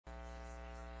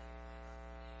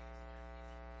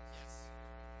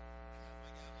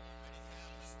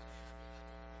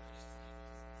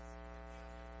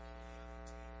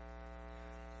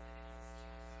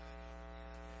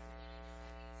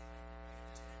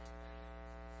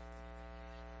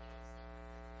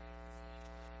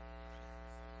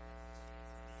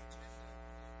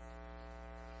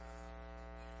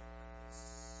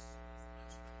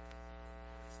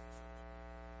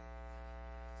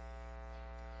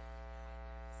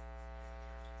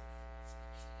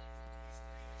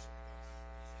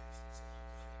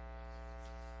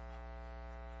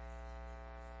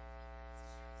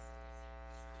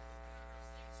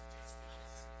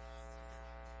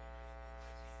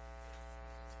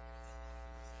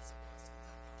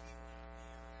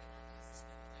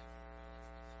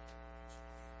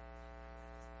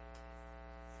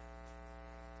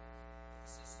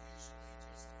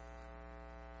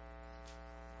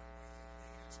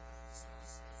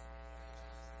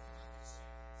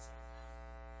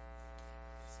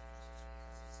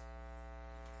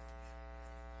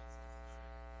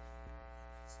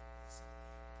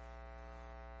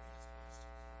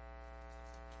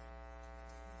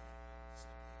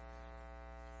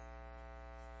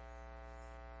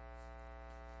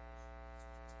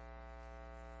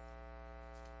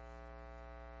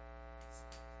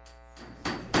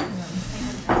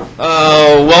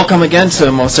Welcome again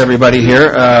to most everybody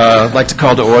here. I'd like to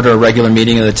call to order a regular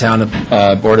meeting of the Town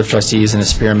Board of Trustees in the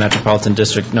Superior Metropolitan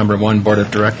District Number 1 Board of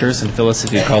Directors. And Phyllis,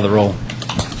 if you call the roll.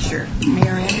 Sure.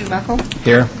 Mayor Andrew Buckle.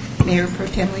 Here. Mayor Pro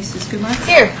Tem Lisa Skuma.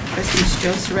 Here. Trustees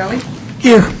Joe Sorelli.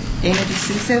 Here. Dana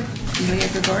DeSouza. Delia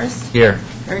Gregoris. Here.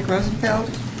 Eric Rosenfeld.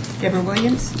 Deborah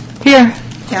Williams. Here.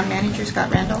 Town Manager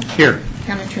Scott Randall. Here.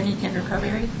 Town Attorney Kendra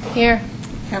Carberry. Here.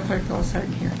 Town Clerk Phyllis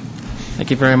Harden here. Thank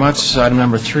you very much. Item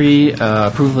number 3,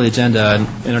 approval of the agenda.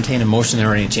 Entertain a motion. There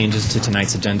are any changes to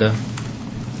tonight's agenda?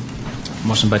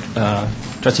 Motion by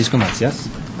Trustee Skumatz, yes?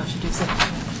 Motion to accept.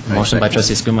 Motion by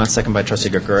Trustee Skumatz, second by Trustee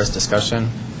Gregoris. Discussion.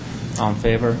 All in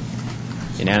favor?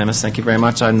 Unanimous. Thank you very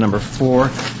much. Item number 4,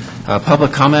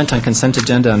 public comment on consent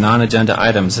agenda and non-agenda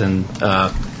items. And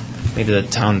maybe the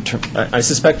town, I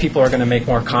suspect people are going to make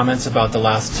more comments about the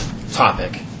last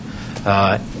topic.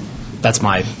 That's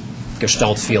my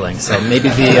Gestalt feeling. So maybe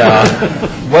the...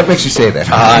 What makes you say that?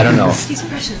 I don't know. He's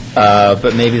Russian.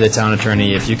 But maybe the town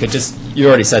attorney, if you could just, you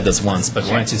already said this once, but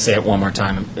why don't you say it one more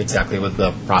time exactly what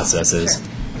the process is? Sure.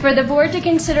 For the board to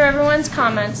consider everyone's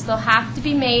comments, they'll have to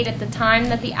be made at the time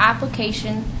that the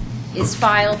application is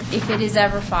filed, if it is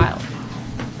ever filed.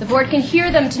 The board can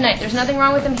hear them tonight. There's nothing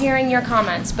wrong with them hearing your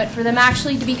comments, but for them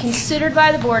actually to be considered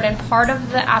by the board and part of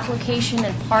the application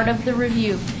and part of the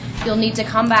review, you'll need to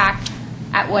come back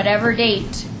at whatever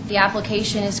date the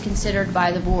application is considered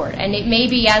by the board. And it may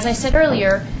be, as I said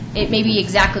earlier, it may be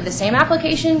exactly the same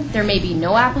application, there may be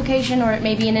no application, or it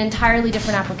may be an entirely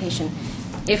different application.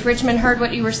 If Richmond heard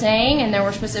what you were saying and there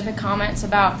were specific comments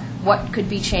about what could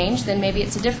be changed, then maybe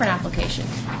it's a different application.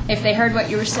 If they heard what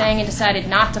you were saying and decided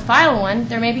not to file one,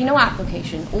 there may be no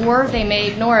application. Or they may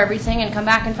ignore everything and come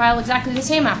back and file exactly the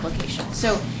same application.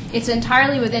 So it's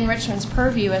entirely within Richmond's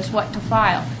purview as what to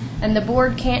file. And the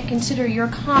board can't consider your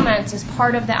comments as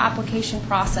part of the application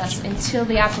process until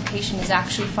the application is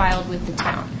actually filed with the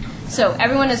town. So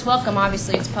everyone is welcome,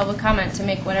 obviously, it's public comment, to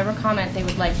make whatever comment they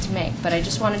would like to make. But I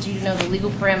just wanted you to know the legal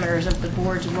parameters of the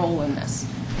board's role in this.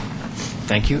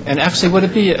 Thank you. And actually, would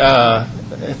it be,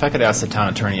 if I could ask the town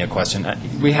attorney a question,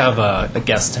 we have a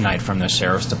guest tonight from the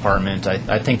Sheriff's Department.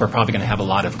 I think we're probably going to have a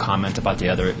lot of comment about the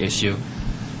other issue.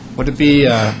 Would it be,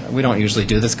 we don't usually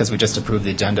do this because we just approve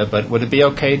the agenda, but would it be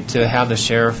okay to have the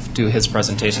sheriff do his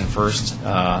presentation first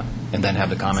and then have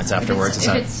the comments afterwards?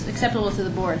 If it's acceptable to the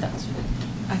board, that's good.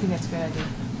 I think that's a good idea.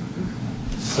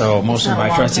 So motion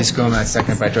by Trustee Skumatz,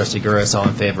 second by Trustee Guris, all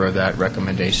in favor of that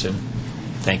recommendation.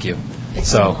 Thank you.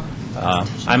 So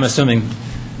I'm assuming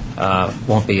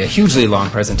won't be a hugely long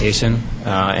presentation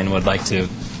and would like to...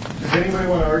 Does anybody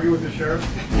want to argue with the sheriff?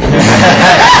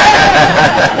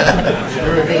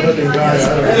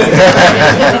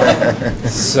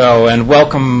 So, and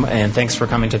welcome and thanks for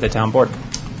coming to the town board.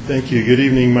 Thank you. Good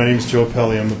evening. My name is Joe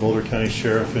Pelley. I'm the Boulder County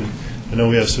Sheriff, and I know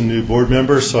we have some new board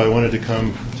members, so I wanted to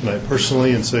come tonight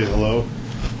personally and say hello,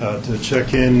 to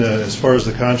check in as far as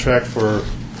the contract for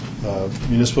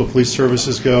municipal police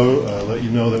services go. Let you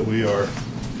know that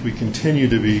we continue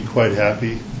to be quite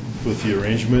happy with the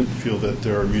arrangement, feel that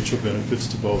there are mutual benefits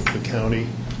to both the county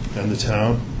and the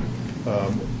town.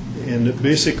 And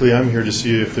basically, I'm here to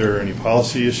see if there are any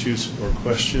policy issues or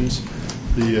questions.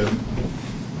 The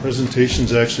presentation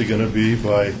is actually going to be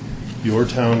by your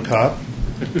town cop,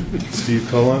 Steve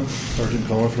Cullen, Sergeant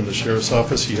Cullen from the Sheriff's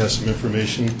Office. He has some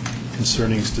information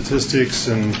concerning statistics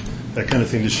and that kind of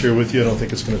thing to share with you. I don't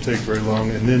think it's going to take very long.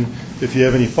 And then if you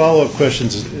have any follow-up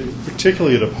questions,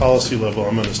 particularly at a policy level,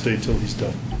 I'm going to stay till he's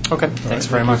done. Okay, thanks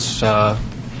very much. I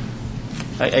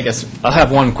guess I'll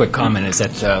have one quick comment, is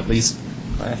that at least,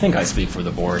 I think I speak for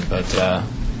the board, but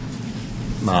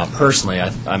personally,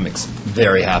 I'm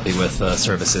very happy with the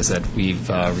services that we've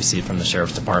received from the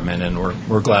Sheriff's Department, and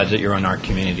we're glad that you're in our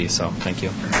community, so thank you.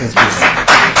 Thank you.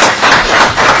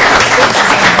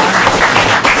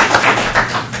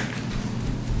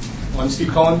 I'm Steve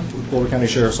Cullen with Boulder County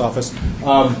Sheriff's Office.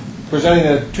 Presenting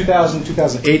the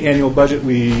 2000-2008 annual budget,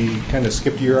 we kind of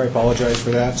skipped a year. I apologize for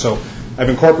that. So I've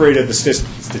incorporated the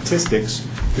statistics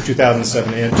for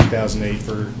 2007 and 2008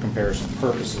 for comparison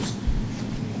purposes.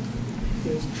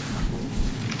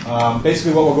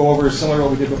 Basically what we'll go over is similar to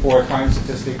what we did before: crime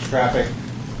statistics, traffic,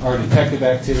 our detective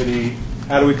activity,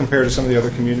 how do we compare to some of the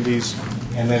other communities,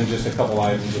 and then just a couple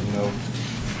items of note.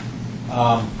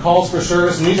 Calls for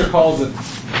service, and these are calls that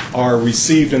are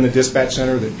received in the dispatch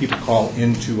center that people call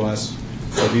in to us.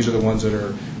 So these are the ones that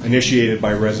are initiated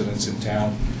by residents in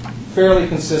town. Fairly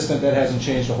consistent. That hasn't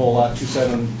changed a whole lot.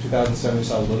 2007 we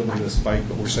saw a little bit of a spike,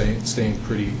 but we're staying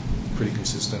pretty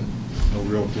consistent. No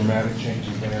real dramatic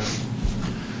changes there.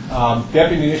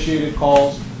 Deputy-initiated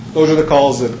calls. those are the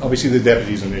calls that obviously the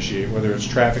deputies initiate, whether it's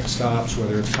traffic stops,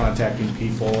 whether it's contacting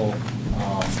people,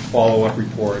 follow-up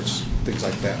reports, things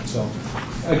like that. So,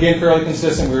 again, fairly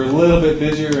consistent. We were a little bit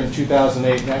busier in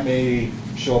 2008. That may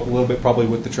show up a little bit probably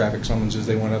with the traffic summonses.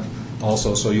 They went up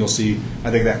also. So you'll see,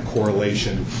 I think, that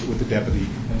correlation with the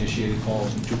deputy-initiated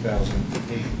calls in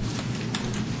 2008.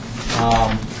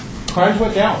 Crimes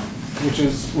went down, which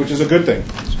is a good thing.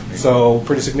 So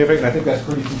pretty significant. I think that's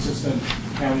pretty consistent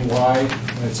countywide.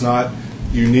 It's not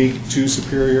unique to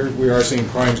Superior. We are seeing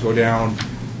crimes go down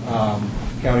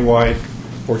countywide,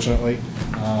 fortunately.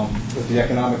 With the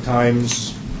economic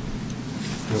times,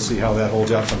 we'll see how that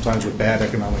holds out. Sometimes with bad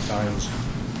economic times,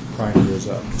 crime goes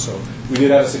up. So we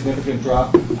did have a significant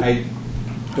drop. I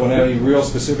don't have any real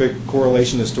specific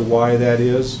correlation as to why that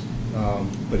is,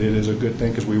 but it is a good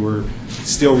thing because we were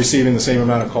still receiving the same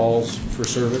amount of calls for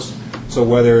service. So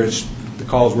whether it's the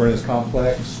calls weren't as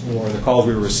complex or the calls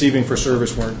we were receiving for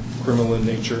service weren't criminal in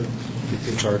nature,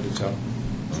 it's hard to tell.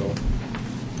 So.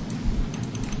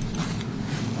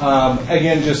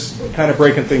 Again, just kind of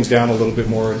breaking things down a little bit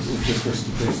more, just for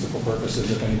statistical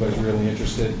purposes, if anybody's really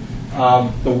interested.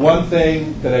 The one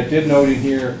thing that I did note in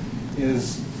here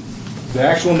is the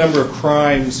actual number of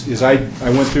crimes is I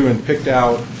went through and picked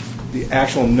out the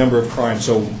actual number of crimes.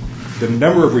 So the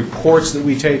number of reports that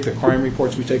we take, the crime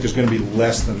reports we take, is going to be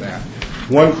less than that.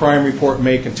 One crime report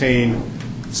may contain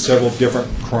several different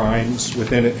crimes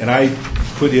within it, and I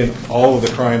put in all of the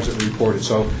crimes that we reported.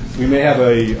 So we may have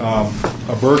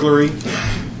a burglary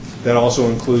that also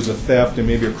includes a theft and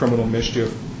maybe a criminal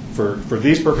mischief. For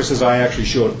these purposes, I actually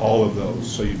showed all of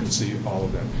those, so you can see all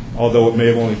of them. Although it may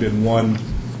have only been one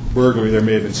burglary, there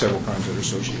may have been several crimes that are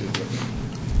associated with it.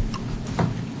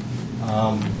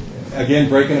 Again,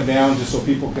 breaking it down just so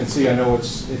people can see. I know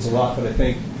it's a lot, but I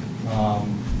think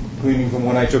gleaning from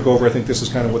when I took over, I think this is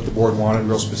kind of what the board wanted,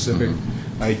 real specific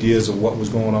ideas of what was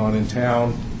going on in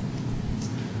town.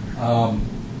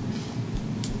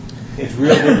 It's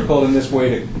real difficult in this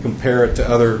way to compare it to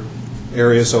other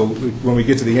areas. So when we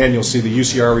get to the end, you'll see the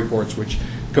UCR reports, which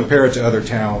compare it to other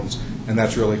towns, and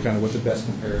that's really kind of what the best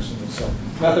comparison is. So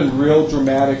nothing real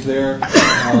dramatic there.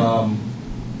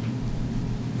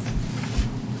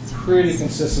 Pretty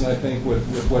consistent, I think, with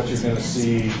what you're going to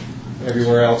see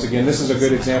everywhere else. Again, this is a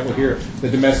good example here. The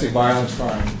domestic violence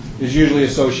crime is usually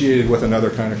associated with another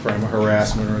kind of crime, a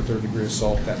harassment or a third-degree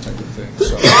assault, that type of thing.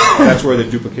 So that's where the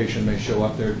duplication may show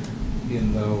up there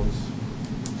in those.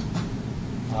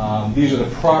 These are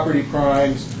the property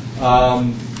crimes.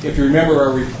 If you remember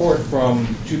our report from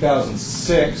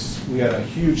 2006, we had a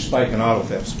huge spike in auto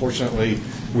thefts. Fortunately,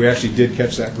 we actually did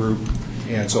catch that group,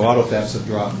 and so auto thefts have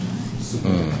dropped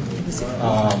significantly.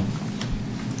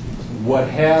 What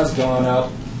has gone up,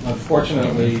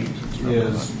 unfortunately,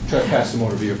 is trespass to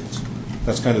motor vehicles.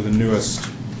 That's kind of the newest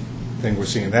thing we're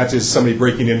seeing. That is somebody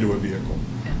breaking into a vehicle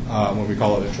when we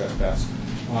call it a trespass.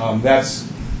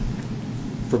 That's,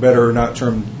 for better or not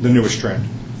term, the newest trend.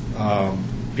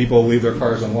 People leave their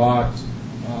cars unlocked.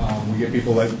 We get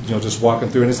people that just walking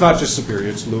through, and it's not just Superior.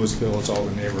 It's Louisville. It's all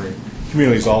the neighboring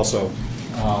communities also.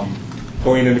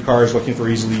 Going into cars looking for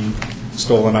easily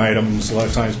stolen items. A lot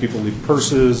of times people leave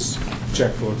purses,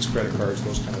 checkbooks, credit cards,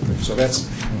 those kind of things. So that's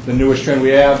the newest trend we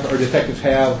have. Our detectives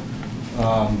have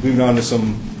moved on to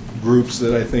some groups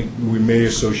that I think we may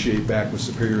associate back with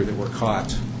Superior that were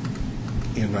caught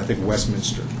in, I think,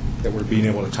 Westminster, that we're being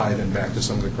able to tie them back to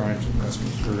some of the crimes in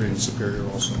Westminster or in Superior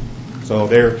also. So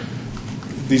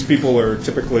these people are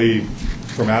typically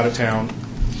from out of town,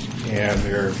 and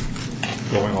they're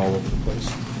going all over the place.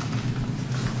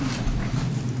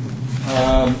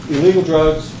 Illegal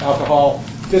drugs, alcohol.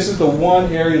 This is the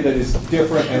one area that is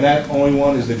different, and that only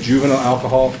one is the juvenile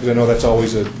alcohol, because I know that's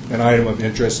always an item of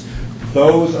interest.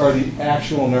 Those are the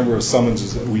actual number of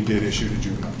summonses that we did issue to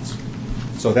juveniles.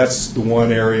 So that's the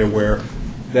one area where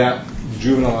that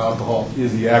juvenile alcohol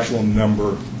is the actual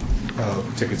number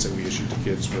of tickets that we issued to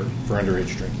kids for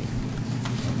underage drinking.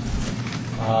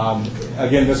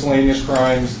 Again, miscellaneous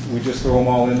crimes, we just throw them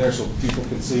all in there so people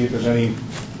can see if there's any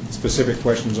specific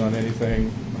questions on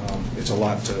anything. It's a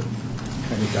lot to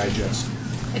kind of digest.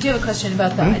 I do have a question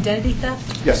about the identity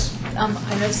theft. Yes.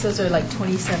 I noticed those are like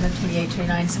 27, 28,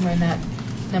 29, somewhere in that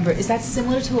number. Is that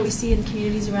similar to what we see in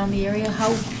communities around the area?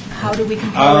 How do we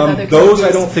compare with other those counties?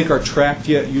 I don't think are tracked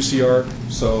yet, UCR,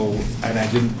 and I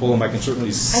didn't pull them. I can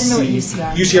certainly see. I don't know what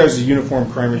UCR is. UCR is the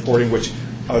Uniform Crime Reporting, which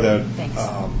are the Thanks.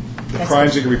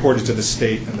 crimes that get reported to the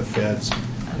state and the feds.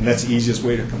 And that's the easiest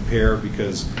way to compare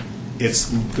because it's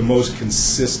the most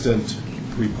consistent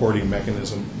reporting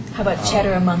mechanism. How about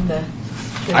cheddar among the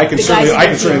I can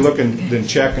guys certainly in the look field? and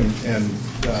check and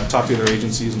talk to other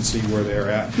agencies and see where they're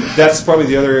at. That's probably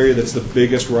the other area that's the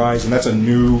biggest rise, and that's a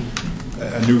new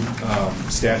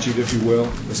statute, if you will,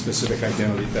 the specific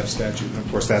identity theft statute. And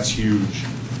of course, that's huge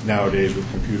nowadays with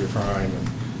computer crime and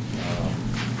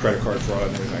credit card fraud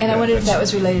and everything like that. And I wondered if that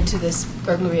was related to this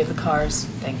burglary of the cars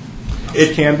thing.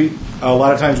 It can be. A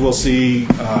lot of times we'll see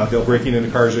they'll breaking into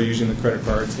cars, they're using the credit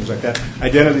cards, things like that.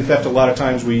 Identity theft, a lot of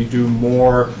times we do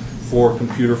more for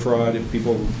computer fraud if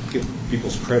people get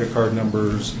people's credit card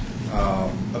numbers,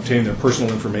 obtain their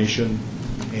personal information,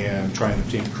 and try and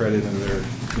obtain credit into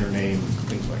their name,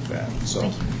 things like that. So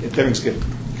things get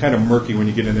kind of murky when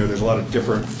you get in there. There's a lot of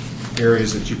different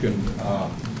areas that you can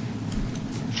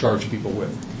charge people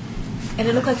with. And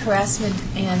it looked like harassment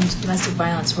and domestic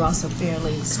violence were also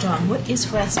fairly strong. What is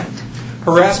harassment?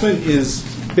 Harassment is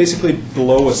basically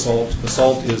below assault.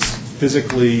 Assault is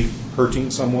physically hurting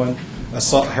someone.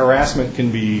 Harassment can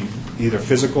be either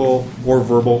physical or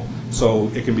verbal. So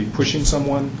it can be pushing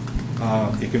someone.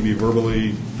 It can be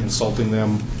verbally insulting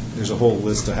them. There's a whole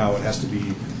list of how it has to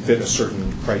be fit a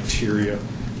certain criteria.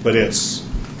 But it's,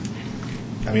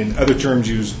 I mean, other terms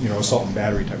use, assault and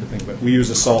battery type of thing. But we use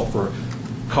assault for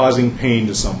causing pain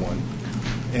to someone.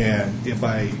 And if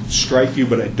I strike you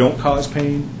but I don't cause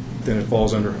pain, then it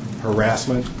falls under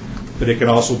harassment. But it can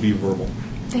also be verbal.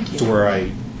 Thank you. To where I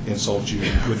insult you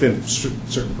within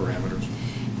certain parameters.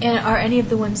 And are any of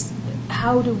the ones,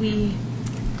 how do we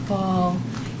fall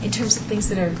in terms of things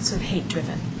that are sort of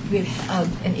hate-driven? We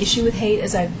have an issue with hate,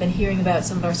 as I've been hearing about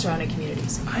some of our surrounding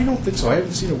communities. I don't think so. I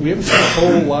haven't seen it. We haven't seen a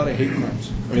whole lot of hate crimes.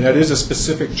 I mean, that is a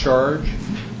specific charge.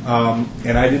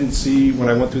 And I didn't see, when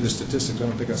I went through the statistics, I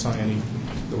don't think I saw any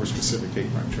that were specific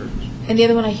hate crime charges. And the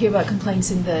other one I hear about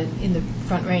complaints in the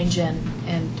Front Range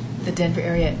and the Denver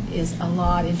area is a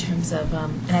lot in terms of,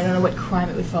 and I don't know what crime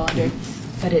it would fall under,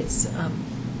 but it's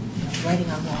writing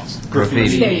on walls.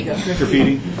 Graffiti. There you go.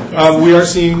 Graffiti. Yes. We are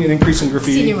seeing an increase in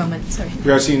graffiti. Senior woman, sorry.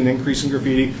 We are seeing an increase in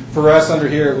graffiti. For us under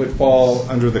here, it would fall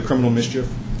under the criminal mischief.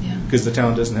 Yeah. Because the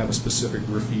town doesn't have a specific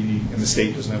graffiti, and the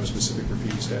state doesn't have a specific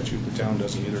graffiti statute. The town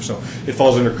doesn't either. So it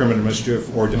falls under criminal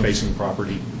mischief or defacing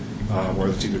property, where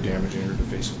it's either damaging or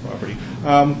defacing property.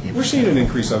 We're seeing an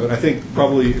increase of it. I think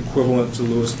probably equivalent to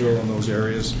Louisville in those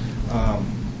areas.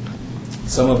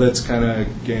 Some of it's kind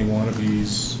of gang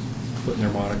wannabes, putting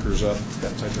their monikers up,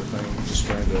 that type of thing, just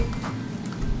trying to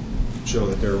show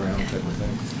that they're around type of thing.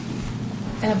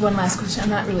 I have one last question. I'm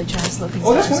not really trying to slow things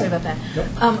Oh, down. that's fine. Sorry about that.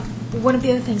 Yep. One of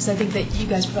the other things I think that you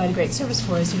guys provide a great service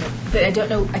for is, but I don't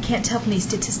know, I can't tell from these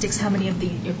statistics how many of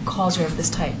your calls are of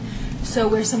this type. So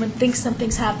where someone thinks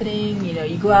something's happening,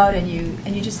 you go out and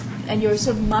you're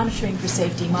sort of monitoring for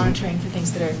safety, monitoring for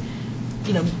things that are,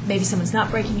 maybe someone's not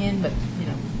breaking in, but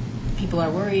people are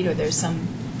worried, or there's some.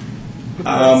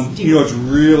 It's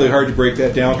really hard to break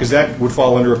that down because that would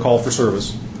fall under a call for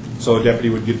service. So a deputy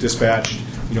would get dispatched.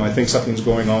 I think something's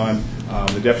going on.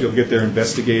 The deputy will get there,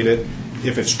 investigate it.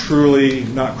 If it's truly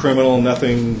not criminal,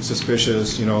 nothing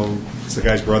suspicious, it's the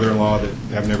guy's brother-in-law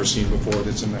that I've never seen before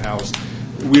that's in the house.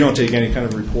 We don't take any kind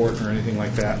of report or anything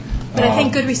like that. But I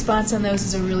think good response on those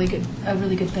is a really good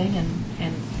thing,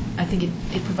 and I think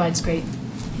it provides great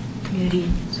community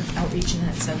sort of outreach in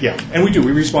that. So yeah, and we do.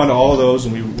 We respond to all of those,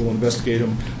 and we will investigate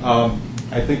them.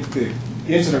 I think the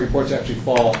incident reports actually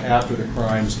fall after the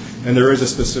crimes, and there is a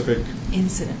specific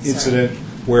incident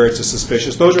where it's a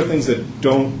suspicious. Those are things that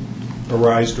don't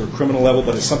arise to a criminal level,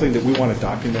 but it's something that we want to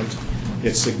document.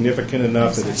 It's significant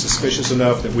enough that it's suspicious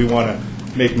enough that we want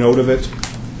to make note of it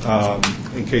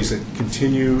in case it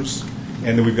continues,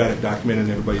 and then we've got it documented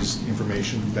in everybody's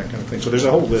information, that kind of thing. So there's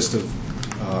a whole list of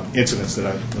incidents that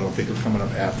I don't think are coming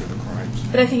up after the crimes.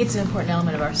 But I think it's an important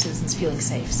element of our citizens feeling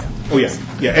safe. So. Oh yeah,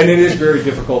 and it is very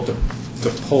difficult to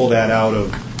pull that out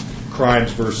of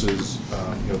crimes versus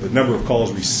the number of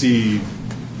calls received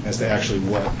as to actually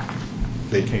what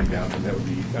they came down to. That would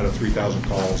be out of 3,000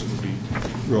 calls. It would be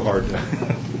real hard to.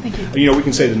 Thank you. We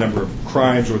can say the number of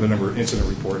crimes or the number of incident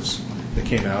reports that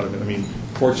came out of it. I mean,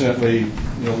 fortunately,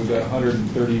 we've got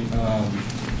 130.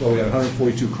 We had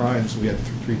 142 crimes. We had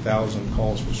 3,000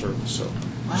 calls for service. So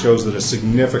it shows that a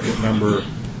significant number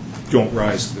don't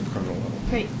rise to the criminal level.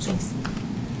 Great. Thanks.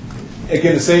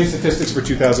 Again, the same statistics for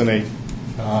 2008,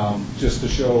 just to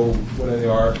show what they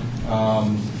are.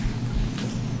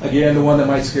 Again, the one that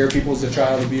might scare people is the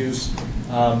child abuse.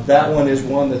 That one is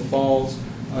one that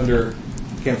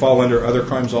can fall under other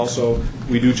crimes also.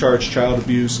 We do charge child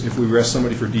abuse if we arrest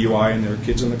somebody for DUI and there are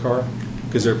kids in the car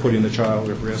because they're putting the child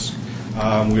at risk.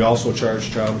 We also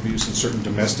charge child abuse in certain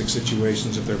domestic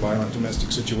situations, if they're violent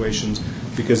domestic situations,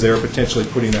 because they're potentially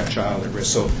putting that child at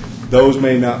risk. So those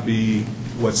may not be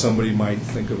what somebody might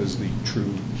think of as the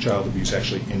true child abuse,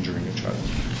 actually injuring a child.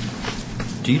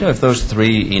 Do you know if those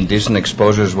 3 indecent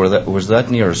exposures, was that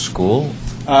near a school?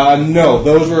 No,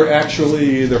 those were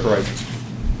actually the Horizons.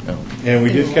 No. And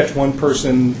we did catch one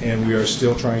person, and we are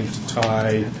still trying to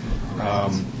tie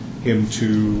him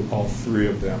to all 3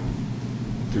 of them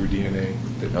through DNA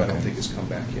that I don't Okay. think has come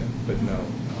back yet. But no,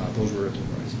 those were at the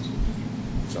Horizons.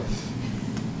 So.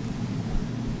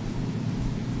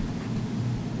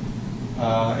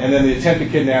 And then the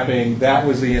attempted kidnapping, that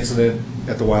was the incident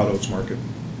at the Wild Oats Market,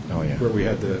 Oh, yeah. where we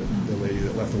had the lady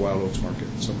that left the Wild Oats Market.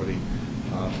 Somebody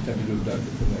attempted to abduct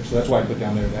her from there. So that's why I put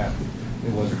down there that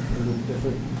it wasn't a little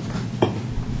different.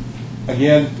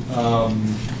 Again,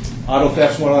 auto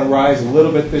thefts went on a rise a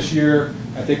little bit this year.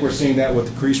 I think we're seeing that with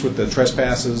the increase with the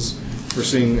trespasses. We're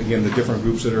seeing, again, the different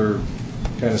groups that are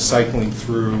kind of cycling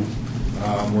through.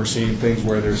 We're seeing things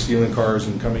where they're stealing cars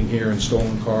and coming here and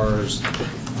stolen cars.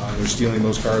 They're stealing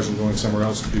those cars and going somewhere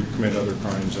else to commit other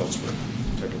crimes elsewhere,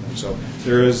 type of thing. So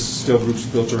there is still groups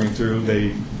filtering through.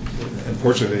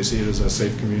 Unfortunately, they see it as a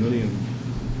safe community, and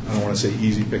I don't want to say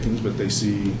easy pickings, but they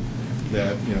see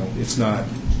that, it's not,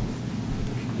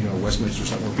 Westminster or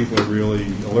something where people are really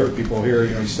alert. People here,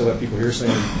 you still have people here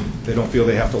saying they don't feel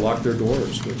they have to lock their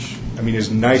doors, which,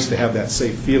 is nice to have that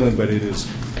safe feeling, but it is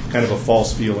kind of a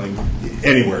false feeling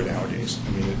anywhere nowadays.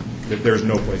 There's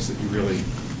no place that you really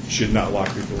should not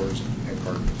lock your doors and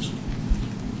car doors.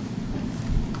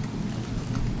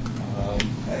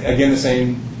 Again, the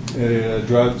same,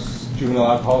 drugs, juvenile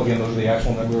alcohol, again, those are the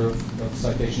actual number of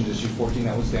citations issued, 14,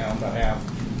 that was down about half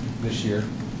this year.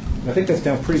 And I think that's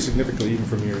down pretty significantly even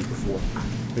from years before. I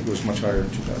think it was much higher in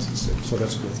 2006, so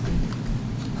that's good.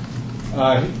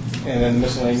 And then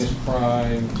miscellaneous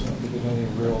crimes, I don't think there's any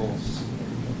real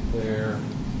significant there.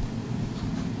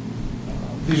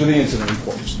 These are the incident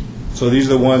reports. So these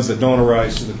are the ones that don't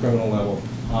arise to the criminal level.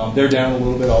 They're down a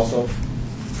little bit also.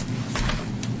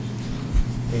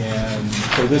 And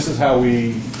so this is how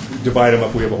we divide them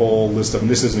up. We have a whole list of them.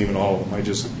 This isn't even all of them. I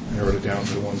just narrowed it down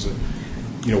to the ones that,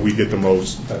 we get the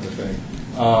most type of thing.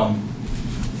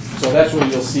 So that's where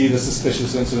you'll see the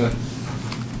suspicious incident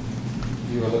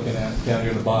you were looking at down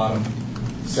near the bottom,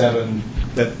 7,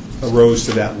 that arose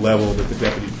to that level that the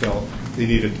deputy felt they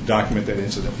needed to document that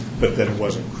incident, but that it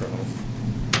wasn't criminal.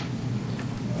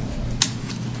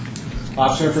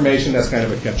 Officer information, that's kind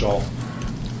of a catch-all.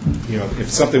 If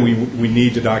it's something we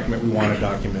need to document, we want to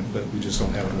document, but we just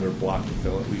don't have another block to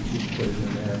fill it. We put it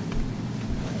in there.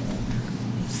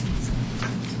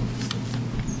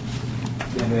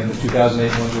 And then the 2008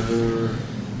 ones are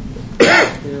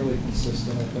fairly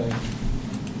consistent, I think.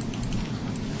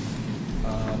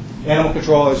 Animal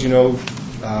control, as you know,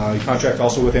 you contract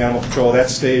also with animal control. That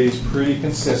stays pretty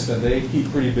consistent. They keep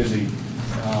pretty busy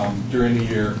during the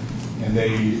year, and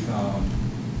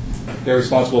they're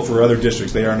responsible for other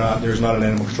districts. There's not an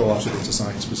animal control officer that's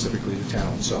assigned specifically to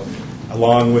town. So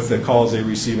along with the calls they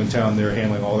receive in town, they're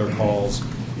handling all their calls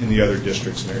in the other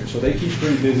districts and areas. So they keep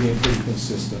pretty busy and pretty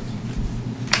consistent.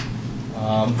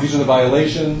 These are the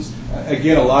violations.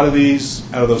 Again, a lot of these,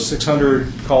 out of those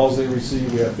 600 calls they receive,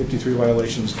 we have 53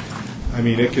 violations.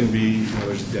 It can be,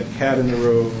 there's a dead cat in the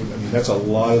road. That's a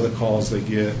lot of the calls they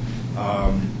get.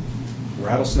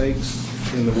 Rattlesnakes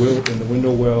in the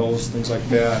window wells, things like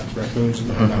that. Raccoons,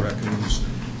 not raccoons.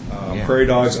 Prairie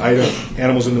dogs,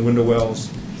 animals in the window wells.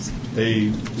 They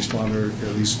respond, or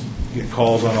at least get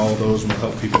calls on all of those, and we'll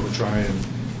help people to try and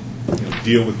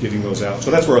deal with getting those out.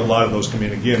 So that's where a lot of those come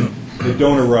in. Again, they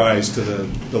don't arise to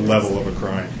the level of a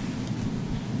crime.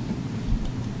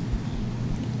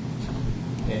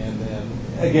 And then,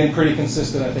 again, pretty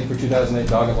consistent, I think, for 2008.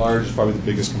 Dog at large is probably the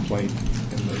biggest complaint,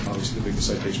 and obviously the biggest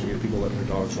citation. We get people letting their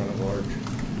dogs run at large.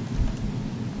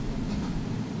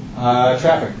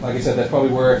 Traffic, like I said, that's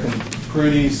probably where a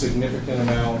pretty significant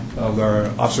amount of our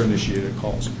officer-initiated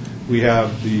calls. We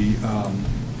have the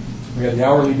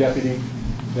hourly deputy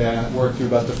that worked through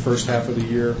about the first half of the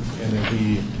year, and then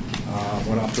he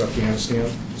went off to Afghanistan,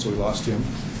 so we lost him.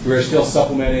 We're still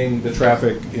supplementing the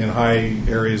traffic in high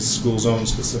areas, school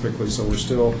zones specifically, so we're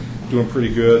still doing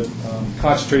pretty good,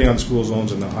 concentrating on school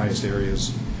zones in the highest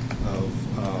areas of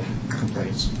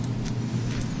complaints.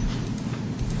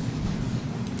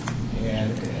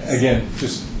 And again,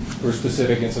 just for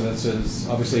specific incidences,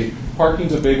 obviously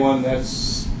parking's a big one.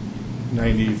 That's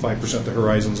 95% the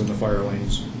horizons and the fire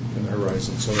lanes in the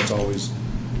horizon, so that's always,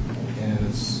 and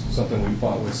it's something we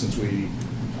fought with since we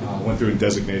went through and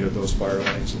designated those fire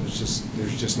lanes. And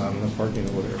there's just not enough parking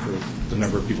over there for the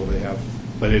number of people they have.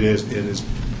 But it is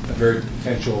a very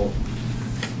potential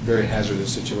very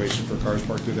hazardous situation for cars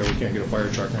parked through there. We can't get a fire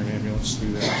truck or an ambulance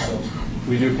through there. So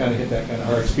we do kind of hit that kind of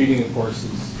hard. Speeding, of course,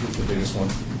 is the biggest one,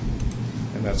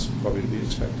 and that's probably to be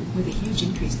expected. With a huge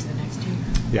increase to the next year.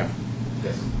 Yeah.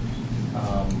 Yes.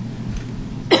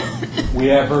 We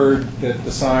have heard that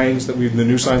the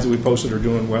new signs that we posted are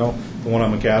doing well. The one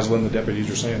on McCaslin, the deputies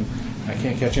are saying, I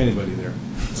can't catch anybody there.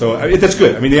 So that's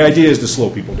good. I mean, the idea is to slow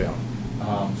people down.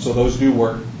 So those do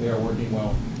work. They are working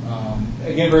well.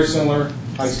 Again, very similar,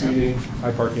 high speeding,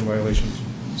 high parking violations.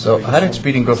 So how did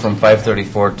speeding go from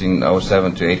 534 in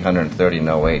 07 to 830 in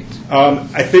 08?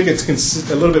 I think it's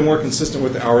a little bit more consistent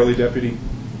with the hourly deputy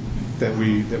that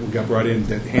we got brought in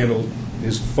that handled,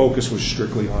 his focus was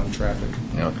strictly on traffic.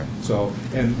 Okay. So,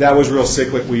 and that was real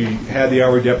cyclic. We had the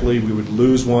hourly deputy, we would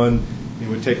lose one, it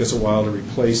would take us a while to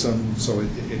replace them, so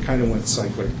it kind of went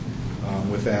cyclic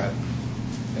with that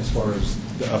as far as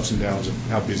the ups and downs of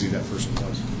how busy that person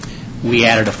was. We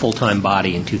added a full-time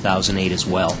body in 2008 as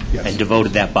well, Yes. and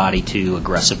devoted that body to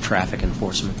aggressive traffic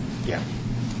enforcement. Yeah,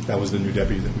 that was the new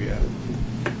deputy that we added.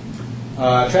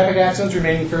 Traffic accidents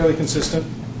remaining fairly consistent.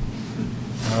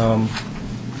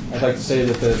 I'd like to say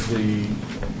that the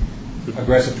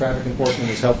aggressive traffic enforcement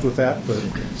has helped with that, but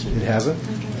it hasn't.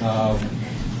 A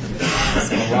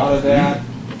lot of that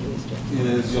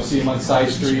is, you'll see them on side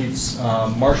streets.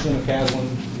 Marshall and McCaslin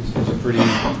is a pretty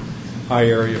high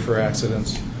area for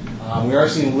accidents. We are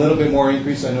seeing a little bit more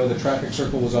increase. I know the traffic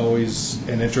circle was always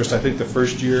an interest. I think the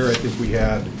first year, I think we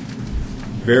had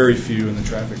very few in the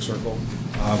traffic circle.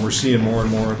 We're seeing more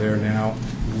and more there now.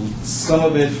 Some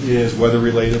of it is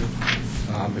weather-related.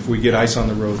 If we get ice on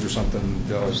the roads or something,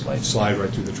 they'll slide right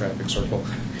through the traffic circle.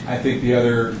 I think the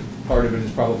other part of it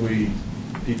is probably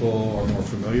people are more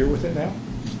familiar with it now,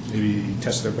 maybe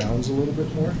test their bounds a little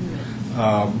bit more.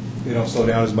 They don't slow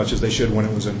down as much as they should when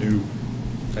it was a new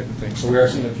type of thing. So we are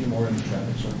seeing a few more in the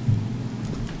traffic circle.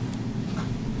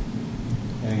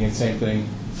 And again, same thing,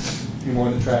 a few more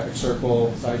in the traffic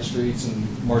circle, side streets,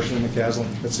 and Marshall and McCaslin.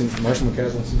 Marshall and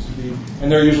McCaslin seems to be,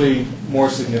 and they're usually more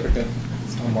significant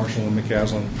on Marshall and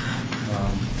McCaslin.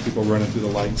 People running through the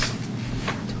lights.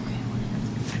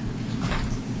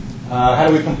 How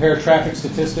do we compare traffic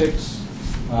statistics?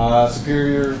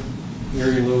 Superior,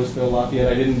 Erie, Louisville,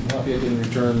 Lafayette. Lafayette didn't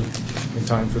return in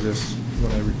time for this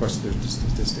when I requested their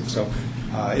statistics. So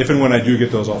if and when I do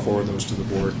get those, I'll forward those to the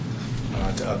board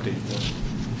to update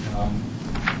them.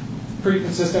 Pretty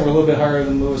consistent. We're a little bit higher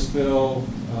than Louisville.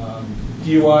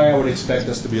 DUI, I would expect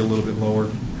us to be a little bit lower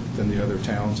than the other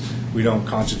towns. We don't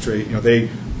concentrate, they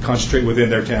concentrate within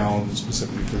their town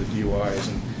specifically for the DUIs,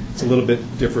 and it's a little bit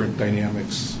different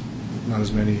dynamics. Not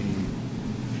as many,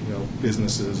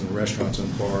 businesses and restaurants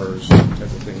and bars type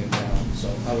of thing in town.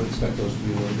 So I would expect those to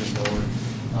be a little bit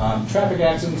lower. Traffic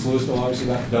accidents, Louisville obviously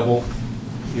got double.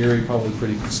 Erie probably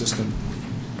pretty consistent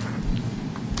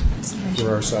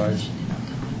for our size.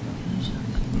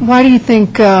 Why do you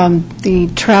think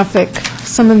the traffic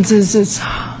summonses is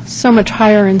so much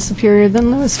higher in Superior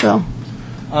than Louisville?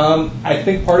 I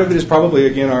think part of it is probably,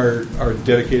 again, our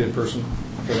dedicated person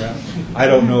for that. I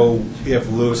don't know if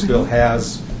Louisville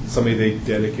has somebody they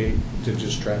dedicate to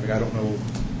just traffic. I don't know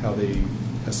how they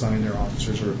assign their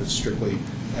officers, or if it's strictly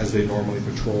as they normally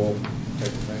patrol type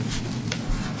of thing.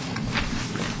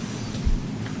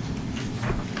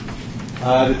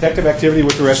 Detective activity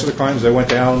with the rest of the crimes, they went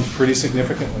down pretty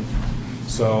significantly.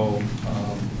 So,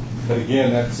 but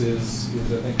again, that is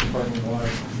I think department-wide,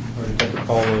 our detective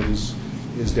call load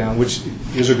is down, which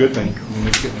is a good thing. I mean,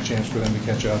 it's getting a chance for them to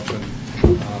catch up and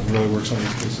really work some of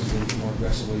these cases a little bit more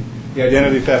aggressively. The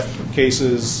identity theft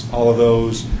cases, all of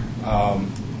those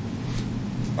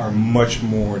are much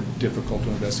more difficult to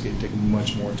investigate, take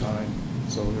much more time.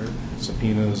 So there are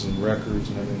subpoenas and records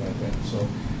and everything like that. So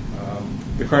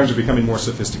the crimes are becoming more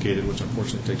sophisticated, which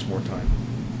unfortunately takes more time.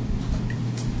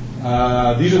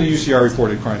 These are the UCR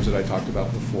reported crimes that I talked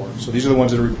about before. So these are the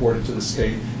ones that are reported to the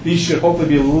state. These should hopefully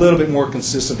be a little bit more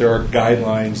consistent. There are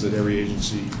guidelines that every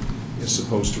agency is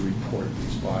supposed to report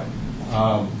these by.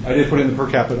 I did put in the per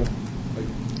capita, like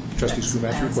Trustee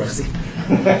Schoolmatch requested.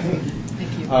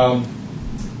 Thank you.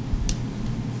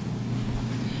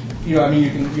 You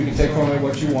can take from it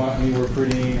what you want. I mean, we're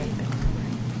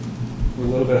a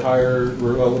little bit higher.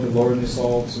 We're a little bit lower in the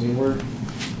assaults. I mean, we're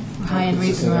high in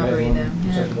rape and robbery, though. Yeah.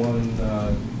 Except one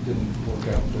didn't work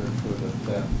out there for the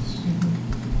thefts,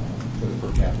 for the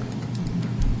per capita.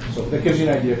 So that gives you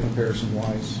an idea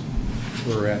comparison-wise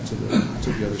where we're at to the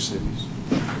other cities.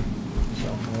 So I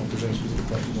don't know if there's any specific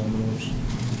questions on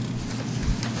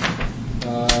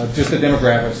those. Just the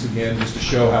demographics again, just to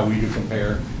show how we do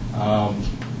compare.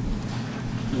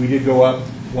 We did go up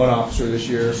one officer this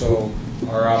year, so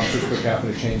our officers per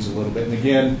capita changed a little bit. And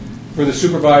again, for the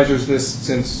supervisors,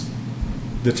 since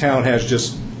the town has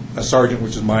just a sergeant,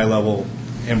 which is my level,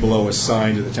 and below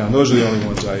assigned to the town, those are the only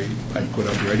ones I put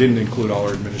up here. I didn't include all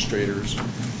our administrators,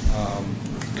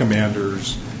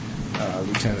 commanders,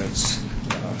 lieutenants,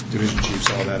 division chiefs,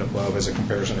 all that above as a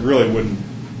comparison. It really wouldn't,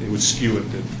 it would skew it,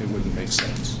 it wouldn't make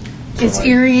sense. So Is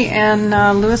Erie and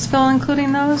Louisville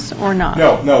including those, or not?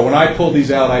 No, when I pulled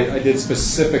these out, I did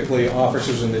specifically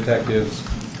officers and detectives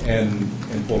and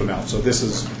pulled them out. So this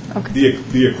is Okay.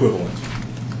 the equivalent.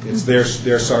 It's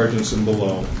their sergeants and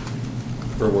below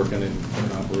for working in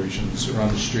operations or on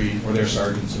the street, or their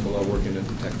sergeants and below working in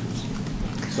detectives.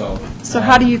 So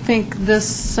how do you think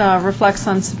this reflects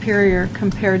on Superior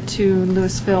compared to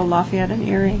Louisville, Lafayette, and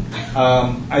Erie?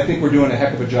 I think we're doing a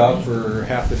heck of a job for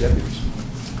half the deputies.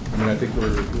 I mean, I think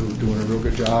we're doing a real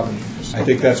good job, and I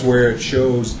think that's where it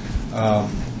shows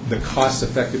the cost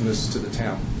effectiveness to the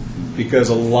town. Because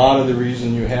a lot of the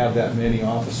reason you have that many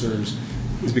officers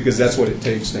is because that's what it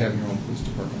takes to have your own police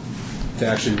department. To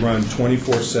actually run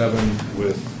 24/7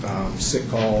 with sick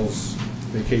calls,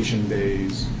 vacation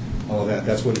days, all of that.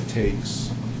 That's what it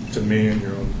takes to man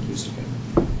your own police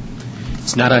department.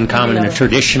 It's not uncommon in a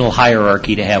traditional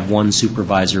hierarchy to have one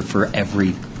supervisor for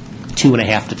every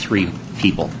 2.5 to 3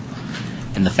 people.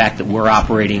 And the fact that we're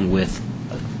operating with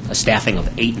a staffing of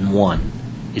 8 and 1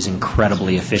 is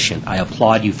incredibly efficient. I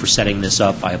applaud you for setting this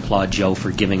up. I applaud Joe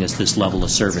for giving us this level of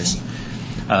service.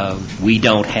 We're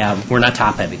not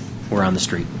top-heavy. We're on the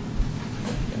street.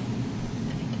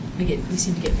 We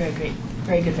seem to get very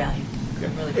good value.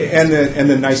 Really good. And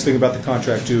the nice thing about the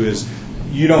contract, too, is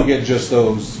you don't get just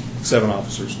those 7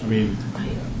 officers. I mean,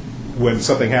 when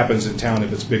something happens in town,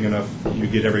 if it's big enough, you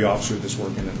get every officer that's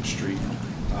working in the street.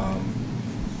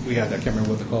 We had, I can't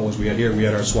remember what the call was we had here. We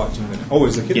had our SWAT team. It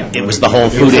was the kidnapping. It was the Whole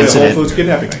Food It was incident. the Whole Foods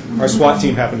kidnapping. Our SWAT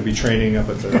team happened to be training up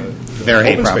at the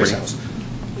Verhey open space property. house.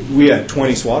 We had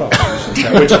 20 SWAT officers in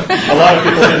town, which a lot of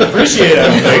people didn't appreciate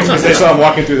because they saw them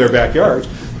walking through their backyards.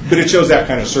 But it shows that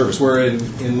kind of service. Where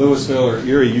in Louisville or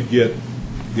Erie, you get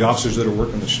the officers that are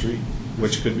working the street,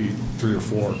 which could be 3 or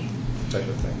 4 type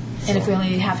of thing. And if we only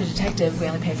need half a detective, we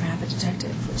only pay for half a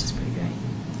detective, which is pretty great.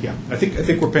 Yeah, I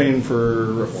think we're paying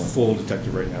for a full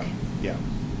detective right now. Yeah.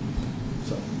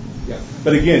 So, yeah.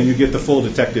 But again, you get the full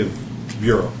detective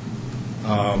bureau.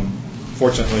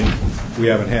 Fortunately, we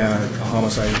haven't had a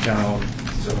homicide in town,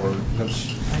 so I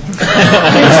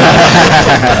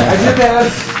did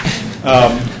that.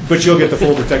 But you'll get the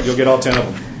full detective. You'll get all 10 of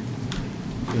them.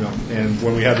 You know, and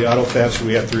when we had the auto thefts,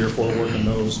 we had 3 or 4 working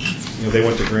those. You know, they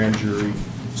went to grand jury.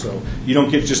 So you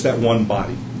don't get just that one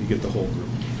body. You get the whole group.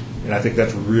 And I think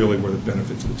that's really where the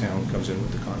benefit to the town comes in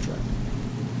with the contract.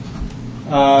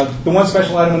 The one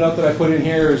special item of note that I put in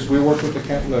here is we work with the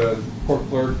court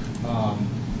clerk.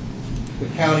 The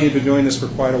county had been doing this for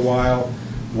quite a while,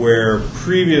 where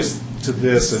previous to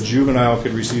this, a juvenile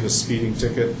could receive a speeding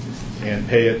ticket and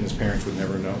pay it, and his parents would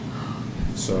never know.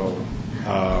 So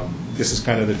this is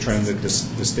kind of the trend that the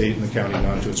state and the county have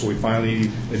gone to. So we finally,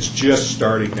 it's just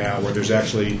starting now, where there's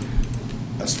actually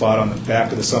a spot on the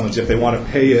back of the summons. If they want to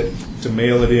pay it to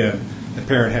mail it in, the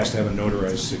parent has to have a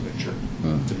notarized signature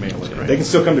to mail it in. They can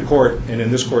still come to court, and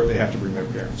in this court, they have to bring their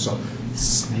parent. So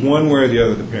one way or the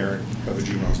other, the parent of a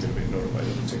juvenile is going to be notified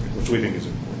of the ticket, which we think is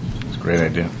important. It's a great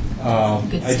idea.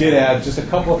 I did add just a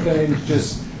couple of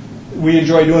things. We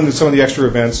enjoy doing some of the extra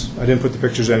events. I didn't put the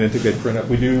pictures in. I didn't think they'd print up.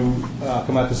 We do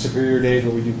come out to Superior Days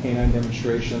where we do canine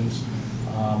demonstrations.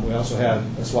 We also had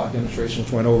a SWAT demonstration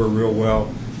which went over real well,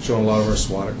 showing a lot of our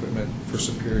SWAT equipment for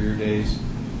Superior Days.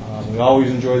 We always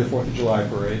enjoy the 4th of July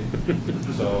parade.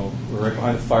 So we're right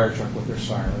behind the fire truck with their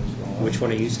sirens going. Which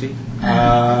one are you, Steve?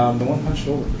 The one punched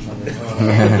over for some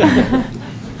reason.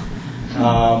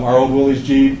 Our old Willys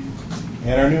Jeep,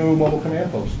 and our new mobile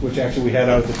command post, which actually we had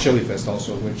out at the Chili Fest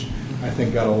also, which I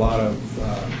think got a lot of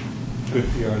good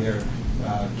PR there.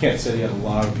 Kent said he had a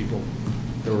lot of people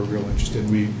that were real interested.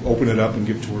 We open it up and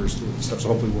give tours to it and stuff, so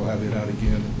hopefully we'll have it out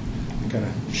again and kind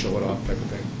of show it off type of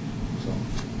thing. So.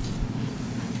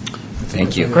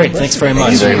 Thank you. Great, thanks very much.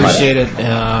 Thank you very much. Appreciate it.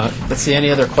 Let's see, any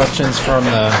other questions from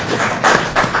the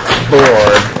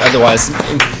board? Otherwise,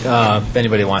 if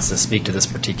anybody wants to speak to this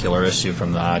particular issue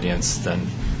from the audience, then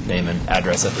name and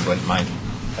address, if you wouldn't mind,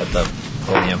 at the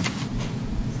podium.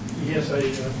 Yes,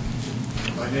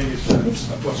 my name is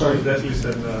Leslie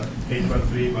Sen,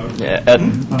 813 Mountain. Yeah,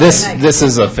 this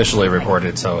is officially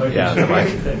reported, so yeah.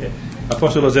 Okay.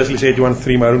 Apostle Leslie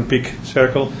 813 Maroon Peak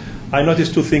Circle. I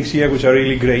noticed 2 things here which are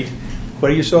really great.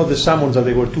 Where you saw the summons that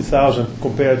they were 2,000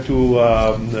 compared to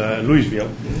Louisville.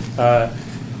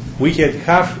 we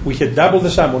had double the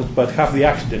summons, but half the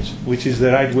accidents, which is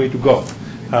the right way to go.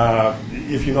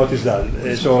 If you notice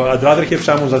that. So I'd rather have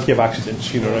summons than have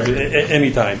accidents,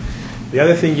 any time. The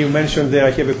other thing you mentioned there,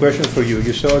 I have a question for you.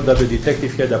 You saw that the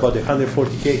detective had about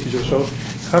 140 cases or so.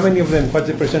 How many of them, what's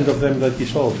the percent of them that he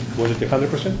solved? Was it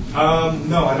 100%?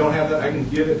 No, I don't have that. I can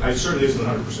give it. I certainly isn't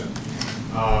 100%. It's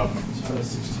about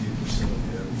 68%.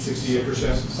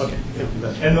 68%.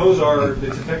 Okay. And those are, the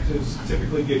detectives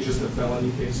typically get just the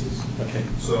felony cases. Okay.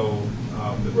 So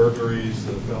the burglaries,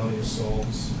 the felony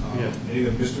assaults, any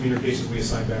of the misdemeanor cases we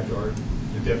assign back to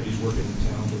the deputies working in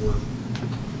town to work.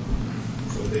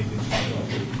 So they get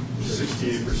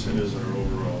 68% is our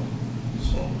overall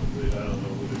solvent rate. I don't know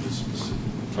what it is specifically.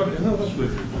 Okay, no, that's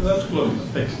good. That's close.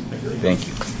 Thanks. Thank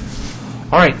you.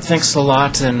 All right, thanks a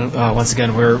lot, and once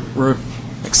again, we're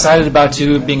excited about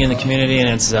you being in the community, and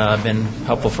it's been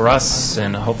helpful for us,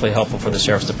 and hopefully helpful for the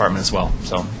Sheriff's Department as well.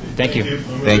 So, thank you. I'm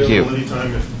Thank you. available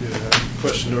anytime if you have a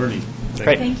question or need.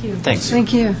 Great. Thank you. Thanks.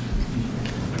 Thank you.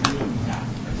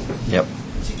 Yep.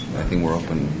 I think we're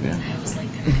open. Yeah.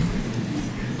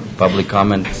 Public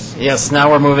comments. Yes, now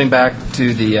we're moving back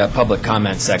to the public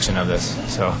comment section of this.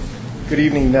 So, Good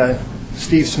evening,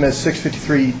 Steve Smith,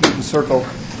 653 Newton Circle.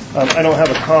 I don't have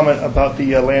a comment about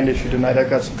the land issue tonight. I've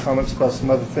got some comments about some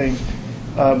other things.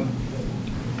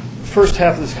 First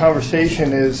half of this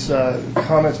conversation is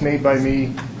comments made by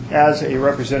me as a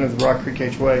representative of the Rock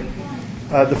Creek HOA.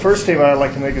 The first statement I'd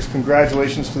like to make is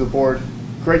congratulations to the board.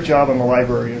 Great job on the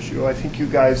library issue. I think you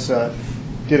guys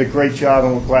did a great job,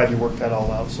 and we're glad you worked that all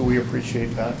out, so we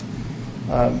appreciate that.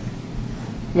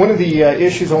 One of the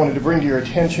issues I wanted to bring to your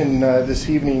attention this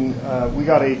evening, we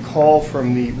got a call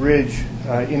from the Ridge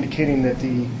indicating that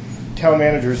the town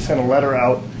manager sent a letter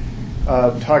out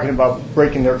talking about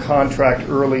breaking their contract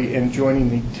early and joining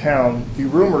the town. The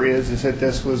rumor is that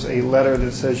this was a letter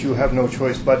that says you have no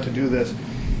choice but to do this.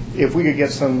 If we could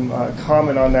get some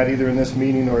comment on that either in this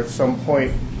meeting or at some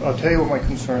point, I'll tell you what my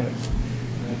concern is.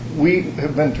 We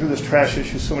have been through this trash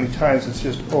issue so many times, it's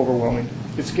just overwhelming.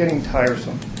 It's getting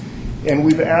tiresome. And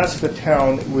we've asked the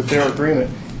town, with their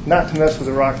agreement, not to mess with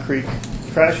the Rock Creek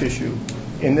trash issue.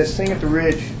 And this thing at the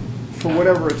Ridge, for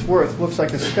whatever it's worth, looks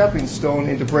like a stepping stone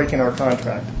into breaking our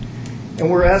contract. And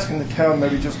we're asking the town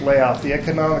maybe just lay off. The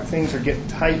economic things are getting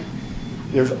tight.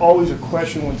 There's always a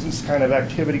question when this kind of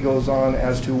activity goes on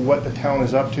as to what the town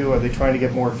is up to. Are they trying to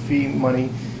get more fee money?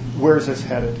 Where's this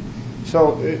headed?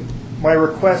 So my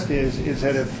request is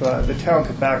that if the town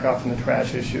could back off on the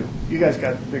trash issue, you guys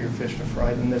got bigger fish to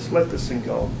fry than this. Let this thing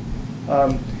go.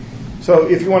 So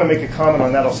if you want to make a comment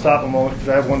on that, I'll stop a moment because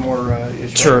I have one more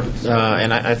issue. sure.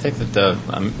 And I think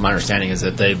that my understanding is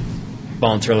that they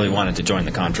voluntarily wanted to join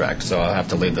the contract, so I'll have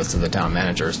to leave this to the town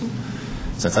managers,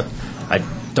 since I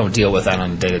don't deal with that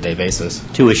on a day-to-day basis.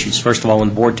 Two issues. First of all, when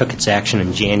the board took its action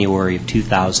in January of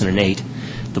 2008,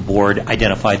 the board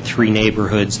identified 3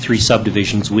 neighborhoods, 3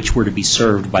 subdivisions, which were to be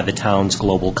served by the town's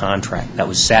global contract. That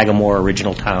was Sagamore,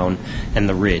 Original Town, and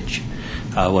the Ridge.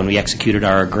 When we executed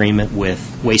our agreement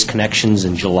with Waste Connections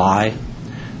in July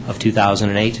of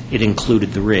 2008, it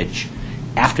included the Ridge.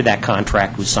 After that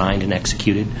contract was signed and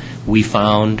executed, we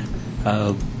found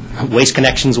Waste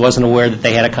Connections wasn't aware that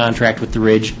they had a contract with the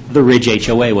Ridge. The Ridge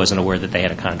HOA wasn't aware that they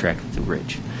had a contract with the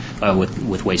Ridge,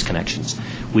 with Waste Connections.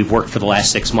 We've worked for the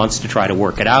last 6 months to try to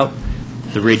work it out.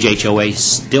 The Ridge HOA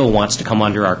still wants to come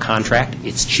under our contract.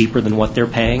 It's cheaper than what they're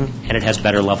paying, and it has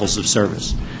better levels of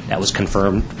service. That was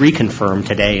reconfirmed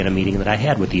today in a meeting that I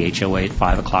had with the HOA at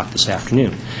 5 o'clock this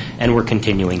afternoon, and we're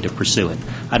continuing to pursue it.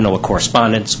 I don't know what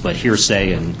correspondence, but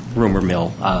hearsay and rumor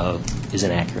mill is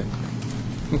inaccurate.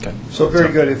 Okay. So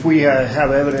very good. If we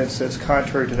have evidence that's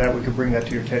contrary to that, we could bring that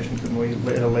to your attention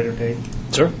at a later date.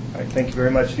 Sure. All right, thank you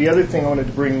very much. The other thing I wanted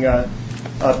to bring up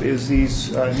is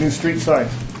these new street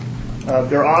signs.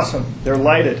 They're awesome. They're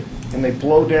lighted, and they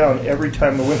blow down every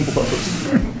time the wind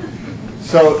blows.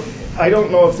 So I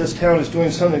don't know if this town is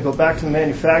doing something to go back to the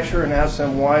manufacturer and ask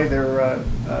them why their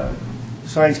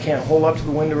signs can't hold up to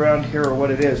the wind around here or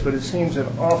what it is, but it seems an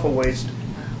awful waste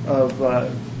of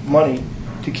money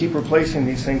to keep replacing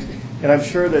these things. And I'm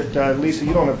sure that, Lisa,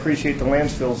 you don't appreciate the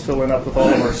landfills filling up with all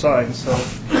of our signs. So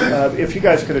if you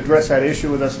guys could address that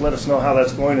issue with us, let us know how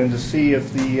that's going and to see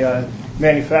if the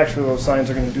manufacturer of those signs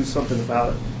are going to do something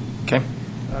about it. Okay.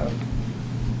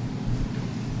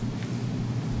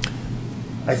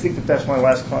 I think that's my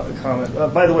last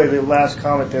comment. By the way, the last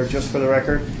comment there, just for the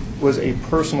record, was a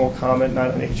personal comment,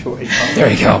 not an HOA comment. There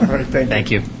you go. All right, thank you.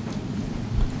 Thank you.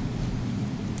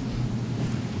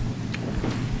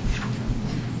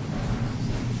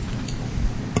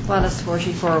 Gladys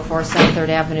Forgy, 404 South 3rd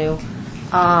Avenue.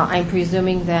 I'm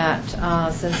presuming that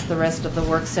since the rest of the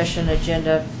work session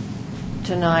agenda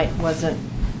tonight wasn't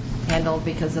handled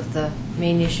because of the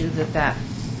main issue, that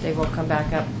they will come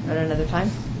back up at another time?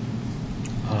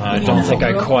 I don't think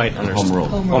I quite understand. Home rule.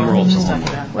 Home rule. She's talking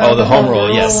about. Oh, the home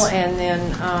rule, yes. And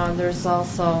then there's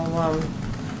also,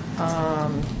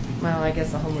 well, I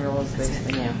guess the home rule is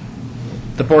basically, yeah.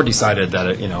 The board decided that,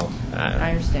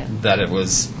 I understand. that it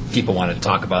was, people wanted to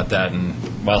talk about that, and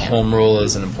while home rule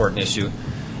is an important issue,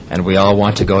 and we all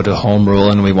want to go to home rule,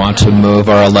 and we want to move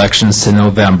our elections to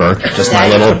November, just my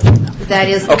little... That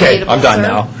is Okay, debatable, I'm done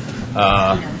sir.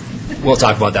 now. We'll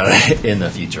talk about that in the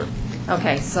future.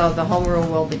 Okay, so the home rule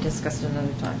will be discussed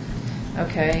another time.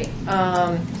 Okay.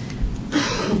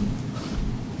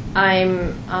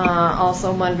 I'm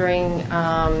also wondering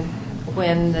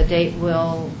when the date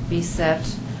will be set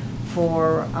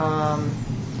for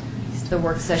the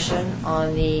work session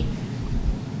on the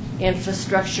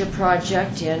infrastructure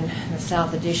project in the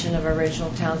south addition of original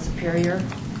Town Superior.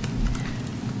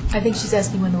 I think she's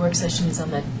asking when the work session is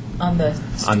on the On the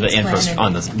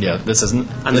this isn't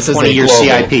On this the is a 20-year global-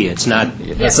 CIP, it's not,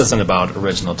 This isn't about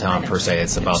original town per se.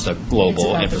 It's about the global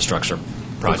about the- infrastructure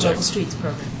Global projects. Streets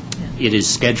program. Yeah. it is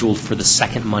scheduled for the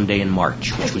second Monday in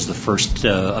March, which was the first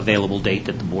available date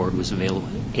that the board was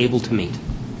able to meet.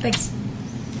 Thanks.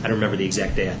 I don't remember the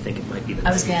exact day. I think it might be the...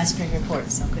 I was going to ask for your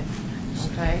reports, so good.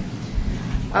 Okay.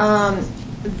 On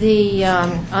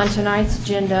tonight's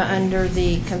agenda, under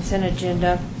the consent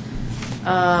agenda,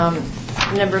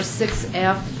 number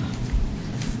 6F,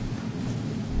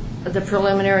 the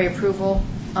preliminary approval,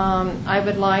 I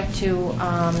would like to,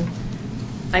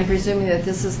 I'm presuming that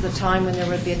this is the time when there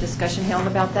would be a discussion held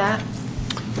about that?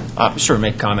 Sure,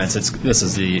 make comments. This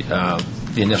is the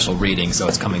initial reading, so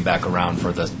it's coming back around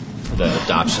for the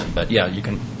adoption. But yeah, you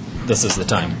can. This is the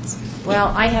time. Well,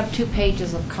 I have 2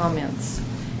 pages of comments,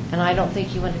 and I don't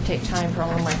think you want to take time for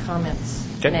all of my comments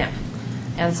Okay. now.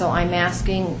 And so I'm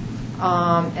asking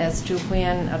as to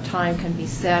when a time can be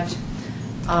set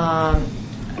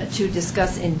to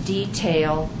discuss in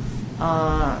detail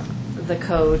the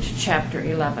code, Chapter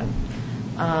 11.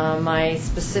 My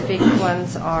specific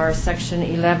ones are Section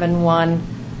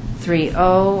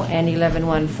 11.130 and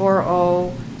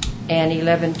 11.140 and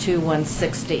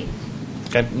 11.2.160.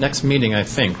 Okay, next meeting, I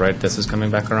think, right? This is coming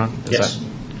back around? Is Yes. that-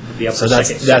 It'll be up So for that's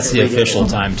second the reading. official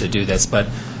time to do this, but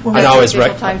I'd That's always the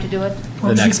official time to do it?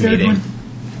 the next meeting.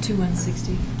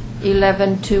 2160.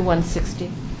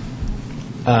 11.2.160.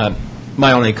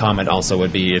 My only comment also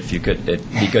would be if you could, it'd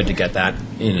be good to get that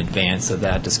in advance of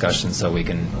that discussion so we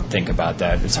can think about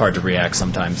that. It's hard to react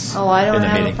sometimes Oh, I in don't the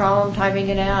have meeting. a problem typing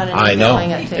it out and I know,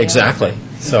 emailing it to you. exactly.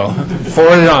 So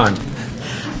forward it on.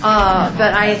 But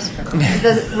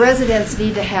the residents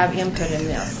need to have input in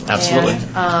this. Absolutely.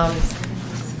 And,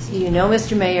 you know,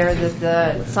 Mr. Mayor, that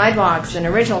the sidewalks in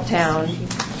Original Town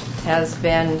has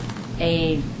been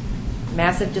a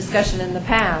massive discussion in the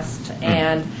past,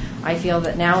 and I feel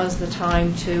that now is the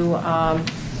time to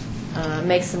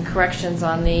make some corrections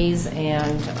on these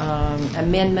and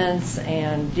amendments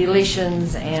and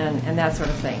deletions and that sort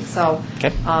of thing. So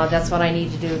Okay. that's what I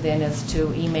need to do then, is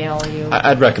to email you.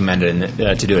 I'd recommend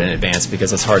it to do it in advance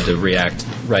because it's hard to react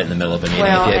right in the middle of a meeting.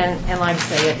 Well, If you- and like I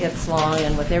say, it's long,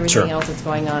 and with everything Sure. else that's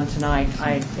going on tonight,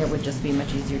 it would just be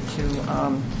much easier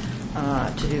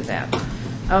to do that.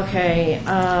 Okay,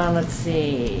 let's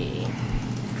see.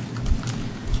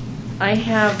 I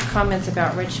have comments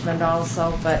about Richmond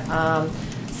also, but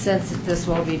since this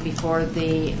will be before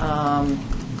the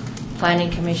Planning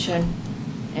Commission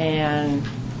and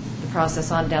the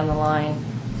process on down the line,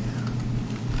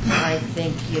 I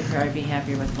think you'd probably be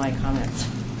happy with my comments.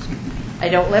 I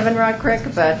don't live in Rock Creek,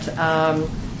 but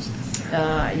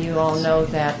you all know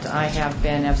that I have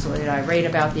been absolutely irate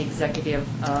about the executive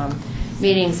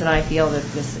meetings, and I feel that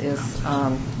this is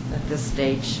at this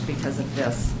stage because of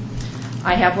this.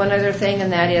 I have one other thing,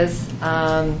 and that is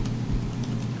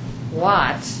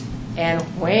what and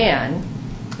when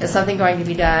is something going to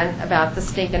be done about the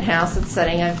stinking house that's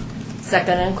sitting at 2nd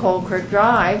and Cold Creek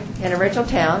Drive in Original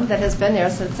Town that has been there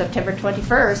since September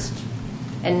 21st,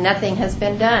 and nothing has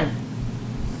been done.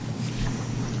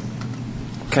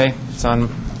 Okay, it's on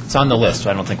the list.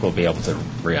 I don't think we'll be able to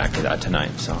react to that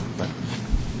tonight, so. But.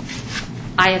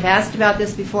 I have asked about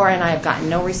this before, and I have gotten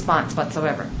no response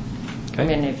whatsoever from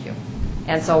Okay. any of you.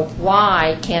 And so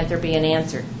why can't there be an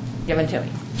answer given to me?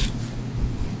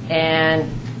 And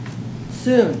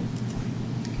soon,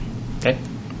 Okay.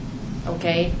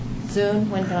 okay? Soon,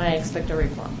 when can I expect a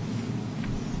reply?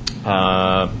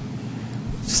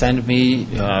 send me,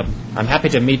 I'm happy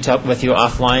to meet up with you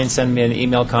offline, send me an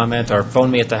email comment, or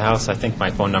phone me at the house. I think my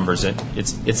phone number's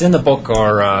it's in the book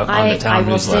or on the town I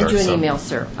will newsletter. send you an so- email,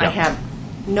 sir. I Yep. have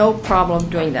no problem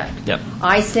doing that. Yep.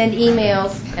 I send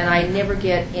emails, and I never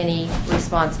get any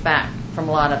response back from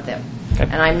a lot of them. Okay.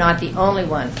 And I'm not the only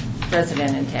one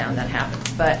resident in town that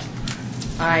happens. But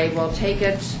I will take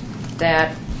it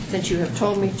that since you have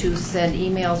told me to send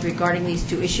emails regarding these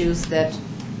two issues, that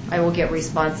I will get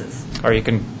responses. Or you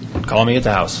can call me at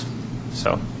the house.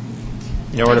 So,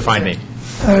 you know where to find me.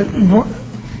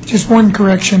 Just one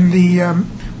correction, the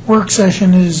work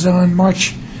session is on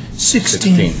March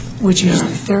 16th, which is the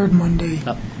third Monday.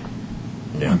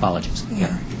 Apologies.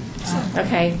 Yeah.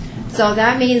 Okay, so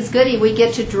that means, goody, we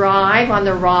get to drive on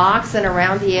the rocks and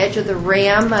around the edge of the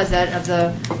rim of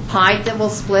the pipe that will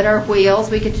split our wheels.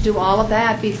 We get to do all of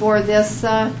that before this,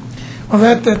 Well,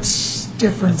 that's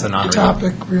different That's a non-real.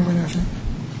 topic, really, I think.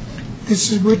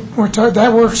 This is,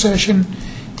 that work session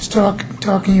is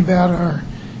talking about our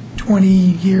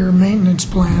 20-year maintenance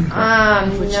plan.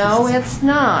 no, it's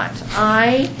not.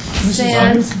 I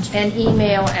sent an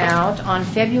email out on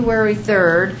February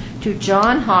 3rd to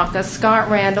John Hawka, Scott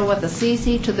Randall, with a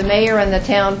CC to the mayor and the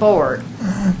town board,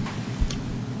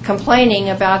 complaining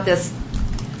about this.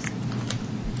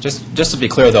 Just to be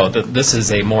clear, though, that this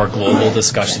is a more global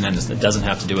discussion, and it doesn't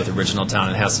have to do with original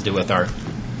town. It has to do with our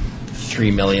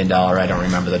 $3 million, I don't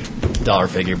remember the dollar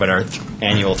figure, but our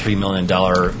annual $3 million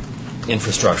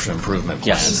infrastructure improvement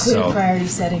plan. Yes. Including priority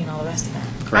setting and all the rest of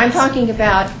that. I'm talking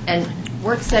about a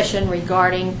work session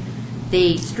regarding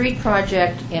the street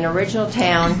project in original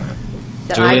town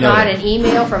that I Duly got noted. an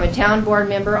email from a town board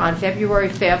member on February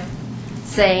 5th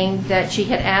saying that she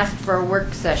had asked for a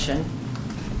work session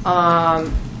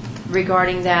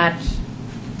regarding that,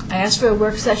 I asked for a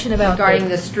work session about. regarding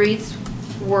the streets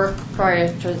work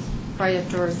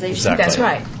prioritization. Exactly. That's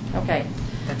right. Okay.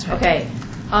 That's right. Okay.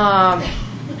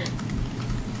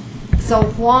 So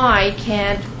why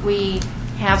can't we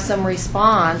have some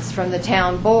response from the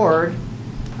town board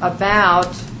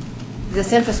about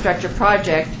this infrastructure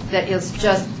project that is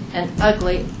just an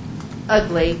ugly,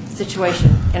 ugly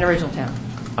situation in original town?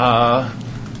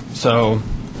 So,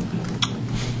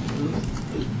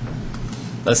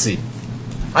 let's see.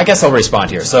 I guess I'll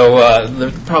respond here. So,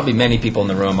 there probably many people in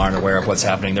the room aren't aware of what's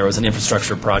happening. There was an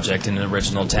infrastructure project in the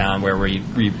original town where we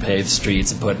repaved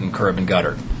streets and put in curb and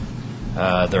gutter.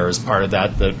 There was part of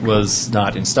that that was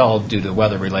not installed due to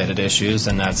weather-related issues,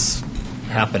 and that's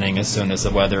happening as soon as the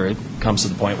weather comes to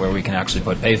the point where we can actually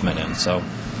put pavement in. So,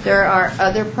 There are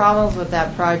other problems with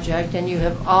that project, and you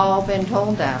have all been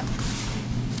told that.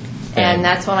 And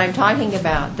that's what I'm talking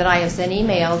about, that I have sent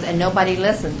emails and nobody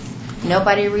listens.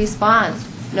 Nobody responds.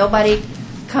 Nobody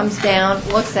comes down,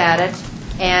 looks at it,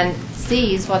 and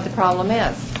sees what the problem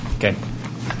is. okay.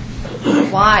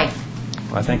 Why?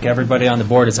 Well, I think everybody on the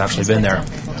board has actually been there.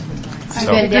 I've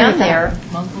been down there,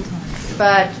 Multiple times.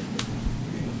 but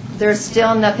there's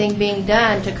still nothing being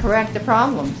done to correct the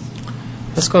problems.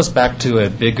 This goes back to a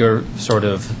bigger sort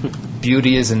of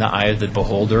beauty is in the eye of the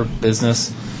beholder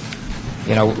business.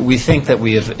 You know, we think that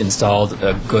we have installed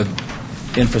a good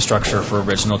infrastructure for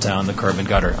original town, the curb and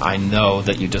gutter. I know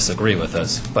that you disagree with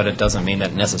us, but it doesn't mean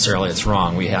that necessarily it's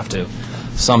wrong. We have to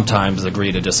sometimes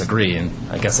agree to disagree, and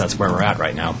I guess that's where we're at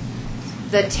right now.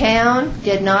 The town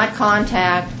did not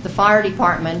contact the fire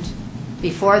department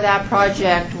before that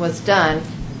project was done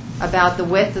about the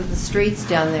width of the streets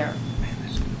down there,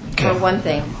 for one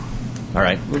thing. All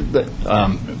right.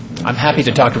 I'm happy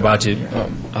to talk about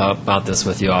this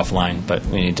with you offline, but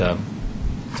we need to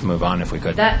move on if we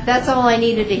could. That's all I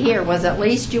needed to hear, was at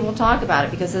least you will talk about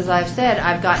it, because as I've said,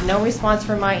 I've got no response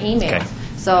from my emails. Okay.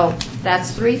 So that's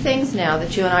 3 things now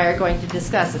that you and I are going to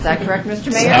discuss. Is that correct,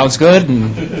 Mr. Mayor? Sounds good,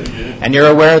 and you're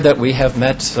aware that we have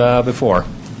met before,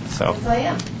 so. Yes, I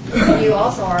am. And you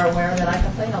also are aware that I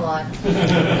complain a lot.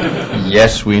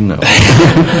 Yes, we know.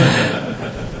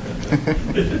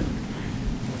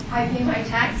 I pay my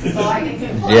taxes, so I can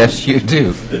complain. Yes, you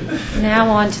do. Now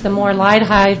on to the more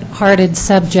lighthearted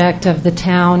subject of the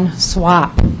town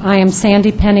swap. I am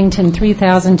Sandy Pennington,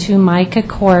 3002 Micah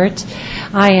Court.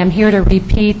 I am here to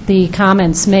repeat the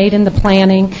comments made in the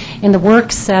planning in the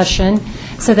work session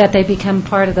so that they become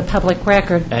part of the public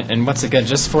record. And once again,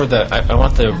 just for I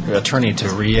want the attorney to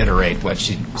reiterate what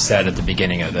she said at the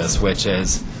beginning of this, which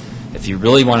is, if you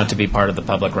really want it to be part of the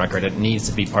public record, it needs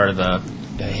to be part of the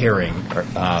hearing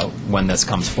when this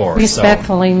comes forward.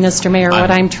 Respectfully, Mr. Mayor,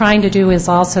 what I'm trying to do is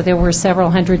also, there were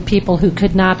several hundred people who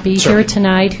could not be here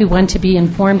tonight who want to be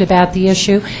informed about the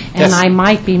issue, and I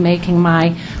might be making my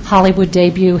Hollywood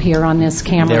debut here on this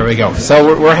camera. There we go.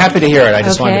 So we're happy to hear it. I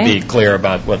just wanted to be clear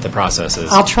about what the process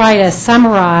is. I'll try to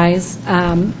summarize,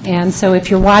 and so if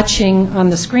you're watching on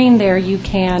the screen there, you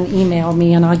can email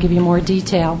me, and I'll give you more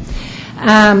detail.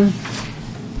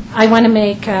 I want to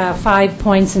make 5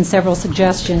 points and several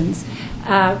suggestions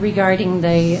regarding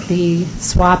the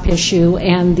swap issue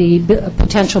and the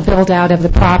potential build-out of the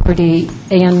property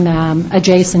in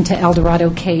adjacent to El Dorado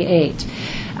K8.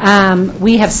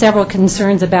 We have several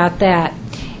concerns about that.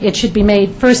 It should be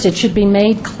made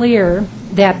clear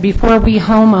that before we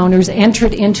homeowners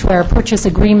entered into our purchase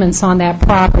agreements on that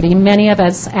property, many of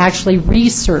us actually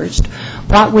researched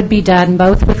what would be done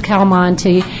both with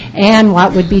Calmonte and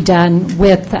what would be done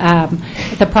with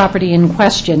the property in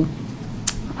question.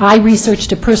 I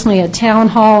researched it personally at Town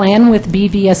Hall and with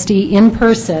BVSD in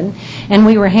person, and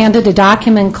we were handed a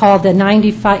document called the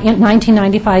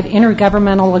 1995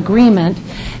 Intergovernmental Agreement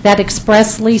that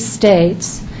expressly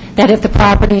states that if the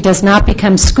property does not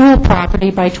become school property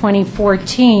by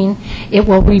 2014, it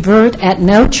will revert at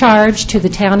no charge to the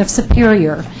town of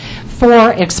Superior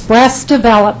for express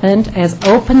development as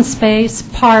open space,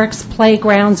 parks,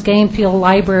 playgrounds, game field,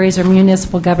 libraries, or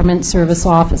municipal government service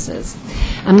offices.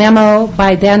 A memo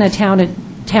by then Town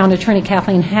Attorney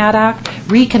Kathleen Haddock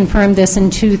reconfirmed this in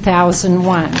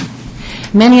 2001.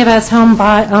 Many of us home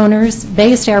owners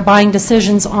based our buying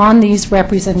decisions on these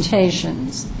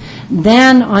representations.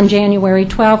 Then, on January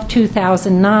 12,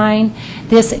 2009,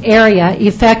 this area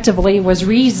effectively was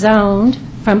rezoned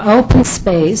from open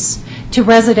space to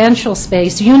residential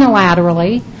space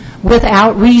unilaterally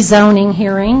without rezoning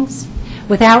hearings,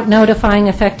 without notifying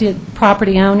affected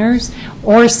property owners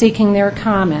or seeking their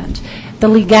comment. The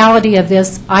legality of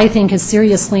this, I think, is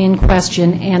seriously in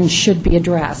question and should be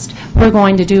addressed. We're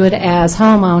going to do it as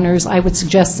homeowners. I would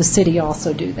suggest the city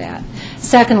also do that.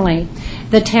 Secondly,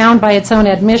 the town, by its own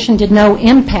admission, did no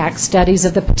impact studies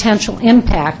of the potential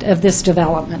impact of this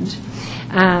development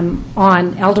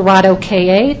on El Dorado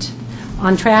K8,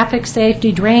 on traffic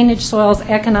safety, drainage, soils,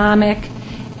 economic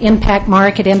impact,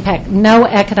 market impact, no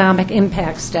economic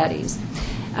impact studies.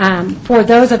 For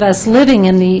those of us living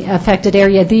in the affected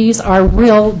area, these are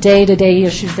real day-to-day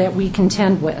issues that we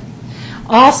contend with.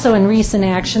 Also, in recent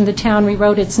action, the town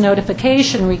rewrote its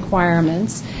notification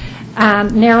requirements,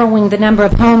 narrowing the number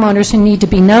of homeowners who need to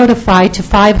be notified to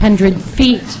 500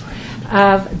 feet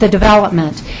of the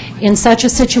development. In such a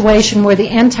situation where the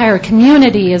entire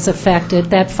community is affected,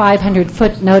 that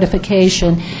 500-foot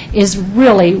notification is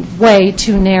really way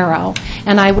too narrow.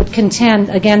 And I would contend,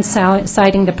 again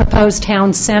citing the proposed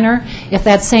town center, if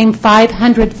that same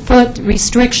 500-foot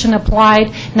restriction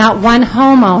applied, not one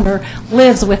homeowner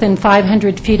lives within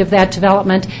 500 feet of that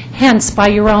development. Hence, by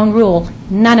your own rule,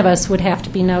 none of us would have to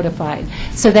be notified.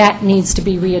 So that needs to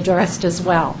be readdressed as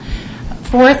well.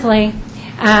 Fourthly,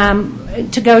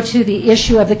 to go to the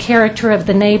issue of the character of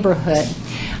the neighborhood,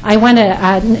 I want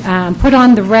to put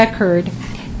on the record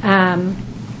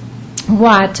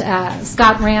what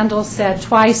Scott Randall said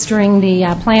twice during the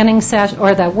planning session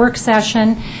or the work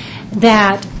session,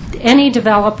 that any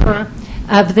developer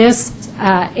of this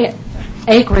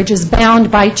acreage is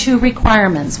bound by two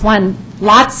requirements. One,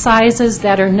 lot sizes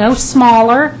that are no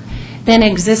smaller than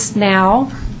exist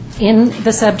now in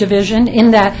the subdivision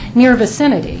in that near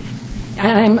vicinity.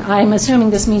 I'm assuming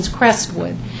this means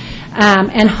Crestwood,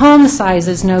 and home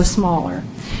sizes no smaller.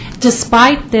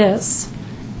 Despite this,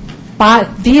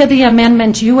 via the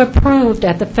amendment you approved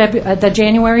at the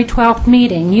January 12th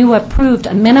meeting, you approved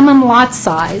a minimum lot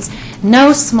size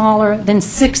no smaller than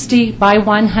 60 by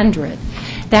 100.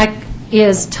 That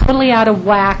is totally out of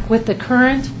whack with the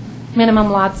current minimum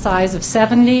lot size of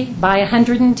 70 by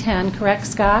 110, correct,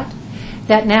 Scott?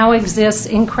 That now exists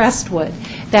in Crestwood.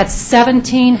 That's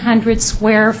 1,700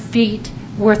 square feet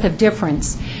worth of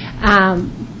difference.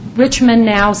 Richmond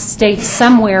now stays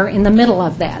somewhere in the middle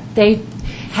of that. They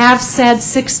have said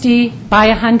 60 by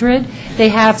 100. They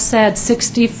have said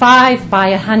 65 by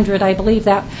 100. I believe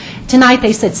that. Tonight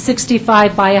they said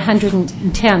 65 by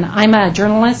 110. I'm a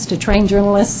journalist, a trained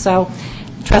journalist, so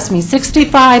trust me,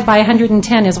 65 by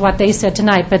 110 is what they said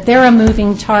tonight, but they're a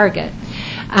moving target.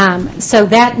 So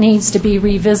that needs to be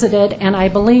revisited, and I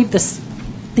believe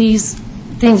these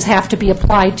things have to be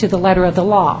applied to the letter of the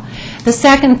law. The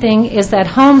second thing is that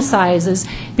home sizes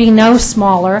be no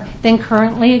smaller than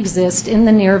currently exist in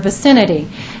the near vicinity.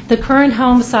 The current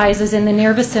home sizes in the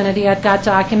near vicinity, I've got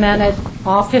documented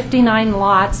all 59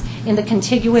 lots in the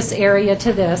contiguous area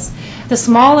to this. The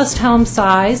smallest home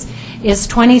size is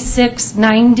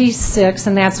 2696,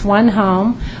 and that's one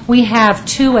home. We have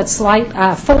four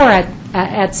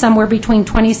at somewhere between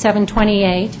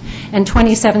 2728 and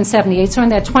 2778, so in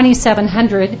that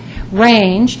 2700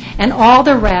 range, and all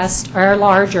the rest are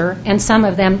larger, and some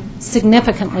of them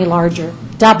significantly larger,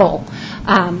 double.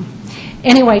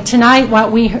 Anyway, tonight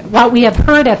what we have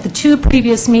heard at the two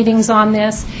previous meetings on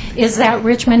this is that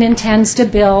Richmond intends to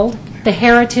build the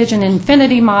Heritage and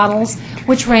Infinity models,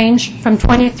 which range from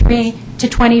 23 to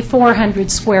 2,400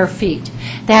 square feet.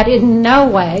 That in no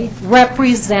way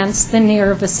represents the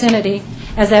near vicinity,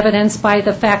 as evidenced by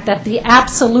the fact that the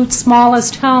absolute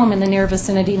smallest home in the near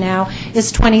vicinity now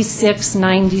is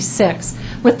 2696,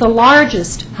 with the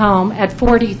largest home at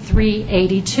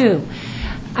 4382.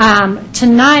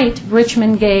 Tonight,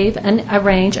 Richmond gave a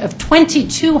range of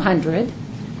 2,200.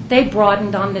 They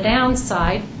broadened on the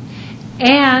downside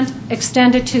and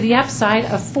extended to the upside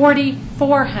of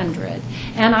 4,400.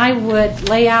 And I would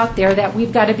lay out there that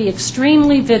we've got to be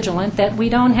extremely vigilant that we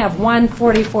don't have one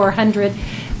 4,400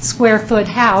 square foot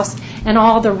house and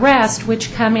all the rest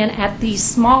which come in at the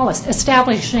smallest,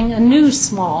 establishing a new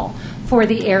small for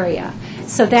the area.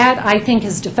 So that, I think,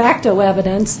 is de facto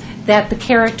evidence that the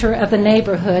character of the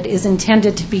neighborhood is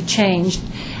intended to be changed.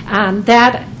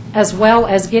 That, as well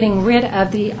as getting rid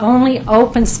of the only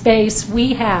open space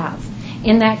we have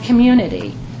in that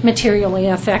community, materially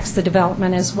affects the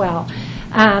development as well.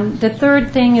 The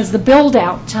third thing is the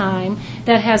build-out time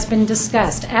that has been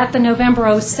discussed. At the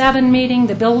November 07 meeting,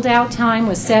 the build-out time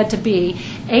was said to be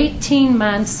 18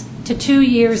 months to 2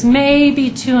 years,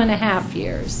 maybe 2.5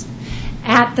 years.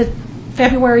 At the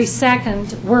February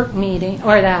 2nd work meeting,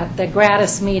 or the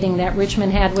gratis meeting that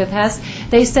Richmond had with us,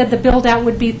 they said the build-out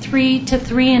would be 3 to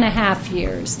 3.5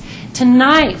 years.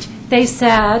 Tonight, they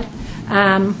said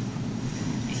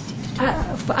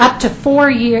up to 4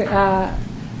 years,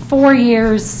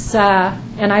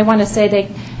 and I want to say they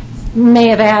may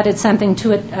have added something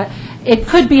to it. It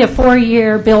could be a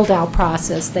 4-year build-out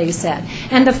process, they said.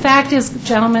 And the fact is,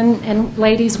 gentlemen and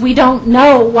ladies, we don't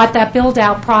know what that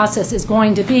build-out process is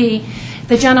going to be.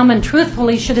 The gentleman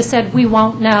truthfully should have said, we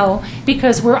won't know,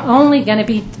 because we're only going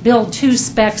to build 2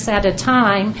 specs at a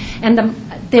time, and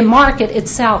the market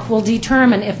itself will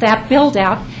determine if that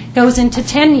build-out goes into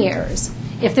 10 years.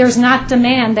 If there's not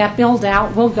demand, that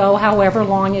build-out will go however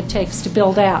long it takes to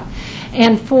build out.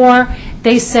 And 4,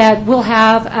 they said, we'll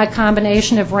have a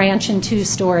combination of ranch and 2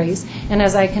 stories. And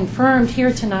as I confirmed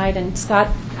here tonight, and Scott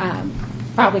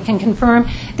probably can confirm,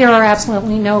 there are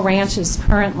absolutely no ranches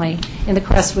currently in the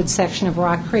Crestwood section of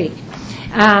Rock Creek.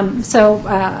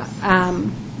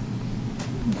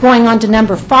 Going on to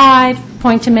number 5,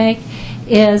 point to make,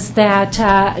 is that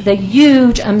the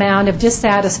huge amount of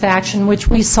dissatisfaction which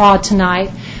we saw tonight,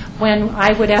 when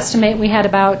I would estimate we had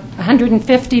about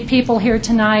 150 people here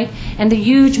tonight, and the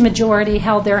huge majority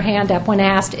held their hand up when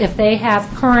asked if they have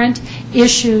current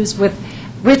issues with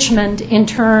Richmond in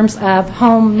terms of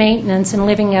home maintenance and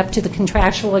living up to the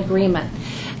contractual agreement.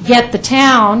 Yet the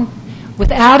town,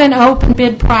 without an open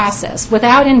bid process,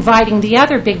 without inviting the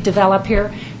other big developer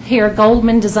here,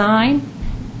 Goldman Design,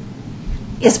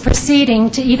 is proceeding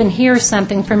to even hear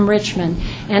something from Richmond.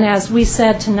 And as we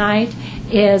said tonight,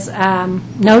 is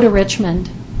no to Richmond.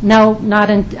 No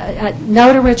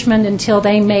to Richmond until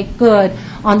they make good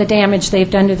on the damage they've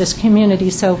done to this community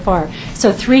so far.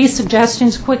 So 3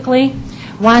 suggestions quickly.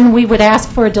 1, we would ask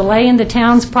for a delay in the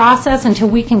town's process until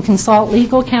we can consult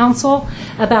legal counsel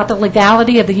about the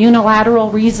legality of the unilateral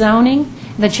rezoning,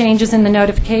 the changes in the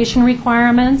notification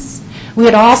requirements. We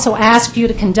would also ask you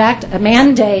to conduct a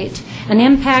mandate, an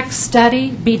impact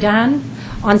study be done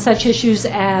on such issues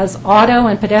as auto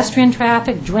and pedestrian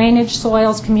traffic, drainage,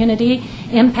 soils, community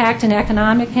impact, and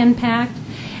economic impact.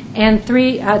 And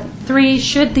 3,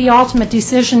 should the ultimate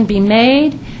decision be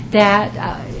made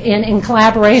that in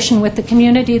collaboration with the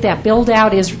community that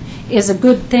build-out is a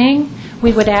good thing,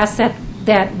 we would ask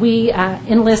that we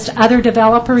enlist other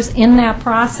developers in that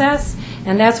process.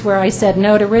 And that's where I said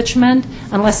no to Richmond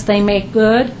unless they make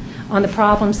good on the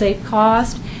problems they've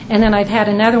caused. And then I've had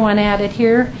another one added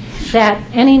here, that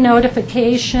any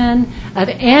notification of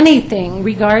anything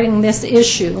regarding this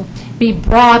issue be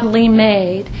broadly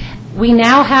made. We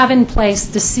now have in place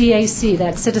the CAC,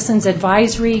 that Citizens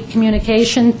Advisory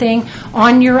Communication thing,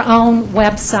 on your own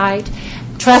website.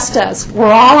 Trust us,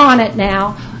 we're all on it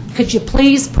now. Could you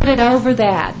please put it over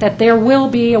that there will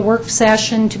be a work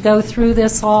session to go through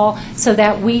this all so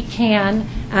that we can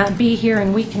be here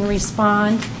and we can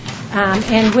respond?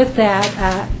 And with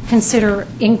that, consider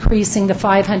increasing the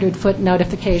 500-foot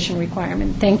notification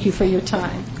requirement. Thank you for your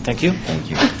time. Thank you. Thank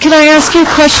you. Can I ask you a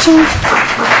question?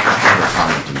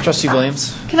 Trustee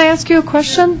Williams? Can I ask you a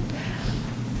question?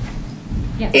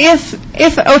 Yes.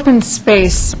 If open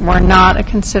space were not a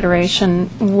consideration,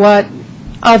 what,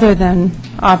 other than,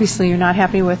 obviously you're not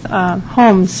happy with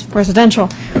homes, residential,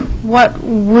 what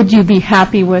would you be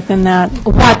happy with in that?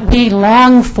 What we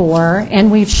long for,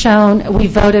 and we've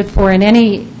voted for in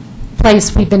any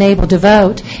place we've been able to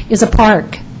vote, is a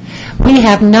park. We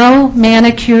have no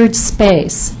manicured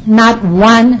space, not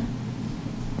one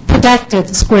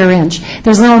protected square inch.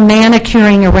 There's no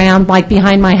manicuring around like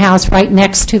behind my house right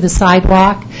next to the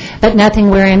sidewalk, but nothing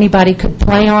where anybody could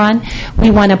play on.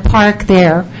 We want a park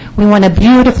there. We want a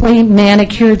beautifully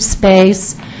manicured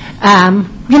space,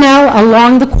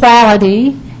 along the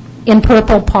quality in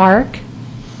Purple Park,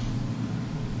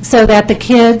 so that the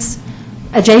kids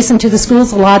adjacent to the school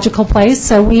is a logical place.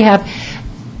 So we have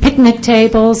picnic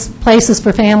tables, places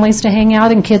for families to hang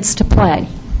out and kids to play.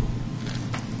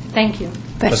 Thank you.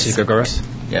 Trustee Gregorius?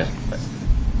 Yes.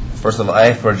 First of all,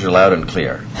 I heard you loud and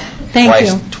clear. Thank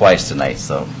you. Twice tonight,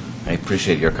 so I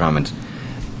appreciate your comments.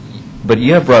 But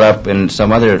you have brought up, and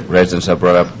some other residents have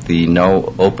brought up, the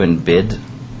no open bid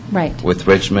Right. with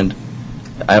Richmond.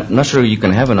 I'm not sure you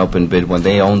can have an open bid when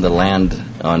they own the land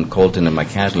on Colton and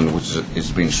McCaslin, which is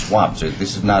being swapped. So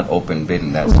this is not open bid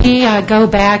in that sense. We go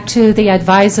back to the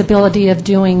advisability of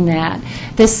doing that.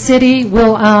 The city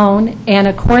will own, and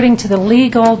according to the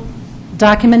legal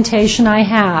documentation I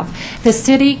have, the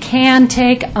city can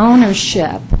take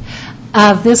ownership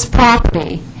of this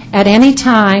property at any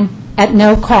time at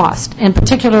no cost, and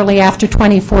particularly after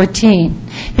 2014,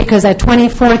 because at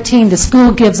 2014, the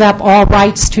school gives up all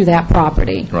rights to that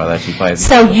property. Well, that's in 5 years.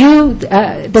 So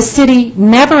the city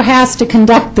never has to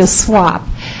conduct this swap.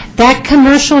 That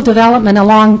commercial development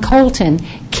along Colton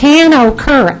can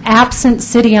occur absent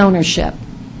city ownership.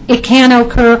 It can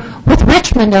occur with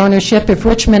Richmond ownership if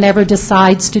Richmond ever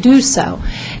decides to do so.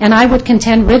 And I would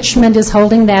contend Richmond is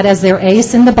holding that as their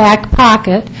ace in the back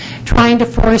pocket, trying to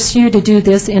force you to do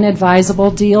this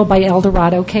inadvisable deal by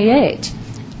Eldorado K8.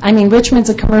 I mean, Richmond's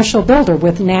a commercial builder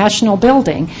with national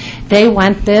building. They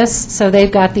want this, so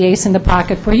they've got the ace in the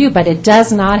pocket for you, but it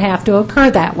does not have to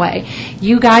occur that way.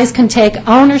 You guys can take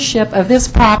ownership of this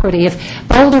property. If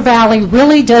Boulder Valley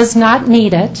really does not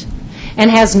need it and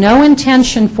has no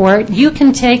intention for it, you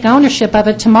can take ownership of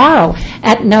it tomorrow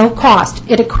at no cost.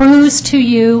 It accrues to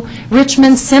you.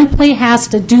 Richmond simply has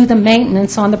to do the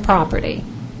maintenance on the property.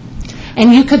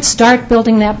 And you could start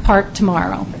building that park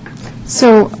tomorrow.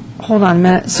 So, hold on a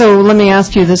minute. So let me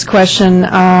ask you this question,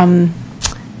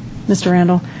 Mr.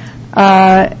 Randall.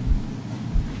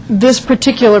 This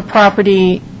particular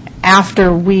property,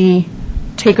 after we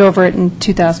take over it in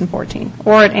 2014,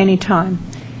 or at any time,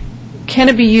 can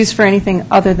it be used for anything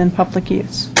other than public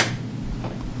use?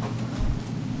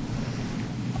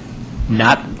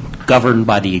 Not governed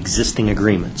by the existing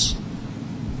agreements,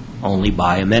 only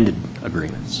by amended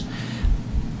agreements.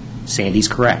 Sandy's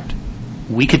correct.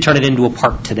 We could turn it into a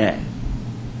park today.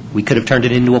 We could have turned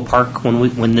it into a park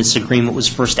when this agreement was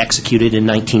first executed in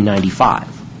 1995.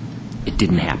 It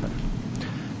didn't happen.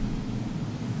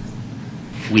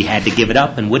 We had to give it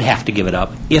up and would have to give it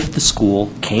up if the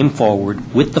school came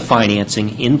forward with the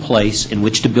financing in place in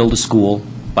which to build a school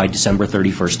by December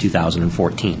 31st,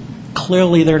 2014.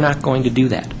 Clearly, they're not going to do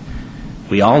that.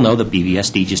 We all know that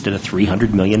BVSD just did a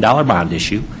 $300 million bond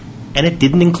issue, and it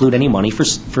didn't include any money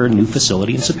for a new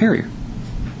facility in Superior.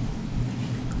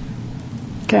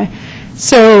 Okay.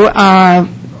 So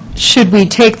should we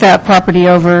take that property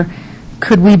over,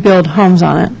 could we build homes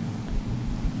on it?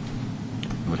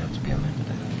 It would have to be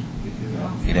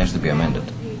amended. It has to be amended.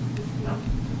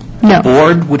 No. The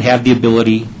board would have the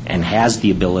ability and has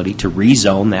the ability to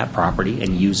rezone that property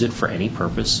and use it for any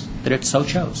purpose that it so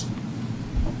chose.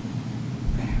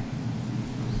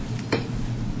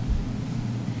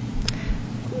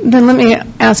 Then let me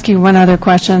ask you one other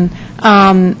question.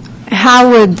 How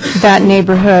would that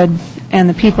neighborhood and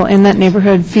the people in that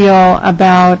neighborhood feel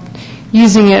about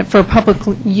using it for public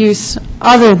use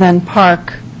other than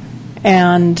park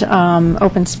and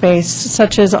open space,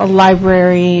 such as a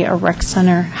library, a rec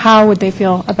center? How would they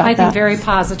feel about that? I think very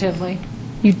positively.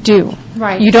 You do?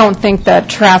 Right. You don't think that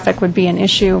traffic would be an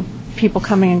issue, people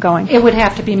coming and going? It would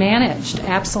have to be managed.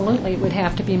 Absolutely, it would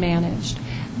have to be managed.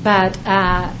 But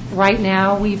right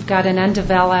now, we've got an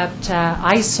undeveloped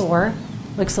eyesore.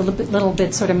 Looks a little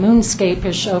bit sort of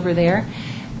moonscape-ish over there.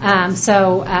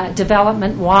 So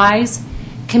development-wise,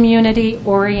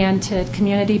 community-oriented,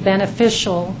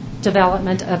 community-beneficial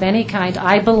development of any kind,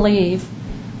 I believe,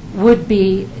 would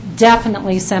be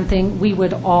definitely something we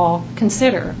would all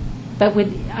consider, but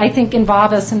would, I think,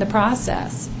 involve us in the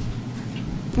process.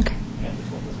 Okay.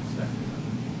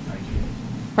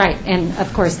 Right, and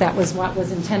of course, that was what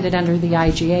was intended under the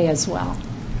IGA as well.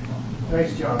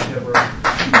 Nice job, Deborah.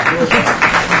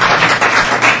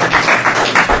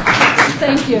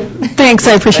 Thank you. Thanks,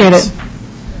 I appreciate it.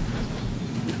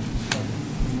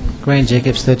 Grant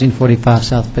Jacobs, 1345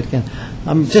 South Pitkin.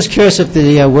 I'm just curious if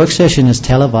the work session is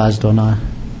televised or not.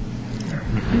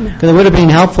 Because it would have been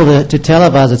helpful to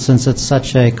televise it since it's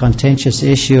such a contentious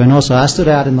issue. And also, I stood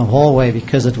out in the hallway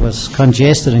because it was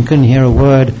congested and couldn't hear a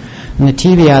word. And the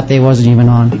TV out there wasn't even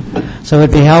on. So it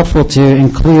would be helpful to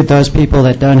include those people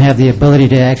that don't have the ability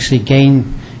to actually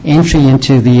gain entry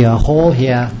into the hall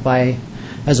here by,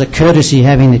 as a courtesy,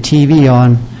 having the TV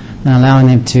on and allowing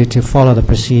them to follow the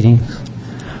proceedings.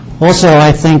 Also,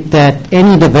 I think that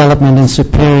any development in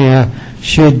Superior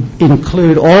should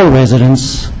include all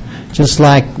residents, just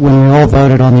like when we all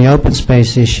voted on the open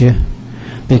space issue,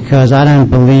 because I don't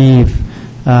believe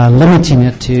limiting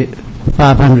it to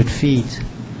 500 feet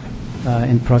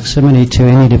in proximity to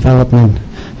any development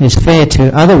is fair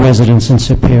to other residents in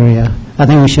Superior. I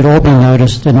think we should all be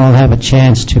noticed and all have a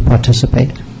chance to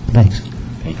participate. Thanks.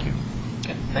 Thank you.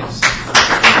 Okay, thanks.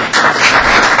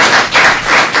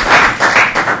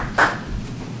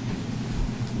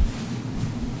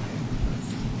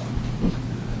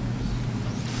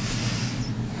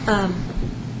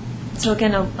 So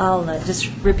again, I'll just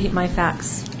repeat my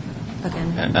facts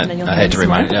again. and then you'll I hear had to some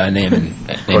more. remind name and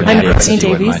I'm address, Courtney if you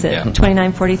wouldn't Davies mind. at Yeah.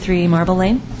 2943 Marble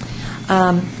Lane.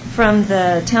 From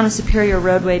the Town of Superior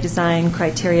roadway design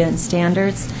criteria and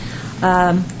standards,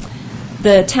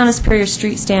 the Town of Superior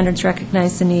street standards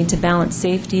recognize the need to balance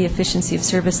safety, efficiency of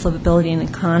service, livability, and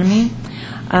economy.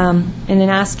 And in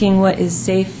asking what is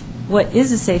a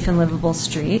safe and livable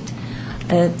street,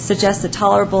 it suggests the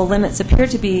tolerable limits appear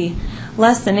to be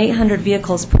less than 800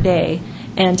 vehicles per day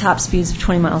and top speeds of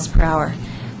 20 miles per hour.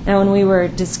 Now, when we were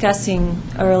discussing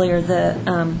earlier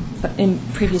in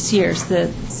previous years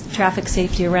the traffic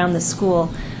safety around the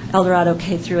school, Eldorado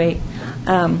K through 8,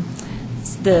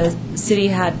 the city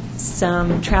had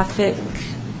some traffic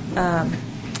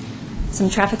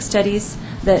studies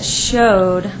that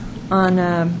showed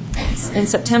in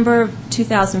September of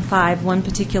 2005, one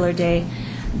particular day,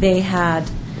 they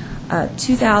had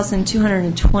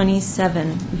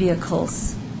 2,227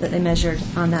 vehicles that they measured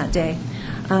on that day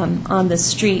on the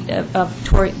street of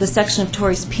the section of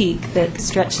Torrey's Peak that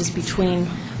stretches between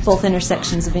both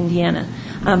intersections of Indiana.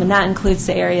 And that includes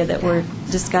the area that we're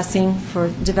discussing for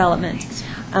development.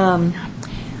 And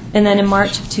then in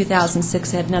March of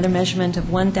 2006, they had another measurement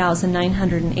of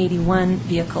 1,981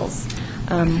 vehicles.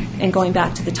 And going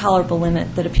back to the tolerable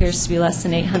limit that appears to be less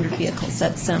than 800 vehicles,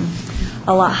 that's a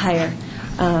lot higher.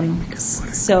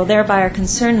 So thereby our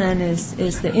concern then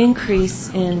is the increase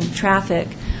in traffic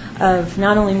of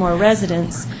not only more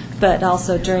residents, but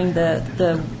also during the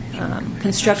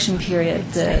construction period,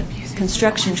 the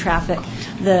construction traffic,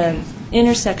 the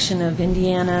intersection of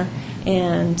Indiana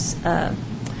and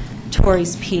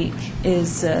Torrey's Peak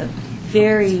is a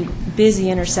very busy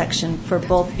intersection for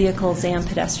both vehicles and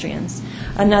pedestrians.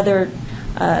 Another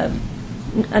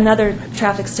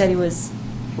traffic study was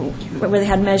where they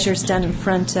had measures done in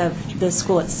front of the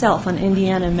school itself on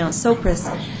Indiana and Mount Sopris,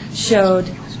 showed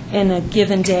in a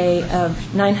given day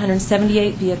of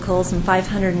 978 vehicles and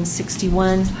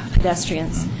 561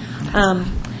 pedestrians.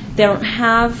 They don't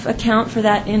have a count for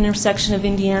that intersection of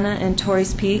Indiana and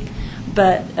Torrey's Peak,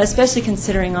 but especially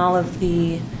considering all of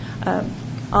the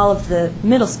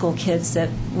middle school kids that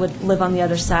would live on the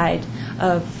other side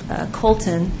of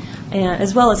Colton, and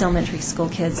as well as elementary school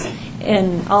kids,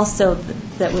 and also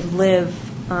that would live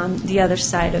on the other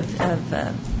side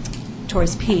of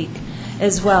Torrey's Peak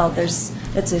as well.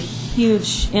 It's a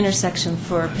huge intersection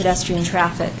for pedestrian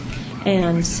traffic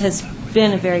and has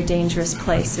been a very dangerous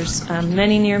place. There's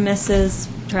many near misses.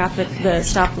 The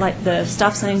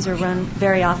stop signs are run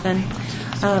very often.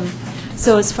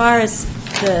 So as far as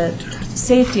the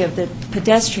safety of the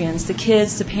pedestrians, the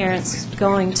kids, the parents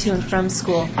going to and from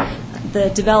school, the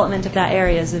development of that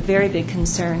area is a very big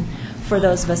concern for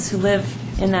those of us who live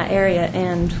in that area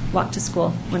and walk to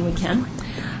school when we can.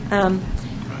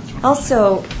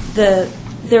 Also,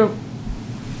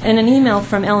 in an email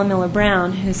from Ellen Miller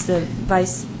Brown, who's the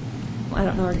vice, I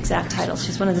don't know her exact title,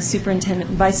 she's one of the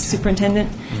vice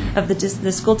superintendent of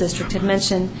the school district, had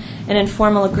mentioned an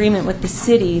informal agreement with the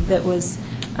city that was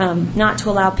not to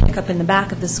allow pickup in the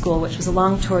back of the school, which was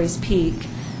along Torrey's Peak,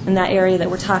 in that area that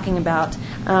we're talking about,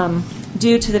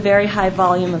 due to the very high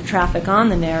volume of traffic on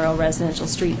the narrow residential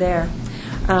street there,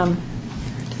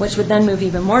 which would then move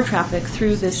even more traffic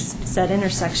through this said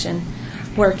intersection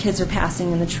where kids are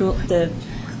passing in the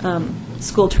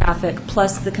school traffic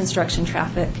plus the construction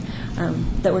traffic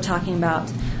that we're talking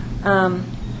about.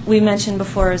 We mentioned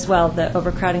before as well the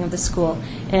overcrowding of the school,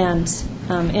 and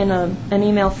in an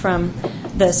email from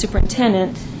the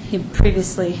superintendent, he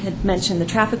previously had mentioned the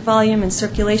traffic volume and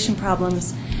circulation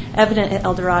problems evident at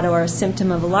El Dorado are a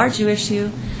symptom of a larger issue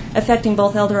affecting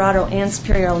both El Dorado and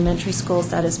Superior Elementary Schools.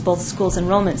 That is, both schools'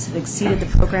 enrollments have exceeded the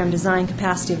program design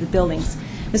capacity of the buildings.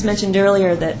 It was mentioned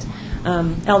earlier that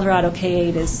El Dorado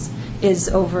K-8 is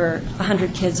over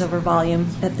 100 kids over volume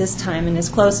at this time and is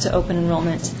close to open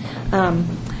enrollment.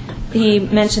 He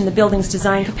mentioned the building's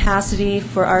design capacity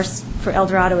for El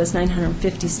Dorado is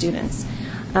 950 students,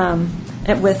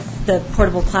 with the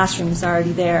portable classrooms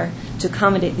already there to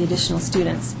accommodate the additional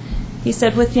students. He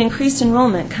said, with the increased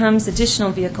enrollment comes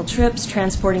additional vehicle trips,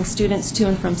 transporting students to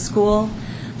and from school.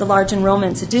 The large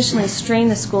enrollments additionally strain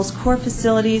the school's core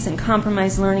facilities and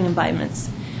compromise learning environments,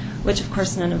 which of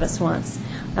course none of us wants.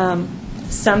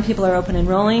 Some people are open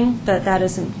enrolling, but that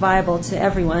isn't viable to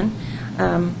everyone.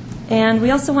 And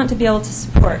we also want to be able to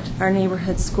support our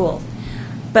neighborhood school.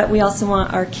 But we also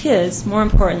want our kids, more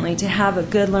importantly, to have a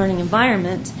good learning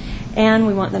environment, and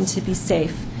we want them to be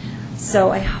safe.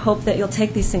 So I hope that you'll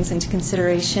take these things into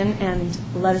consideration and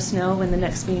let us know when the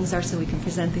next meetings are so we can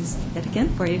present these yet again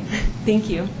for you. Thank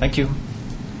you. Thank you.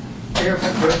 Mayor, if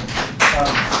I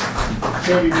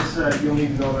could, maybe just, you'll need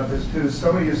to know about this too.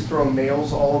 Somebody has thrown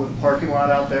nails all over the parking lot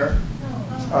out there.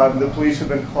 The police have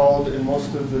been called, and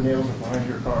most of the nails are behind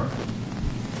your car.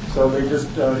 So they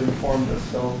just informed us.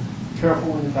 So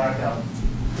careful when you back out.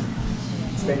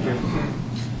 Thank you.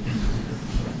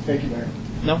 Thank you, Mayor.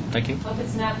 No, thank you. Hope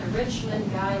it's not the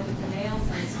Richmond guy with the nails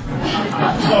on his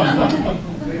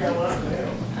They got a lot of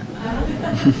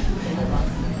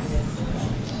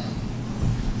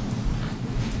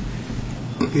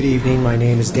nails. Good evening. My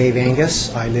name is Dave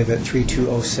Angus. I live at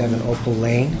 3207 Opal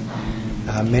Lane.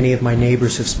 Many of my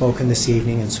neighbors have spoken this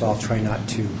evening, and so I'll try not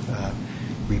to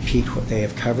repeat what they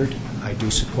have covered. I do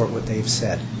support what they've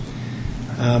said.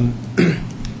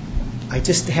 I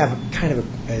just have kind of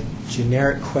a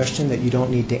generic question that you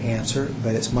don't need to answer,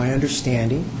 but it's my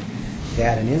understanding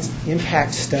that an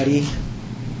impact study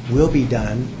will be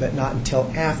done, but not until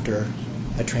after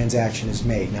a transaction is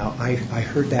made. Now, I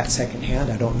heard that secondhand.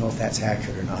 I don't know if that's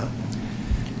accurate or not,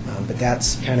 but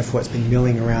that's kind of what's been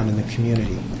milling around in the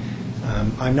community.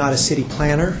 I'm not a city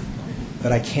planner,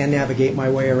 but I can navigate my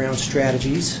way around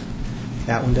strategies.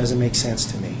 That one doesn't make sense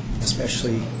to me,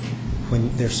 especially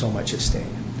when there's so much at stake.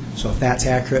 So if that's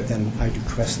accurate, then I do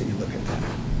request that you look at that.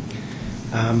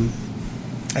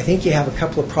 I think you have a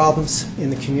couple of problems in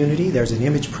the community. There's an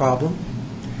image problem,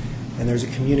 and there's a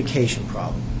communication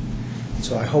problem.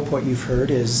 So I hope what you've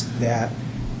heard is that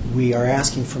we are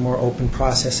asking for more open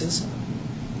processes.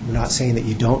 We're not saying that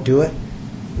you don't do it.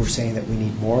 We're saying that we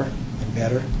need more and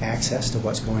better access to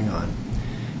what's going on,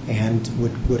 and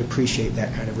would appreciate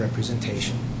that kind of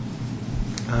representation.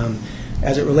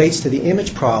 As it relates to the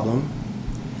image problem,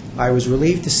 I was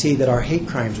relieved to see that our hate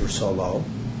crimes were so low.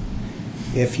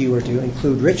 If you were to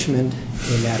include Richmond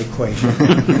in that equation,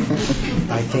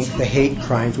 I think the hate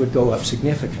crimes would go up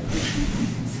significantly.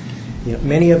 You know,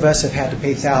 many of us have had to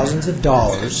pay thousands of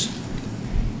dollars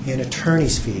in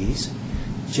attorney's fees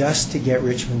just to get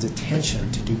Richmond's attention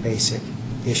to do basic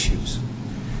issues.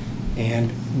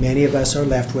 And many of us are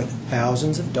left with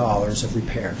thousands of dollars of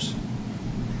repairs.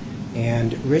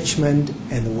 And Richmond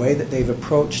and the way that they've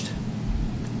approached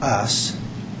us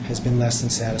has been less than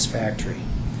satisfactory.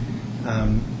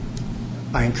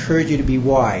 I encourage you to be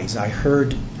wise.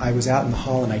 I was out in the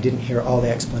hall and I didn't hear all the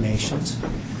explanations,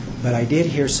 but I did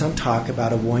hear some talk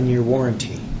about a 1-year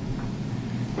warranty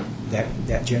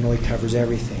that generally covers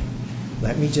everything.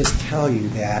 Let me just tell you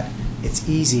that it's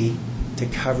easy to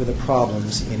cover the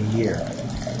problems in a year.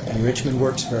 And Richmond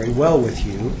works very well with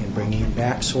you in bringing in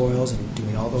back soils and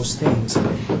doing all those things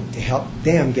to help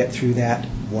them get through that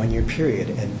 1-year period.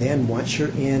 And then once you're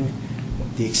in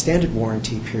the extended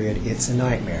warranty period, it's a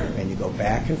nightmare. And you go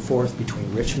back and forth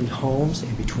between Richmond Homes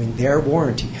and between their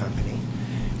warranty company,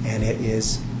 and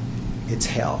it's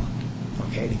hell,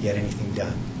 okay, to get anything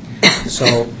done.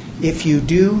 So if you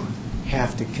do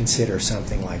have to consider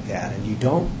something like that and you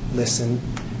don't listen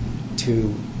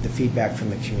to the feedback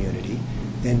from the community,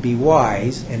 then be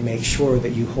wise and make sure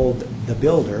that you hold the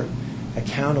builder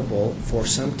accountable for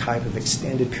some type of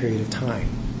extended period of time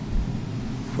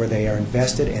where they are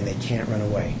invested and they can't run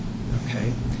away.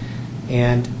 Okay?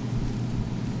 And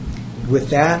with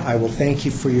that, I will thank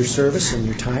you for your service and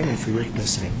your time and for your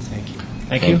listening. Thank you.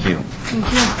 Thank you.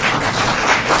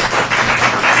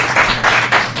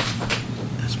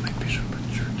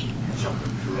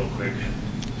 Real quick.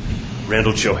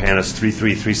 Randall Johannes,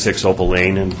 3336 Opal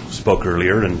Lane, and spoke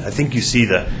earlier, and I think you see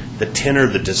the tenor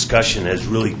of the discussion has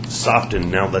really softened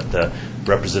now that the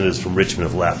representatives from Richmond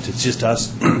have left. It's just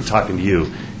us talking to you,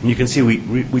 and you can see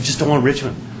we just don't want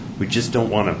Richmond. We just don't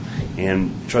want them.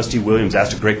 And Trustee Williams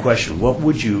asked a great question. What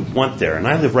would you want there? And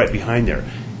I live right behind there.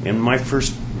 And my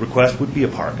first request would be a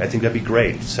park. I think that'd be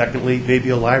great. Secondly, maybe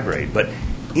a library. But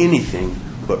anything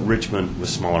but Richmond with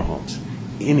smaller homes.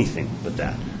 Anything but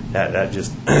that. That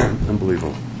just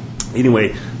unbelievable.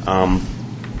 Anyway, a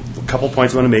couple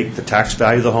points I want to make. The tax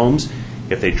value of the homes,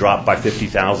 if they drop by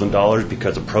 $50,000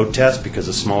 because of protests, because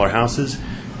of smaller houses,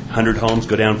 100 homes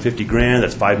go down $50,000.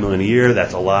 That's $5 million a year.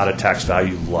 That's a lot of tax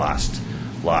value lost.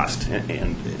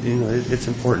 And you know, it's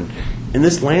important. In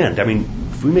this land, I mean,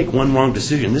 if we make one wrong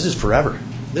decision, this is forever.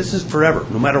 This is forever.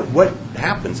 No matter what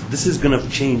happens, this is going to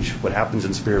change what happens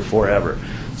in Spirit forever.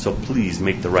 So please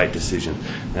make the right decision.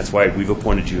 That's why we've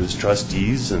appointed you as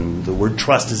trustees, and the word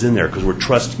trust is in there because we're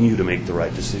trusting you to make the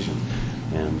right decision.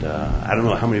 And I don't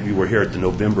know how many of you were here at the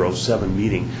November 07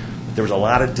 meeting, but there was a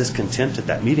lot of discontent at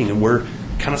that meeting, and we're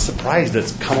kind of surprised that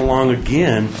it's come along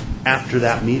again after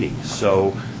that meeting.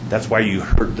 So that's why you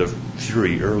heard the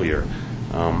fury earlier.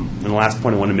 And the last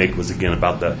point I want to make was, again,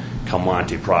 about the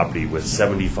Calmonte property with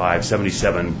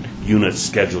 77 units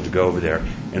scheduled to go over there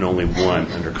and only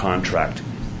one under contract.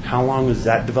 How long has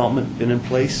that development been in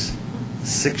place?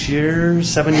 6 years,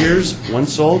 7 years? One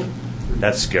sold?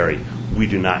 That's scary. We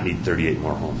do not need 38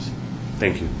 more homes.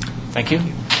 Thank you. Thank you.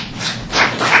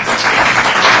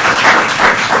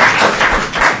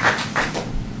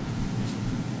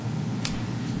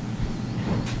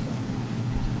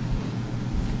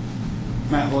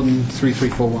 Matt Hodden,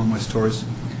 3341 West Torres.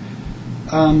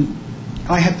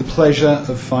 I had the pleasure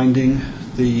of finding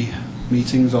the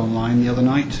meetings online the other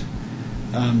night.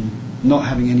 Not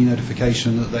having any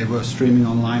notification that they were streaming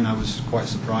online, I was quite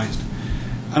surprised.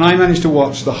 And I managed to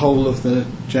watch the whole of the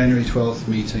January 12th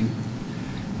meeting.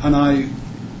 And I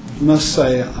must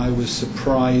say I was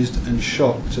surprised and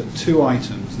shocked at two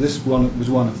items. This one was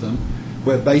one of them,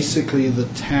 where basically the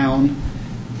town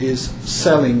is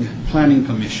selling planning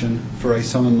permission for a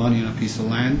sum of money on a piece of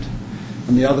land.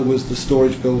 And the other was the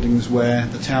storage buildings, where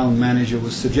the town manager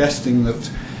was suggesting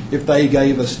that if they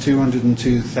gave us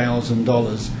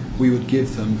 $202,000, we would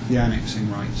give them the annexing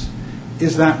rights.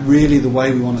 Is that really the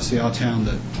way we want to see our town,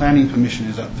 that planning permission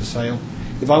is up for sale?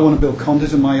 If I want to build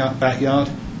condos in my backyard,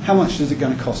 how much is it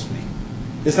going to cost me?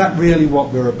 Is that really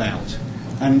what we're about?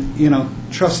 And, you know,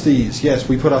 trustees, yes,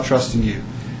 we put our trust in you,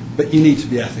 but you need to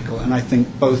be ethical, and I think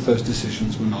both those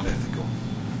decisions were not ethical.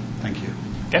 Thank you.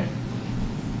 Okay.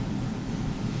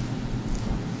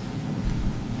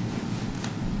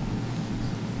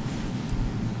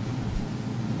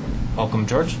 Welcome,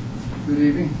 George. Good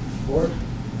evening, Board.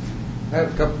 I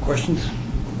have a couple of questions.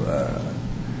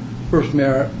 First,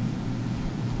 Mayor,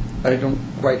 I don't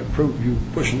quite approve of you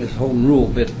pushing this home rule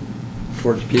bit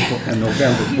towards people in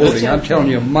November voting. I'm telling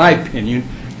you, my opinion,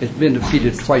 it's been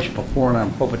defeated twice before, and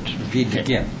I'm hoping it's defeated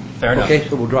again. Fair enough. Okay,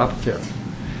 so we'll drop it there.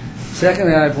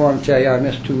 Secondly, I want to tell you I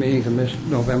missed two meetings. I missed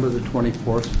November the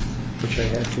 24th, which I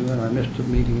had to, and I missed a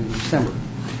meeting in December.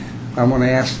 I want to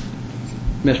ask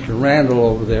Mr. Randall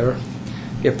over there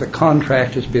if the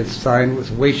contract has been signed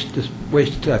with Waste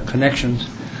Connections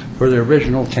for the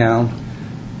original town,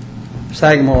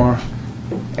 Sagamore,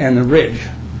 and the Ridge,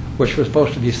 which was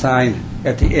supposed to be signed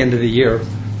at the end of the year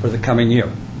for the coming year.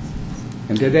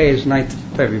 And today is 9th of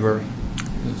February.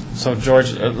 So,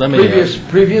 George, let me...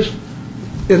 Previous,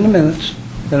 in the minutes,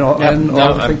 and all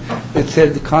the things, it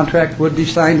said the contract would be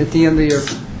signed at the end of the year.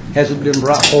 Hasn't been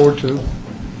brought forward to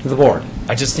the board.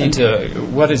 I just need to,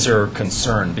 what is your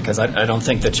concern? Because I don't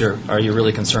think that are you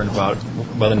really concerned about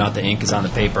whether or not the ink is on the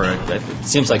paper? It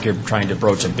seems like you're trying to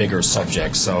broach a bigger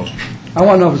subject, so. I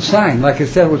want to know if it's signed. Like I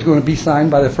said, it was going to be signed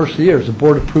by the first of the year. The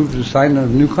board approved the signing of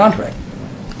a new contract.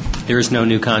 There is no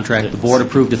new contract. The board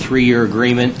approved a 3-year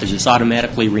agreement. It's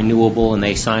automatically renewable, and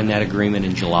they signed that agreement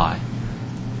in July.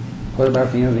 What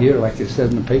about the end of the year, like it said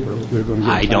in the paper? We were going to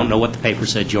I don't know what the paper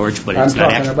said, George, but it's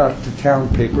not I'm talking about the town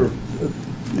paper,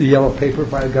 the yellow paper.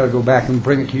 If I've got to go back and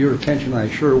bring it to your attention, I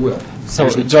sure will. So,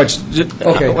 George,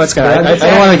 okay. let's go. I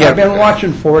don't want to get... I've been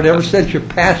watching for it ever since you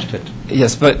passed it.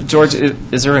 Yes, but, George,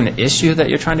 is there an issue that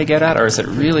you're trying to get at, or is it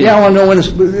really... Yeah, I want to know when it's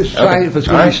signed, if it's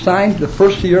going to be signed the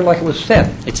first of the year like it was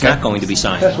said. It's not going to be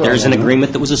signed. There's an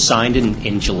agreement that was signed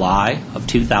in July of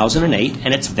 2008,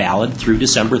 and it's valid through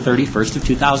December 31st of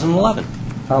 2011.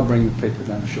 I'll bring the paper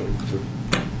down and show you too.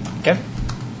 Okay.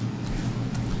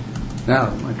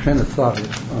 Now, my train of thought is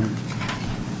on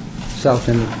south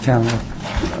end of the town,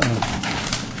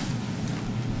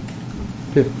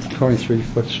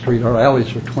 23-foot street, our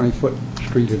alleys are 20-foot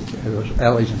street,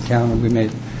 alleys in town, and we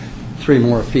made 3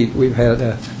 more feet. We've had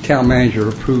a town manager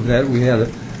approve that. We had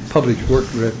a public work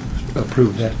rep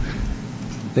approve that.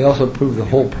 They also approved the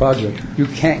whole project. You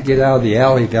can't get out of the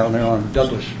alley down there on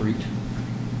Douglas Street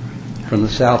from the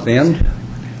south end.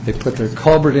 They put their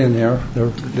culvert in there,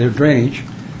 their drainage.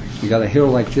 You got a hill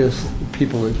like this,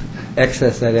 people that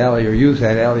access that alley or use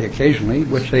that alley occasionally,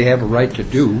 which they have a right to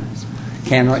do,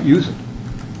 cannot use it.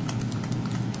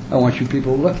 I want you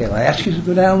people to look at it. I ask you to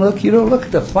go down and look. You don't look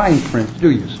at the fine print, do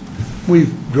you? We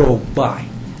drove by.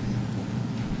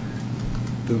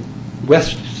 The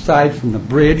west side from the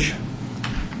bridge,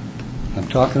 I'm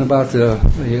talking about the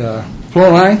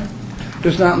flow line,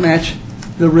 does not match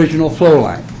the original flow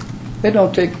line. They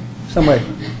don't take somebody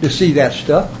to see that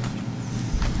stuff.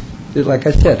 Like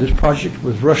I said, this project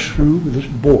was rushed through with this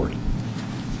board.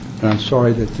 And I'm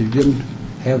sorry that you didn't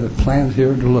have the plans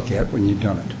here to look at when you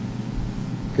done it.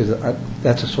 Because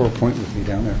that's a sore point with me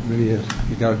down there. It really is.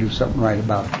 You got to do something right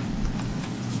about it.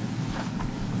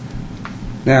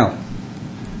 Now,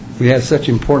 we had such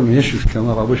important issues come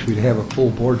up. I wish we'd have a full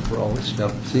board for all this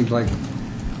stuff. It seems like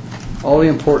all the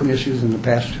important issues in the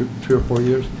past 3 or 4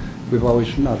 years, we've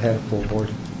always not had a full board.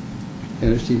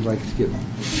 And it seems like it's getting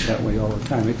that way all the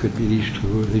time. It could be these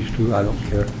two, I don't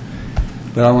care.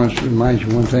 But I want to remind you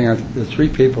one thing. The 3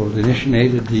 people that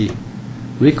initiated the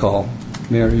recall,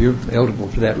 Mayor, you're eligible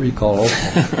for that recall also.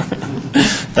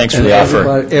 Thanks for the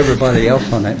offer. Everybody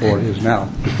else on that board is now,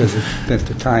 because it's spent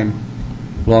the time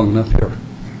long enough here.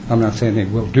 I'm not saying they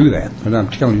will do that, but I'm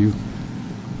telling you,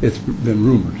 it's been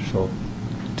rumored, so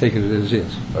take it as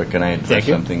is. Or can I address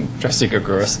something? Trustee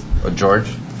Gregouris. George?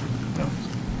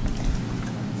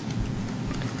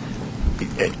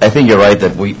 I think you're right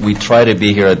that we try to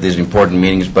be here at these important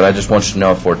meetings, but I just want you to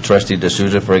know for Trustee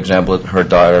D'Souza, for example, her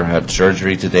daughter had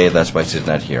surgery today. That's why she's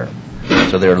not here.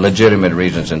 So there are legitimate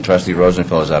reasons, and Trustee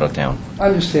Rosenfeld is out of town.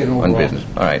 I'm just saying overall. On business.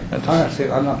 All right.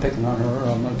 I'm not picking on her.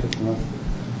 I'm not picking on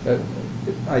her.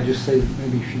 I just say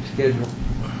maybe you should schedule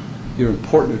your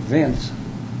important events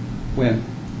when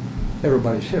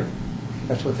everybody's here.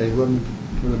 That's what they wouldn't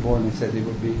for the board, and they said they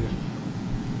would be here.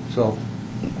 So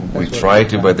we try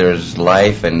to, but there's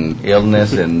life and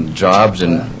illness and jobs,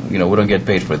 and we don't get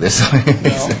paid for this.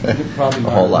 Probably a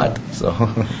whole lot. So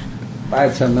I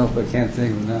have something else, but I can't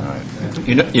think of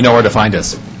it now. You know where to find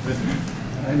us. I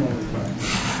know where to find us.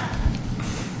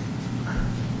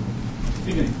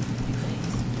 Good evening.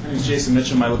 My name is Jason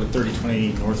Mitchum. I live at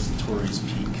 3020 North Torrey's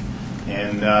Peak.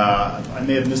 And I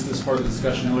may have missed this part of the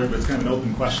discussion earlier, but it's kind of an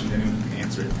open question to anyone who can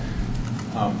answer it.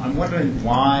 I'm wondering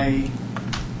why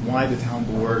the town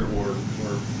board or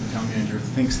the town manager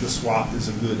thinks the swap is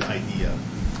a good idea.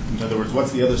 In other words,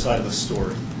 what's the other side of the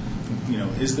story?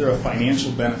 Is there a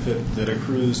financial benefit that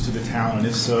accrues to the town, and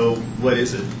if so, what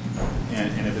is it?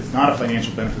 And if it's not a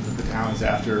financial benefit that the town is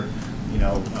after,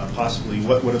 possibly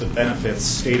what are the benefits,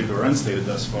 stated or unstated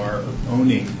thus far, of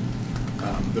owning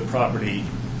the property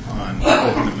on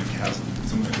Colton and McCaslin? Can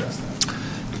someone address that?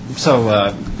 So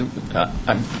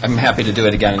I'm happy to do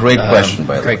it again. Great question,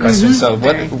 by the way. Great question. So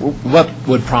what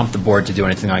would prompt the board to do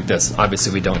anything like this?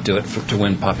 Obviously, we don't do it to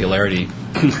win popularity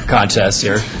contests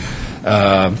here.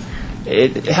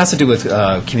 It has to do with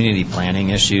community planning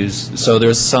issues. So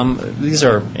there's these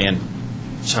are, and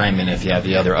chime in if you have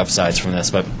the other upsides from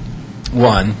this, but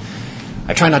one,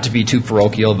 I try not to be too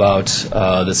parochial about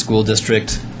the school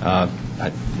district.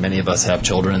 Many of us have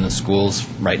children in the schools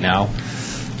right now.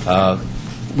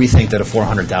 We think that a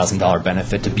 $400,000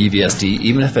 benefit to BVSD,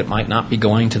 even if it might not be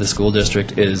going to the school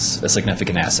district, is a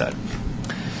significant asset.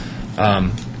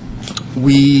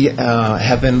 We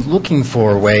have been looking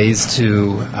for ways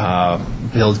to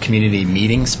build community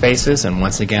meeting spaces, and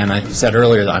once again, I said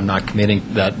earlier that I'm not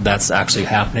committing that that's actually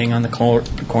happening on the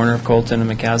corner of Colton and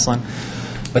McCaslin,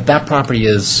 but that property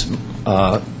is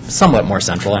somewhat more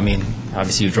central. I mean,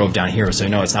 obviously you drove down here, so you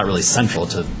know it's not really central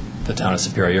to the town of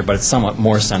Superior, but it's somewhat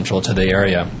more central to the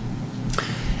area.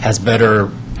 Has better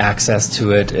access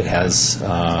to it. It has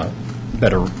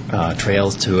better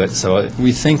trails to it. So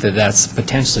we think that that's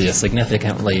potentially a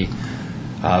significantly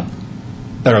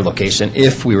better location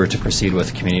if we were to proceed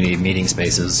with community meeting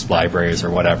spaces, libraries,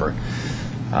 or whatever.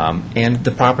 And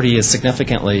the property is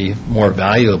significantly more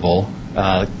valuable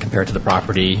compared to the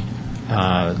property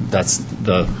that's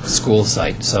the school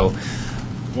site. So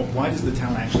Why does the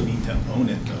town actually need to own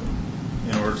it, though?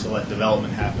 in order to let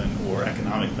development happen or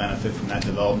economic benefit from that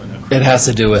development occur? It has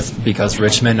to do with, because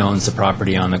Richmond owns the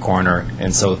property on the corner,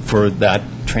 and so for that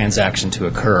transaction to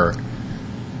occur,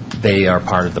 they are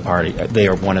part of the party. They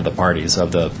are one of the parties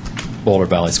of the Boulder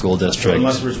Valley School So District.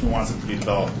 unless Richmond wants it to be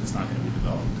developed, it's not going to be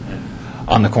developed.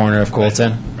 On the corner of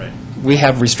Colton. Right. We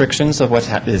have restrictions of what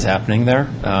is happening there,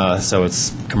 so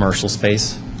it's commercial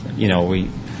space. You know,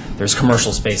 there's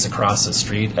commercial space across the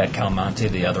street at Calmonte,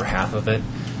 the other half of it.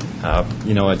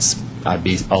 You know, I'd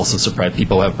be also surprised,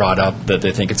 people have brought up that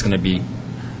they think it's going to be,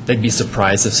 they'd be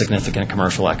surprised if significant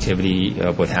commercial activity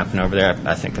would happen over there.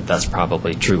 I think that that's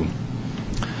probably true.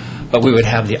 But we would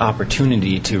have the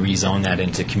opportunity to rezone that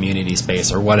into community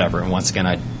space or whatever. And once again,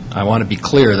 I want to be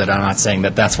clear that I'm not saying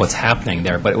that that's what's happening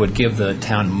there, but it would give the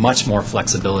town much more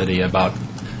flexibility about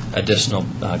additional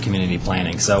community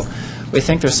planning. So we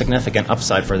think there's significant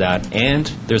upside for that, and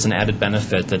there's an added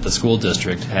benefit that the school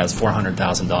district has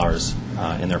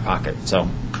 $400,000 in their pocket. So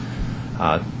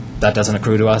that doesn't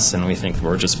accrue to us, and we think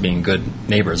we're just being good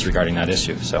neighbors regarding that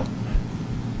issue. So.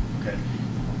 Okay.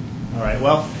 All right.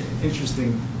 Well,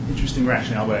 interesting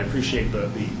rationale, but I appreciate the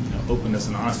openness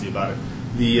and honesty about it.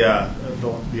 The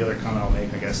other comment I'll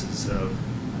make, I guess, is the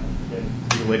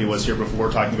lady was here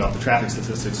before talking about the traffic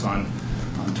statistics on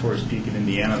Torres Peak in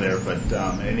Indiana there, but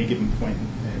at any given point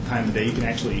in time of the day, you can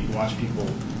actually watch people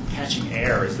catching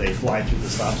air as they fly through the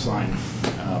stop sign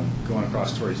going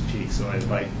across Torres Peak. So I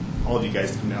invite all of you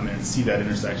guys to come down there and see that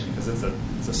intersection, because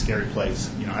it's a scary place.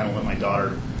 You know, I don't let my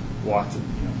daughter walk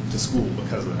to school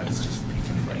because of that. It's just pretty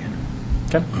frightening.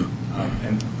 Okay.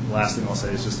 And the last thing I'll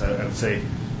say is just I would say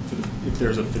if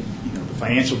there's the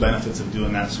financial benefits of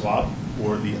doing that swap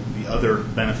or the other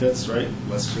benefits, right?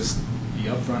 Let's just be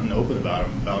upfront and open about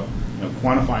them, about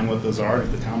quantifying what those are.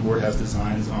 If the town board has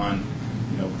designs on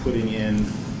putting in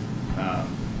a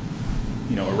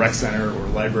rec center or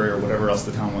library or whatever else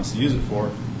the town wants to use it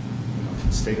for,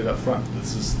 state it up front.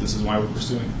 This is why we're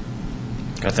pursuing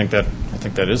it. I think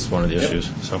that is one of the issues.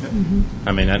 So,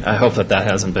 I mean, I hope that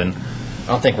hasn't been. I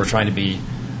don't think we're trying to be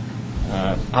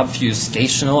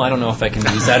obfuscational. I don't know if I can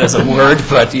use that as a word,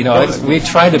 but we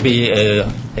try to be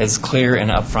as clear and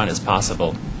upfront as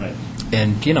possible. Right.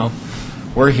 And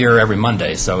we're here every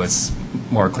Monday, so it's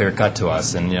more clear cut to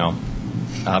us. And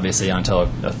obviously, until it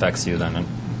affects you, then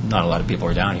not a lot of people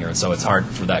are down here, and so it's hard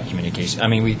for that communication. I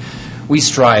mean, we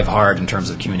strive hard in terms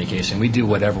of communication. We do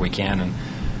whatever we can. And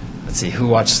let's see, who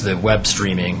watched the web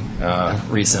streaming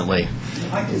recently?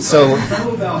 So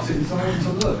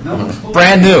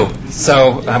brand new.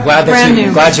 So I'm glad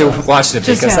that you watched it,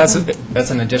 because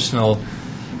that's an additional.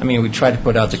 I mean, we try to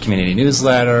put out the community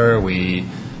newsletter. We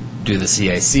do the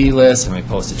CIC list, and we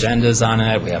post agendas on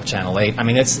it. We have Channel 8. I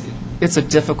mean, it's a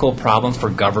difficult problem for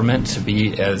government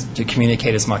to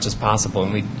communicate as much as possible,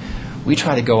 and we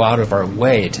try to go out of our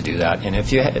way to do that. And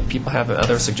if people have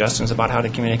other suggestions about how to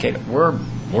communicate,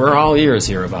 we're all ears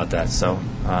here about that. So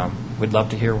we'd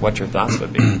love to hear what your thoughts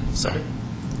would be. So,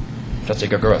 Trustee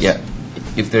Gagouras. Yeah.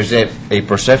 If there's a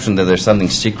perception that there's something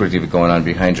secretive going on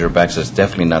behind your backs, that's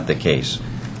definitely not the case.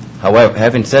 However,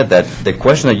 having said that, the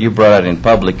question that you brought out in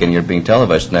public and you're being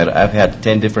televised tonight, I've had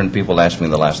 10 different people ask me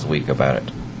in the last week about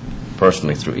it,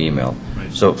 personally through email.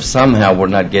 Right. So somehow we're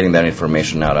not getting that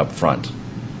information out up front.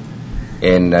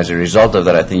 And as a result of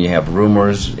that, I think you have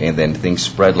rumors, and then things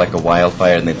spread like a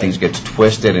wildfire, and then things get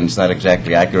twisted, and it's not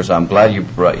exactly accurate. So I'm glad you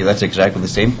brought. That's exactly the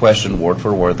same question, word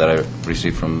for word, that I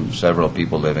received from several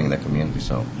people living in the community.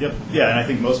 So. Yep. Yeah, and I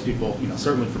think most people,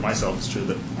 certainly for myself, it's true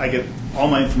that I get all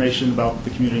my information about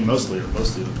the community mostly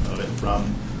of it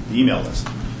from the email list.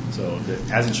 So if it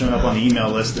hasn't shown up on the email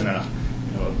list in a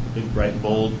big, bright,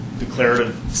 bold,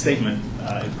 declarative statement,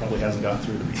 it probably hasn't gotten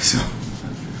through to me. So.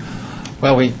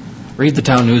 Well, we read the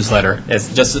town newsletter.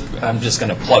 I'm just going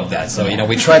to plug that. So,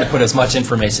 we try to put as much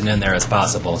information in there as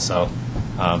possible. So,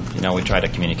 we try to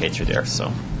communicate through there.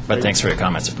 So, but thanks for your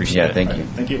comments. Appreciate it. Thank you.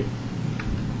 Thank you.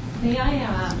 May I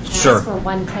ask Sure. for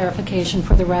one clarification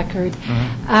for the record?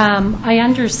 I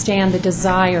understand the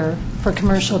desire for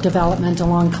commercial development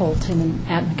along Colton and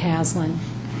at McCaslin.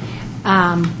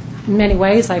 In many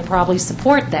ways, I probably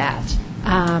support that.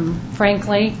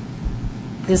 Frankly,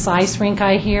 this ice rink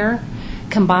I hear,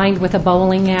 combined with a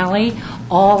bowling alley,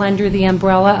 all under the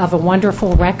umbrella of a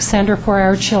wonderful rec center for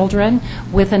our children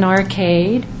with an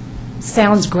arcade,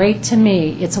 sounds great to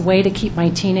me. It's a way to keep my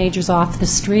teenagers off the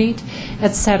street,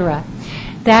 etc.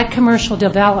 That commercial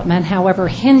development, however,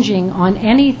 hinging on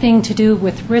anything to do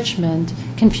with Richmond,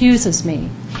 confuses me.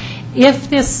 If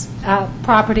this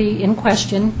property in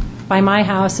question by my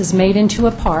house is made into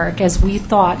a park, as we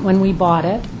thought when we bought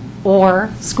it, or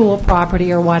school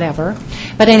property or whatever,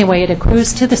 but anyway, it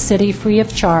accrues to the city free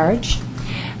of charge,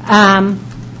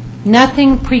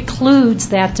 Nothing precludes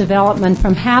that development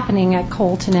from happening at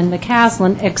Colton and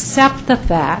McCaslin except the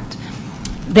fact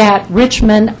that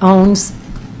Richmond owns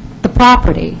the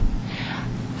property.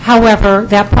 However,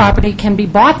 that property can be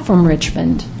bought from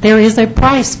Richmond. There is a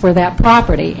price for that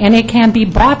property, and it can be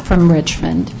bought from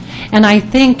Richmond. And I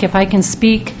think, if I can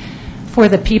speak for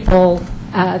the people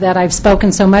that I've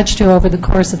spoken so much to over the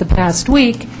course of the past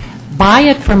week, buy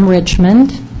it from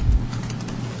Richmond,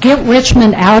 get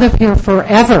Richmond out of here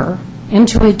forever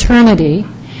into eternity,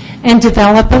 and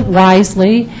develop it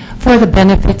wisely for the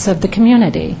benefits of the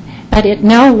community. But in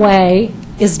no way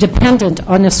is dependent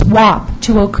on a swap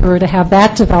to occur to have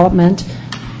that development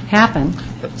happen.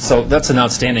 So that's an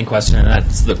outstanding question, and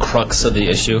that's the crux of the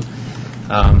issue.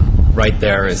 Right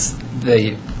there is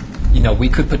we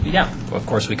could put, of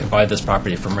course we could buy this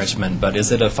property from Richmond, but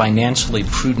is it a financially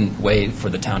prudent way for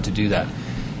the town to do that?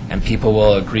 And people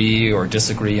will agree or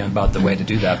disagree about the way to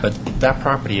do that, but that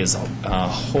property is a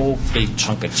whole big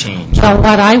chunk of change. But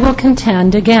what I will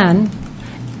contend, again,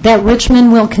 that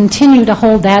Richmond will continue to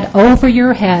hold that over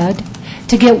your head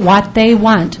to get what they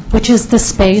want, which is the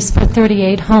space for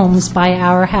 38 homes by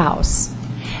our house.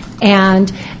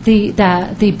 And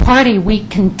the party we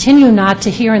continue not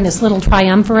to hear in this little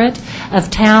triumvirate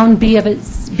of town,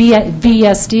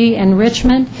 VSD, and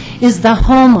Richmond is the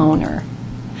homeowner,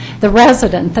 the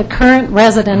resident, the current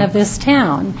resident of this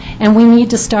town. And we need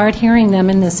to start hearing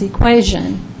them in this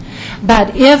equation.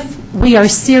 But if we are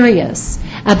serious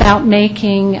about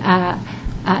making,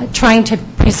 trying to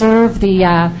preserve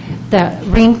the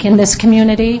rink in this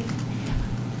community,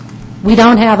 we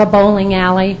don't have a bowling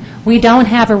alley. We don't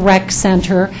have a rec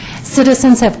center.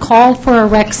 Citizens have called for a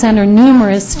rec center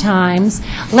numerous times.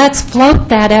 Let's float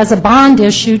that as a bond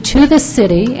issue to the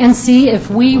city and see if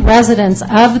we residents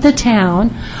of the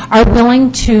town are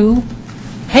willing to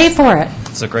pay for it.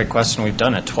 It's a great question. We've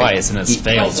done it twice, and it's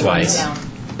failed twice.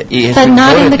 But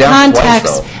not in the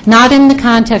context, not in the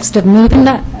context of moving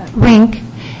the rink,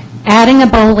 adding a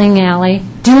bowling alley,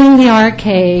 doing the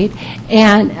arcade,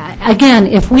 and again,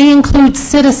 if we include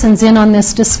citizens in on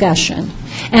this discussion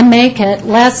and make it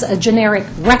less a generic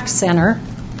rec center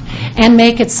and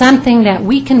make it something that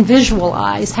we can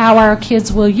visualize how our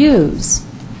kids will use,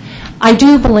 I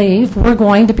do believe we're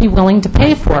going to be willing to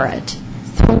pay for it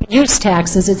through use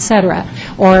taxes, et cetera,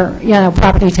 or,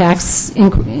 property tax,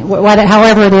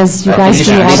 however it is you guys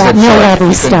do all that mill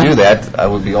levy stuff. If you can do that, I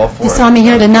would be all for it. You saw me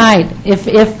here tonight.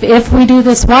 If we do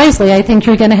this wisely, I think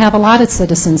you're going to have a lot of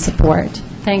citizen support.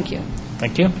 Thank you.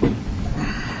 Thank you.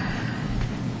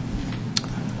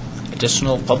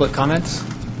 Additional public comments?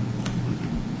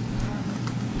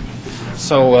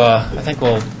 So I think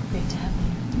we'll...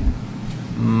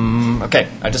 Okay,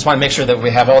 I just want to make sure that we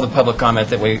have all the public comment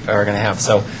that we are going to have.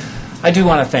 So I do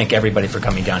want to thank everybody for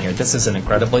coming down here. This is an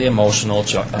incredibly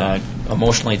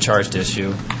emotionally charged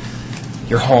issue.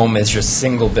 Your home is your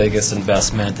single biggest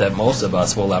investment that most of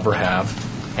us will ever have,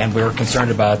 and we're concerned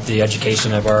about the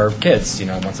education of our kids.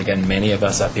 Once again, many of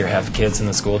us up here have kids in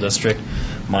the school district.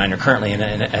 Mine are currently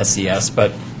in SES,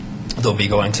 but they'll be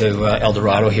going to El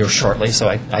Dorado here shortly, so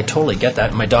I totally get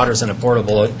that. My daughter's in a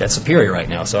portable at Superior right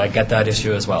now, so I get that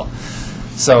issue as well.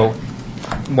 So,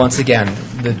 once again,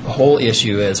 the whole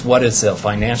issue is what is a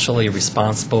financially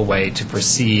responsible way to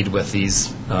proceed with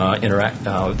these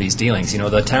these dealings.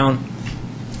 The town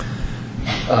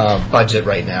budget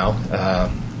right now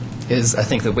is, I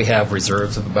think that we have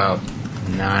reserves of about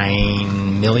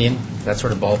 $9 million. That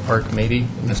sort of ballpark, maybe.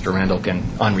 Mr. Randall can,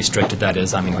 unrestricted that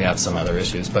is. I mean, we have some other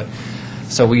issues. But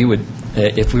so we would,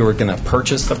 if we were going to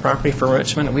purchase the property for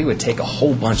Richmond, we would take a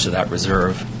whole bunch of that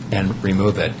reserve and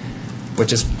remove it,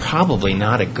 which is probably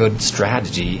not a good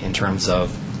strategy in terms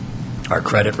of our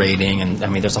credit rating. And, I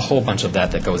mean, there's a whole bunch of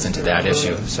that goes into that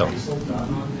issue. So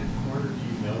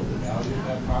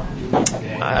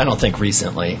I don't think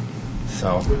recently.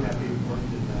 So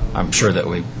I'm sure that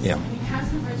we,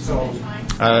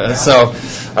 So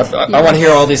I want to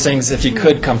hear all these things. If you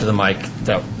could come to the mic,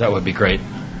 that would be great.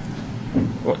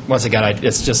 Once again,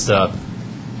 it's just a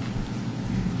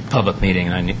public meeting,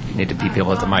 and I need to be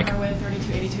people at the mic. With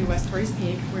 3282 West Torreys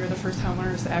Peak, we were the first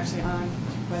homeowners actually on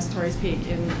West Torreys Peak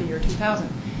in the year 2000.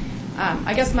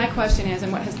 I guess my question is,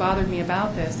 and what has bothered me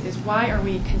about this, is why are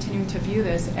we continuing to view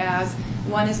this as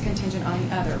one is contingent on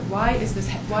the other? Why does this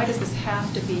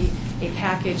have to be a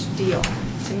package deal?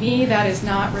 To me, that is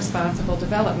not responsible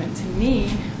development. To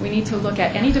me, we need to look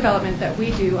at any development that we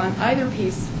do on either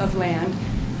piece of land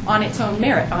on its own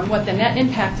merit, on what the net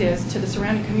impact is to the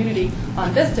surrounding community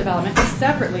on this development,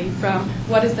 separately from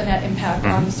what is the net impact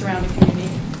on the surrounding community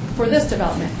for this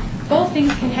development. both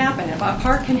things can happen. A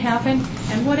park can happen,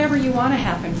 and whatever you want to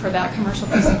happen for that commercial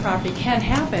piece of property can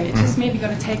happen. It's just maybe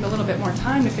going to take a little bit more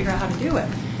time to figure out how to do it.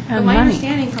 But And my money.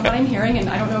 understanding from what I'm hearing, and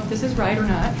I don't know if this is right or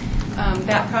not,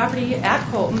 that property at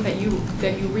Colton that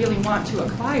you really want to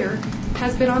acquire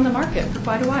has been on the market for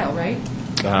quite a while, right?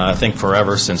 I think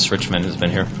forever since Richmond has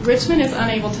been here. Richmond is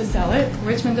unable to sell it.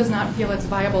 Richmond does not feel it's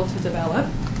viable to develop.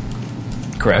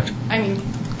 Correct. I mean,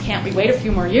 can't we wait a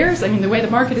few more years? I mean, the way the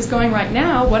market is going right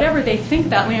now, whatever they think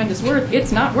that land is worth,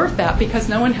 it's not worth that because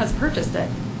no one has purchased it.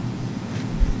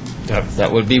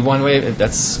 That would be one way.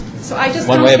 That's So I just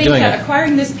one don't way of think doing that it.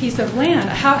 acquiring this piece of land,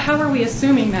 how are we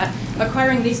assuming that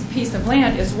acquiring this piece of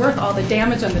land is worth all the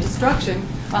damage and the destruction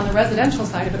on the residential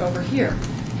side of it over here?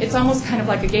 It's almost kind of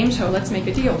like a game show. Let's make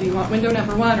a deal. Do you want window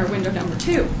number 1 or window number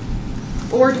 2?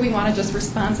 Or do we want to just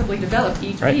responsibly develop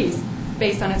each Right. piece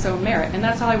based on its own merit? And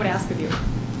that's all I would ask of you.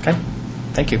 Okay.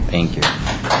 Thank you. Thank you.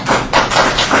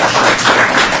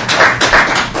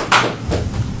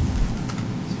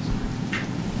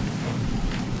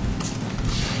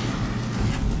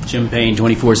 Jim Payne,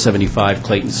 2475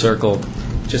 Clayton Circle.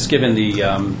 Just given the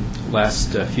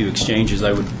last few exchanges,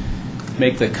 I would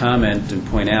make the comment and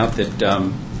point out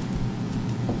that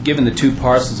given the two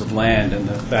parcels of land and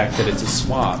the fact that it's a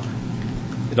swap,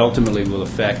 it ultimately will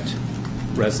affect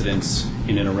residents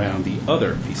in and around the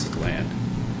other piece of land.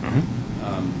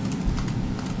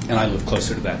 And I live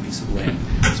closer to that piece of land.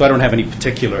 So I don't have any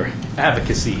particular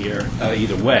advocacy here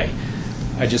either way.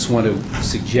 I just want to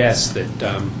suggest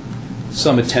that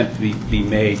some attempt be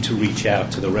made to reach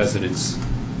out to the residents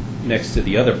next to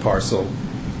the other parcel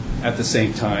at the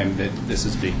same time that this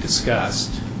is being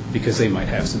discussed, because they might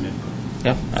have some input.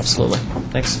 Yeah, absolutely.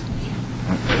 Thanks.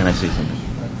 Can I say something?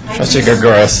 Trustee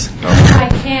Gregorius. I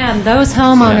can. Those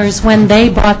homeowners, when they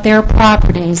bought their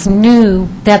properties, knew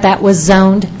that that was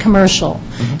zoned commercial.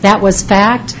 That was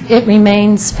fact. It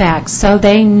remains fact. So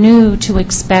they knew to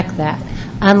expect that,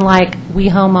 unlike we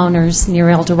homeowners near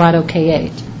El Dorado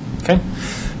K8. Okay.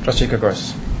 Trustee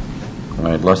Gregorius.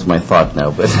 I lost my thought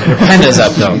now, but Your pen is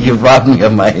up, though. You robbed me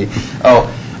of my. Oh,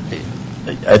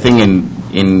 I think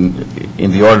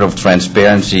in the order of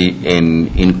transparency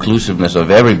and inclusiveness of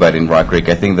everybody in Rock Creek,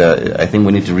 I think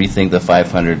we need to rethink the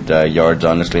 500 yards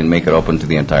honestly and make it open to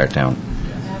the entire town.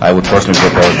 I would personally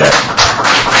propose that.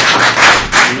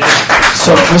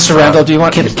 So, Mr. Randall, do you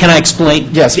want? Can I explain?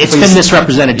 Yes, It's please. been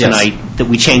misrepresented Yes. tonight that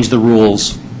we changed the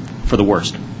rules for the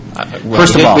worst. Well,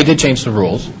 First of all, we did change the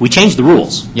rules. We changed the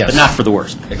rules, Yes. but not for the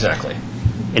worst. Exactly.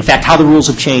 In fact, how the rules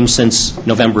have changed since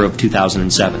November of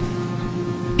 2007.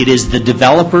 It is the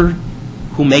developer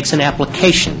who makes an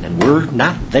application, and we're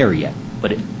not there yet,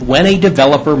 but when a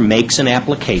developer makes an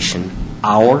application,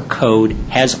 our code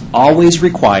has always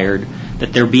required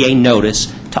that there be a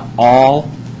notice to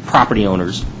all property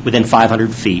owners within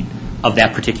 500 feet of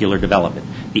that particular development,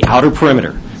 the outer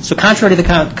perimeter. So contrary to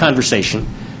the conversation,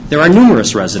 there are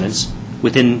numerous residents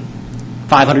within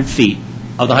 500 feet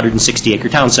of the 160-acre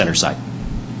town center site.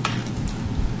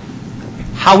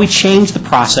 How we changed the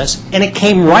process, and it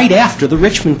came right after the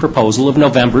Richmond proposal of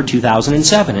November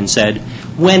 2007, and said,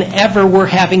 whenever we're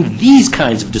having these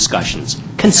kinds of discussions,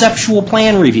 conceptual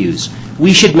plan reviews,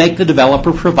 we should make the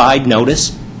developer provide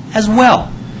notice as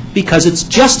well, because it's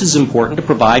just as important to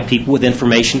provide people with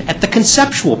information at the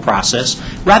conceptual process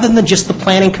rather than just the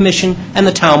Planning Commission and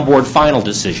the Town Board final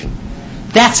decision.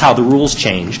 That's how the rules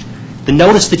changed. The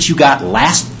notice that you got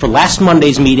for last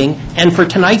Monday's meeting and for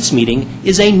tonight's meeting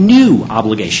is a new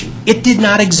obligation. It did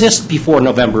not exist before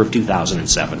November of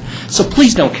 2007. So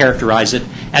please don't characterize it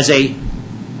as a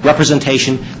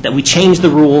representation that we changed the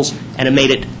rules and it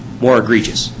made it more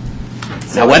egregious.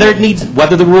 Now, whether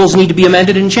the rules need to be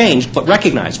amended and changed, but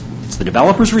recognize it's the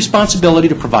developer's responsibility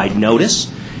to provide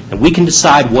notice, and we can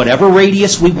decide whatever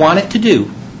radius we want it to do.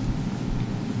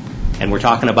 And we're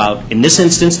talking about, in this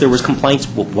instance, there was complaints,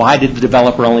 well, why did the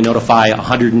developer only notify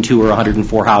 102 or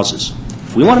 104 houses?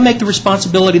 If we want to make the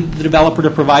responsibility of the developer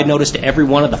to provide notice to every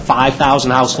one of the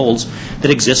 5,000 households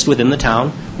that exist within the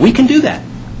town, we can do that.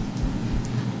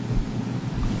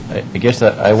 I guess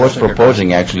that I was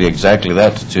proposing actually exactly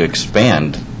that, to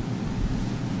expand.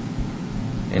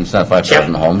 And it's not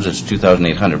 5,000 homes, it's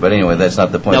 2,800. But anyway, that's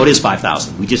not the point. No, it is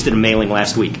 5,000. We just did a mailing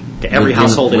last week to every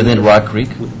household. Within Rock Creek?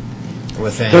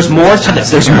 There's more to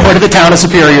this. There's more to the town of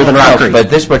Superior than Rock Creek. But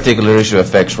this particular issue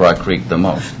affects Rock Creek the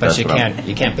most. But you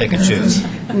can't pick and choose.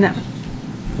 No.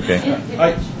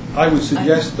 Okay. I would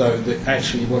suggest, though, that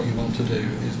actually what you want to do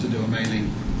is to do a mailing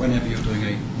whenever you're doing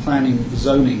a planning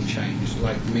zoning change,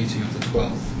 like the meeting of the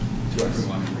 12th, to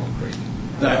everyone in Rock Creek.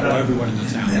 Everyone in the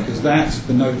town, because that's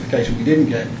the notification we didn't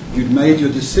get. You'd made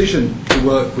your decision to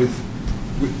work with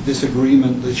with this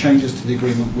agreement, the changes to the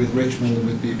agreement with Richmond and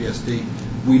with BBSD,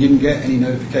 we didn't get any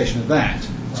notification of that.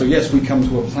 So yes, we come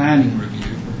to a planning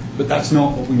review, but that's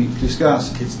not what we need to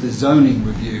discuss. It's the zoning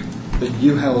review that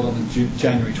you held on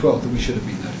January 12th that we should have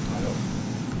been notified of.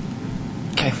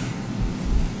 Okay.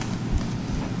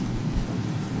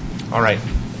 All right.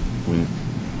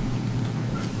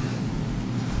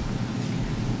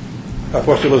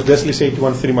 Apostolos Deslis,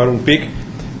 813 Maroon Peak.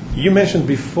 You mentioned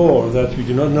before that you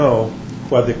do not know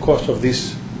what the cost of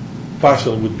this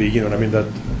parcel would be. You know what I mean? That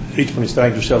Richmond is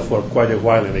trying to sell for quite a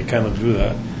while and they cannot do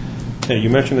that. And you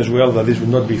mentioned as well that this would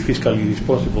not be fiscally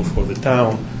responsible for the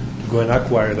town to go and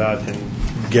acquire that and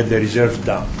get the reserves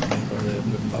down,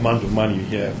 the amount of money you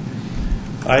have.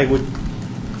 I would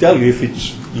tell you if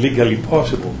it's legally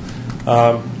possible.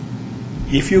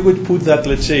 If you would put that,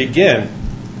 let's say again,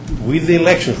 with the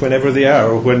elections, whenever they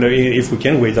are, or when, if we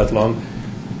can wait that long,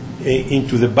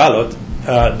 into the ballot,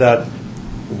 that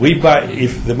we buy,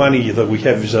 if the money that we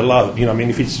have is allowed, you know, I mean,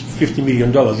 if it's $50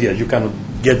 million, yes, you cannot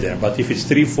get there. But if it's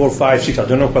 3, 4, 5, 6, I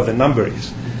don't know what the number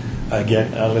is,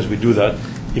 again, unless we do that.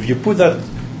 If you put that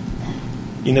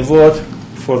in a vote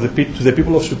for to the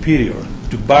people of Superior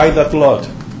to buy that lot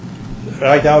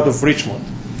right out of Richmond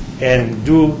and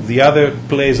do the other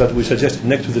place that we suggested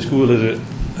next to the school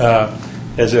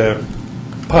as a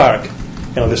park,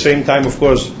 and at the same time, of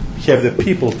course, have the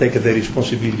people take the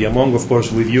responsibility, among, of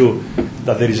course, with you,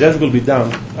 that the reserves will be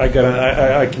done, I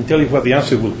can tell you what the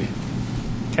answer will be.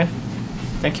 Okay.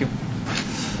 Thank you.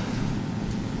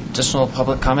 Additional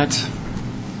public comment?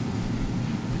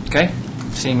 Okay.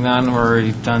 Seeing none,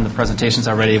 we've done the presentations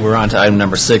already. We're on to item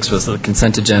number 6, was the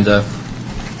consent agenda.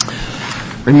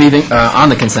 On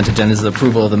the consent agenda is the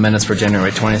approval of the minutes for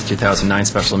January 20th, 2009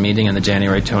 special meeting and the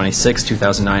January 26th,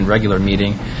 2009 regular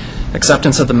meeting.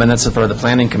 Acceptance of the minutes for the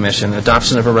Planning Commission,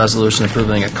 adoption of a resolution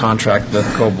approving a contract with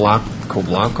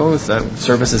Coblanco, is that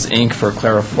Services, Inc. for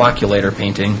clarifloculator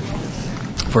painting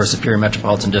for Superior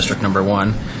Metropolitan District Number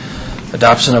 1.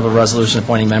 Adoption of a resolution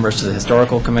appointing members to the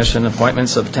Historical Commission,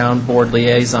 appointments of town board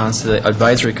liaisons to the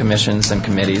advisory commissions and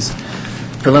committees,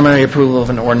 preliminary approval of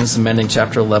an ordinance amending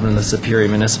Chapter 11 of the Superior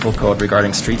Municipal Code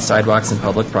regarding street sidewalks and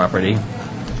public property,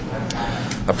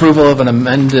 approval of an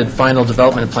amended final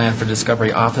development plan for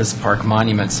Discovery Office Park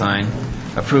monument sign,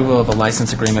 approval of a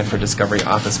license agreement for Discovery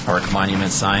Office Park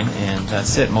monument sign, and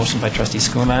that's it. Motion by Trustee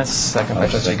Skumatz, second by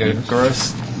Trustee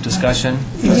Gurus. Discussion?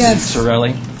 Yes.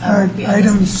 Sorelli?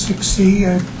 Item 6C,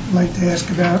 I'd like to ask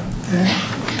about that.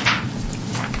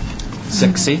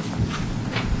 6C?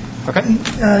 Okay.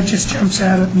 Just jumps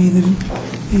out at me,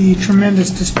 the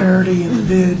tremendous disparity in the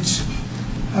bids.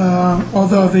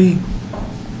 Although the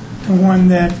one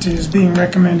that is being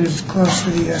recommended is close to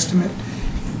the estimate.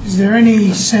 Is there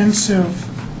any sense of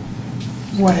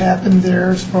what happened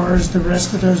there as far as the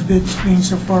rest of those bids being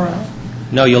so far out?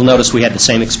 No, you'll notice we had the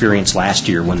same experience last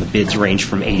year when the bids ranged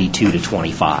from 82 to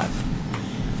 25.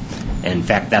 And in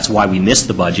fact, that's why we missed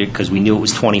the budget, because we knew it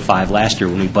was 25 last year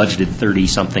when we budgeted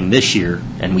 30-something this year,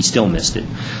 and we still missed it.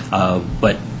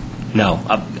 But no,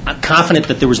 I'm confident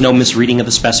that there was no misreading of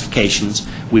the specifications.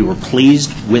 We were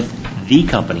pleased with the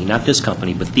company, not this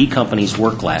company, but the company's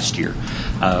work last year,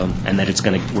 and that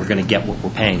we're going to get what we're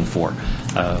paying for.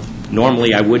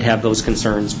 Normally, I would have those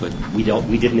concerns, but we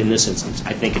didn't in this instance.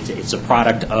 I think it's a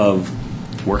product of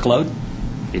workload.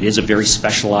 It is a very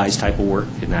specialized type of work.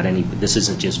 This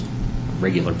isn't just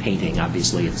regular painting.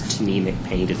 Obviously, it's anemic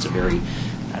paint. It's a very,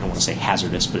 I don't want to say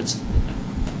hazardous, but it's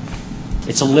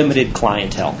a limited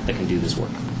clientele that can do this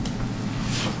work.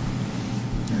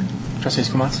 Trustee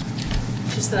Skumatz?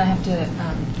 Just that I have to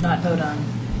not vote on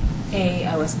A.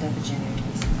 I wasn't at the January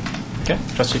 27th. Okay.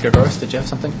 Trustee Gurus, did you have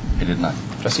something? I did not.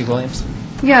 Trustee Williams?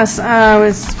 Yes, I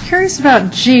was curious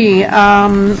about G.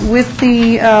 With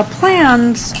the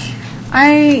plans,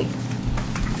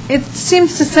 it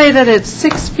seems to say that it's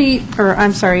 8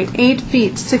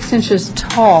 feet 6 inches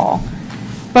tall,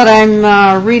 but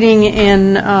I'm reading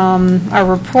in our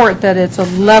report that it's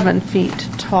 11 feet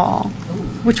tall.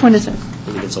 Which one is it? I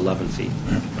believe it's 11 feet.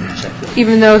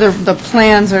 Even though the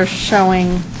plans are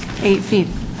showing 8 feet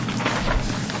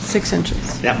 6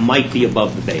 inches. That might be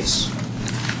above the base.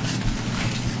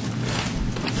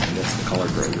 And that's the color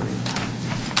grading.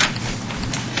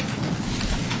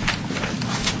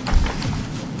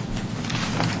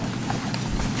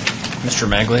 Mr.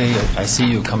 Magley, I see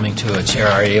you coming to a chair.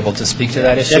 Are you able to speak to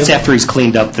that issue? That's after he's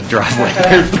cleaned up the driveway.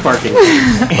 There's the parking.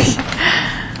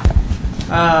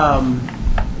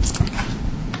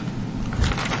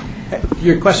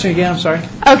 Your question again, I'm sorry?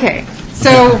 Okay,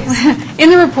 so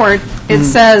in the report, it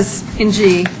says in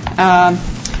G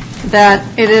that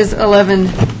it is 11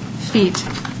 feet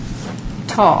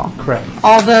tall. Correct.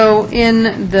 Although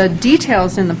in the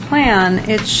details in the plan,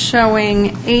 it's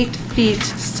showing 8 feet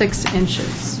 6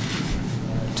 inches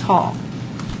tall.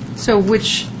 So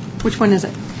which one is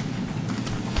it?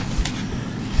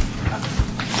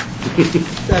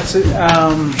 That's it.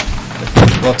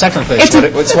 Well, technically, It's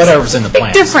it's whatever's in the Big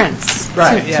plan. difference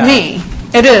Right, to yeah. me.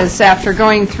 It is, after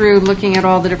going through, looking at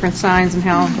all the different signs and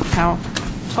how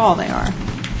tall they are.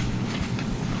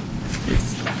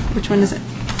 Which one is it?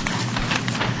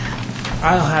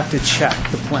 I'll have to check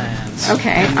the plans. Okay,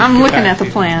 and I'm get looking back at the to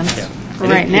you. plans And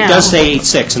right now. It does say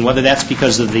 8.6, and whether that's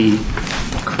because of the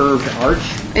curved arch?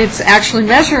 It's actually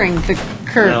measuring the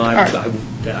curved No, arch. I don't.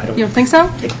 You don't think so?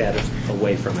 Take that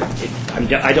away from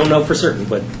it. I don't know for certain,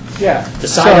 but Yeah. the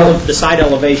side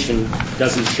elevation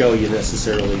doesn't show you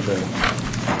necessarily the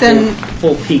Then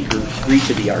full peak or reach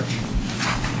of the arch.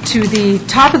 to the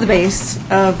top of the base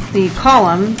of the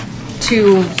column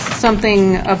to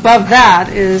something above that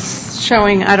is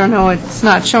showing, I don't know, it's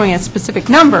not showing a specific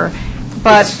number,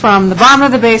 but from the bottom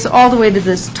of the base all the way to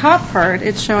this top part,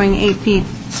 it's showing 8 feet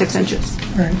 6 inches.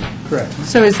 Right. Correct.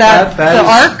 So is that the is-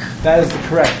 arc? That is the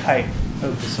correct height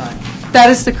of the sign. That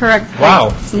is the correct height.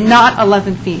 Wow. Not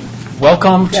 11 feet.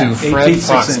 Welcome Yeah, to 8 Fred feet, 6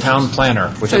 Fox, inches. Town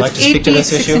Planner. Would So you like it's to speak to 8 feet this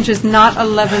 6 issue? inches, not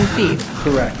 11 feet.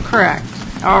 Correct. Correct.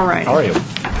 All right. How are you?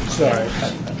 Sorry.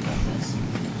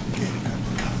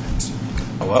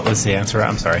 What was the answer?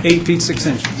 I'm sorry. 8 feet 6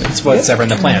 inches. It's what's ever in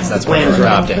the plans. That's what we're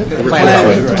adopting. The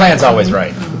Plan- plan's always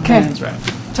right. Okay. That's right.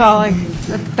 So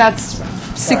that's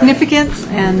significant,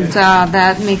 and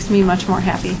that makes me much more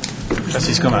happy.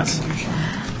 Trustee Skumatz.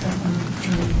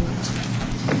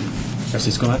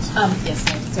 Trustee Skumatz? Yes,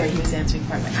 sorry, he was answering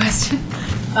part of my question.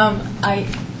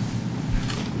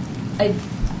 I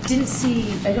didn't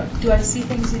see, do I see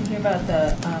things in here about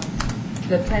the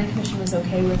planning commission was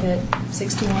okay with it,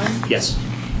 6-1? Yes.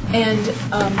 And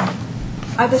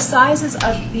are the sizes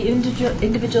of the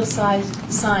individual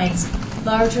signs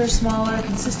larger, smaller,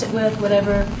 consistent with,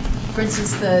 whatever? For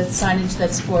instance, the signage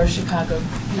that's for Chicago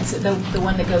Pizza, the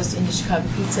one that goes into Chicago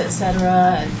Pizza, et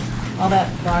cetera, and all that,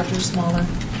 larger, smaller?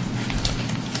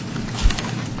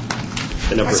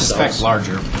 The number I of suspect cells.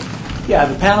 larger. Yeah,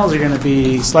 the panels are going to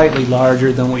be slightly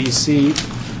larger than what you see,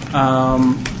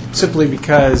 simply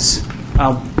because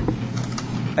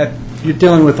you're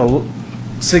dealing with a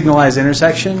signalized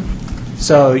intersection,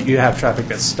 so you have traffic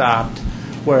that's stopped,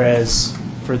 whereas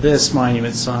for this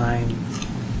monument sign,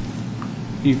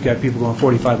 you've got people going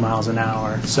 45 miles an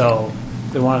hour, so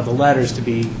they wanted the letters to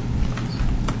be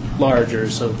larger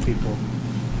so people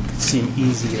could see them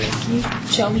easier. Can you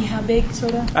show me how big,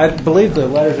 sort of? I believe the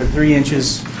letters are 3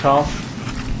 inches tall.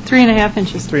 3.5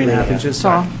 inches. 3.5 inches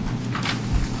tall.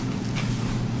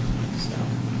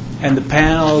 And the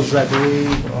panels, I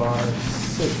believe, are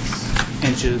 6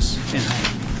 inches in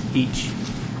height each.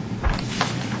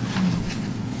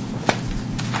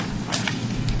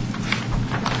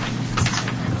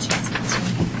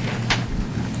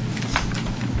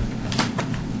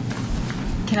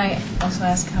 Can I also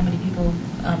ask how many people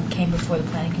came before the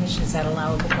planning commission? Is that an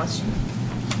allowable question?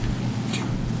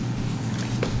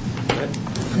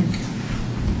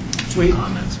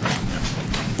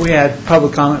 We had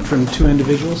public comment from 2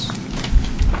 individuals.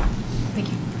 Thank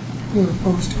you. Who are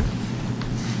opposed to it?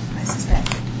 I suspect.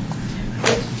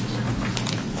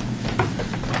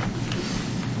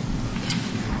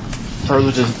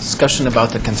 Further discussion about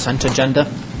the consent agenda?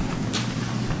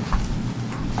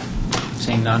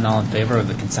 Seeing none, all in favor of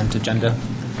the consent agenda?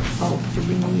 Oh, do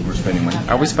we need? We're spending money.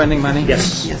 Are we spending money?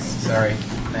 Yes. Yes. Sorry,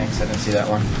 thanks, I didn't see that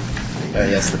one.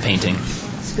 Yes, the painting.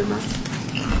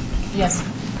 Yes.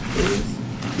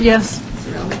 Yes.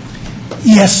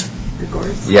 Yes.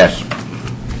 Yes.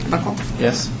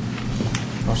 Yes.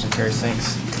 Motion carries,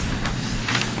 thanks.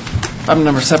 Item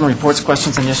number 7, reports,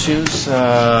 questions, and issues.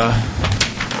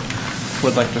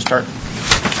 Would like to start?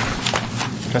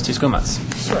 Trustee Skumatz.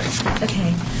 Sure.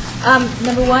 Okay.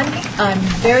 Number one, I'm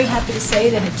very happy to say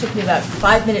that it took me about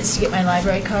 5 minutes to get my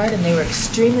library card, and they were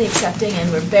extremely accepting, and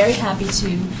we're very happy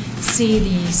to see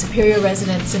the Superior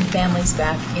residents and families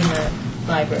back in the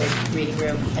library, reading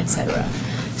room, etc.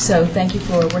 So thank you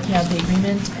for working out the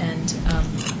agreement, and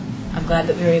I'm glad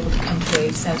that we were able to come to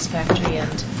a satisfactory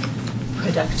and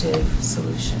productive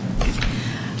solution.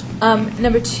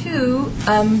 Number two,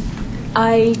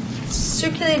 I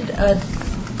circulated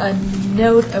a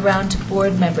note around to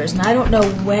board members, and I don't know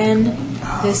when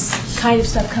this kind of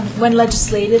stuff comes, when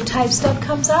legislative type stuff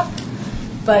comes up,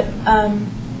 but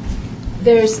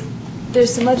there's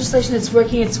some legislation that's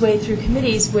working its way through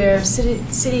committees where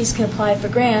cities can apply for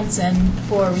grants and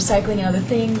for recycling and other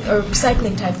things, or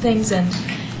recycling type things, and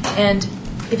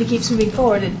if it keeps moving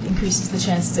forward, it increases the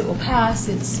chances it will pass.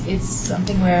 It's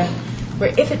something where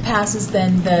if it passes,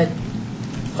 then the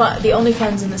only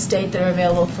funds in the state that are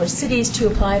available for cities to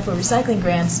apply for recycling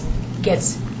grants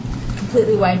gets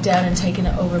completely wiped out and taken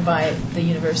over by the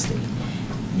university.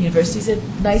 The university's a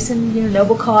nice and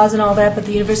noble cause and all that, but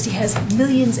the university has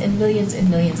millions and millions and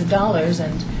millions of dollars,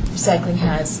 and recycling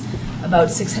has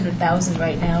about 600,000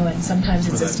 right now, and sometimes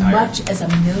it's as much as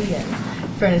 $1 million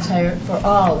for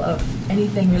all of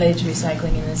anything related to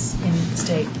recycling in the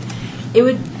state.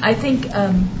 I think.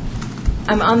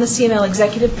 I'm on the CML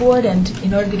executive board, and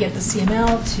in order to get the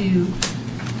CML to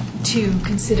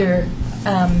consider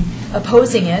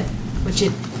opposing it, which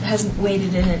it hasn't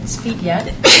waded in its feet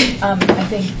yet, I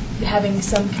think having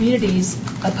some communities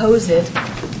oppose it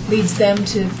leads them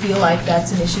to feel like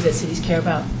that's an issue that cities care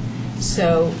about.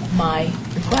 So my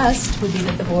request would be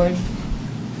that the board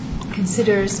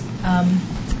considers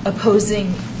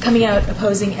opposing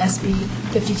SB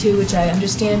 52, which I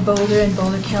understand Boulder and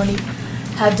Boulder County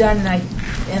have done,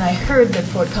 and I heard that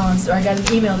Fort Collins, or I got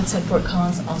an email that said Fort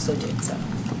Collins also did, so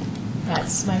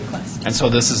that's my request. And so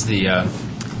this is the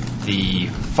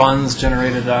funds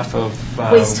generated off of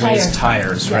waste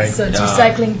tires, right? Yes, so it's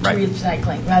recycling to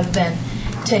recycling, rather than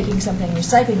taking something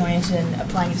recycling-oriented and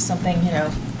applying it to something,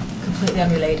 completely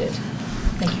unrelated.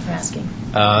 Thank you for asking.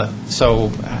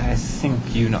 So I think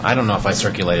I don't know if I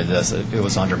circulated this. It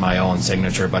was under my own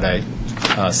signature, but I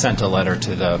sent a letter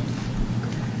to the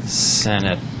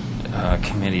Senate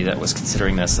committee that was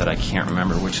considering this, that I can't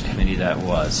remember which committee that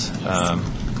was.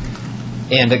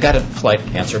 And I got a polite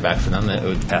answer back from them that it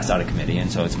would pass out of committee,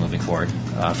 and so it's moving forward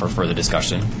for further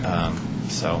discussion. I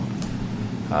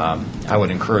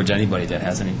would encourage anybody that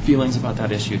has any feelings about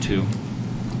that issue to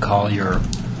call your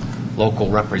local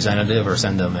representative or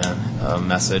send them a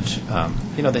message.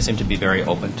 They seem to be very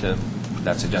open to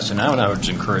that suggestion now, and I would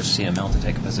encourage CML to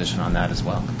take a position on that as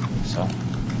well. So.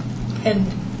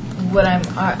 And what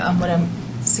I'm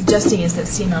suggesting is that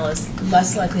CML is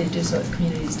less likely to do so if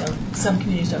some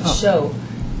communities don't show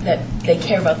that they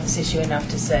care about this issue enough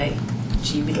to say,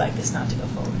 gee, we'd like this not to go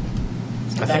forward.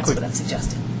 So that's what I'm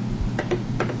suggesting.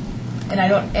 And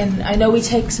I know we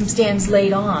take some stands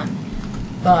late on,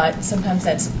 but sometimes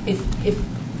that's if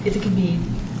it can be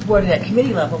thwarted at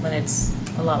committee level, then it's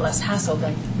a lot less hassle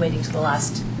than waiting to the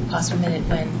last possible minute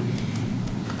when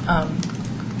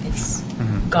it's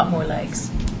got more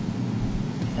legs,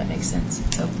 if that makes sense.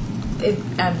 So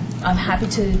I'm happy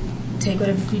to take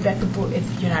whatever feedback the board, if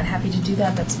you're not happy to do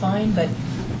that, that's fine, but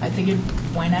I figured,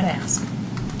 why not ask?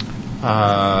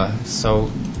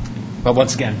 But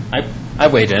once again, I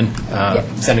weighed in,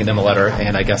 sending them a letter,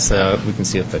 and I guess we can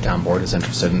see if the town board is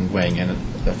interested in weighing in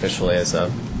officially as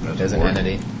an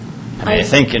entity. I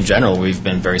think in general we've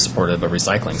been very supportive of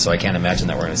recycling, so I can't imagine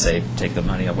that we're going to say take the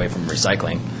money away from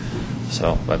recycling.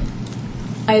 But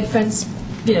I had friends,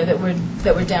 that were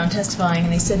down testifying,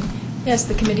 and they said, yes,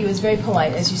 the committee was very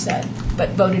polite, as you said,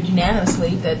 but voted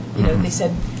unanimously that they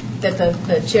said that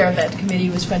the chair of that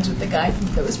committee was friends with the guy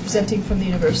that was presenting from the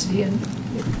university, and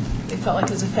they felt like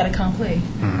it was a fait accompli.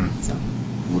 So.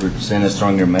 Would it send a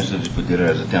stronger message if we did it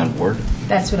as a town board?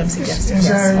 That's what I'm suggesting. As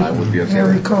yes. I would be okay I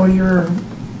with it. recall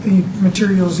the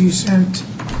materials you sent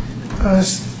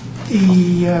us,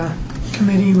 the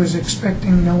committee was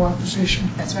expecting no opposition.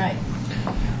 That's right.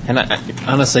 And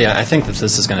honestly, I think that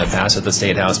this is going to pass at the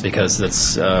State House because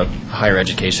higher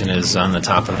education is on the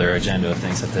top of their agenda of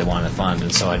things that they want to fund,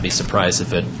 and so I'd be surprised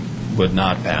if it would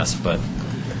not pass. But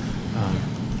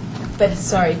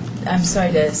I'm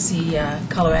sorry to see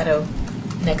Colorado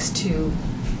next to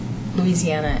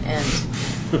Louisiana and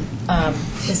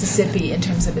Mississippi in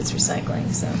terms of its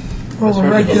recycling. So. Well,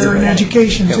 we're right there in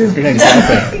education, too.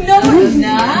 Exactly. No, it's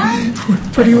not. We're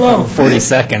pretty low.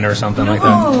 42nd or something like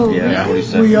that. Yeah,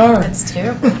 42nd. We are. That's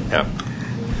terrible. Yep.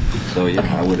 So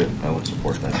yeah, I would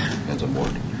support that as a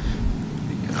board.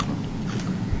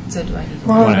 So do I need to...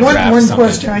 Well, one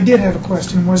question, I did have a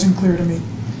question, wasn't clear to me.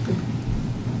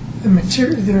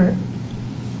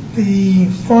 The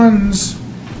funds,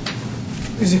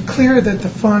 is it clear that the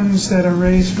funds that are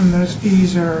raised from those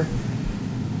fees are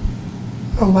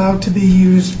allowed to be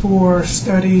used for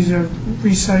studies of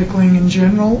recycling in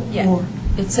general? Yeah. Or?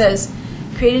 It says,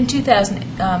 created in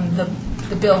 2000, the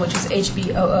bill, which was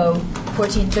HB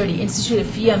 00-1430, instituted a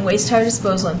fee on waste tire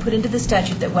disposal and put into the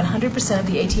statute that 100% of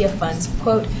the ATF funds,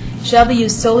 quote, shall be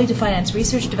used solely to finance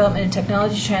research, development, and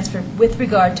technology transfer with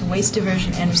regard to waste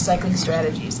diversion and recycling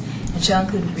strategies, and shall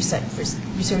include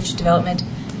research, development,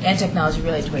 and technology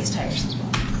related to waste tires as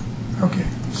well. Okay,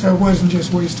 so it wasn't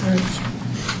just waste tires.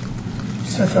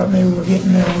 So I thought maybe we were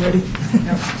getting there already.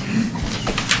 No.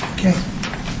 Okay.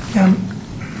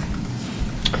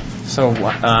 So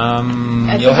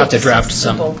I you'll think have to it's draft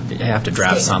simple some, you have to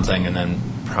draft statement. something and then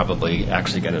probably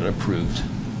actually get it approved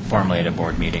formally at a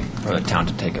board meeting for the town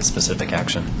to take a specific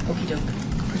action. Okey doke.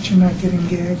 But you're not getting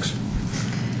gags.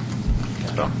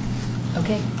 So,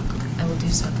 Okay, I will do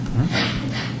so.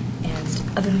 Mm-hmm.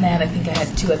 And other than that, I think I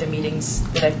had 2 other meetings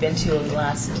that I've been to over the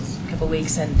last couple of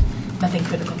weeks, and nothing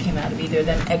critical came out of either of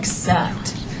them,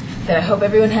 except that I hope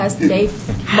everyone has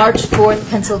March 4th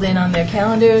penciled in on their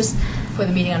calendars for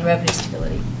the meeting on revenue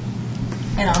stability.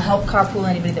 And I'll help carpool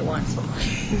anybody that wants.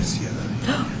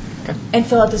 And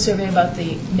fill out the survey about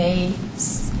the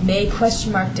May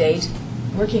question mark date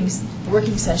working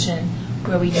session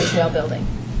where we do trail building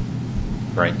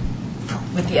right.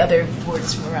 with the other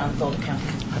boards from around Boulder County.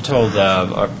 I told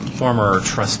a former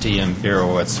trustee in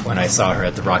Beerowitz when I saw her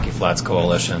at the Rocky Flats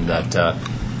Coalition that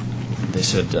they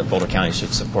should Boulder County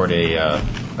should support a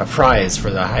prize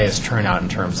for the highest turnout in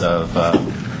terms of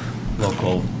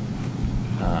local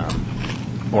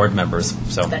board members.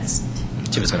 So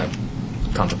she was going to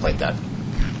contemplate that.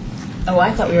 Oh,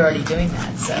 I thought we were already doing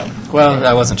that, so. Well,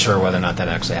 I wasn't sure whether or not that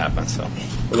actually happened, so.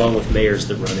 Along with mayors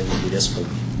that run in the municipal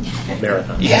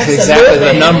marathon. Yeah, exactly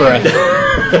the number.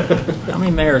 How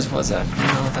many mayors was that?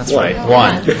 Oh, that's right,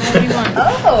 one.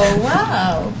 Oh,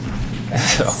 wow.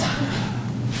 So,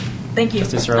 Thank you.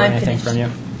 Trustee Searle, I'm anything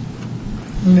finished. from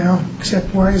you? No,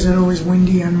 except why is it always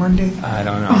windy on Monday? I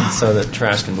don't know, so that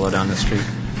trash can blow down the street.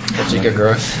 Chica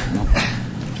Gross.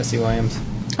 Trustee Williams?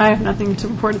 I have nothing to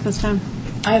report at this time.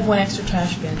 I have 1 extra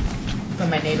trash bin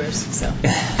from my neighbors, so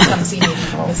come see me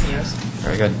this year's.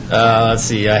 Very good. Let's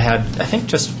see, I had, I think,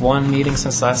 just one meeting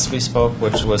since last we spoke,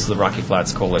 which was the Rocky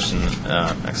Flats Coalition,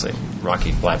 actually,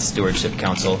 Rocky Flats Stewardship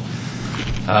Council,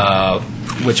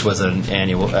 which was an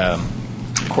annual,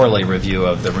 quarterly review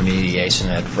of the remediation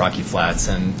at Rocky Flats,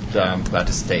 and I'm glad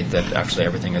to state that actually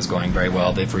everything is going very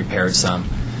well. They've repaired some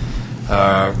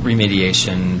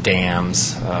remediation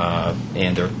dams,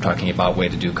 and they're talking about way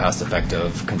to do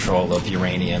cost-effective control of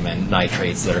uranium and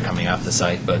nitrates that are coming off the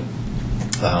site, but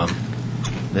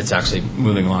it's actually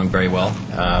moving along very well.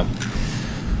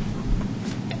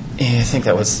 And I think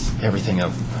that was everything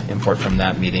of import from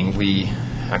that meeting.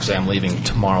 Actually, I'm leaving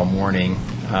tomorrow morning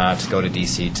to go to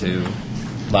D.C. to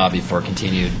lobby for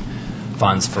continued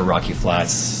funds for Rocky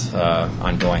Flats,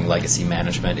 ongoing legacy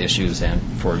management issues, and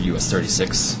for US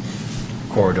 36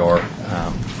 corridor,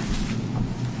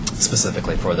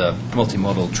 specifically for the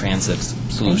multimodal transit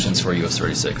solutions for US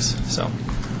 36. So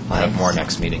I'll have more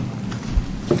next meeting.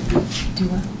 Do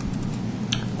what?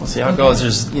 We'll see how it goes.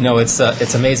 There's,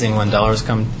 it's amazing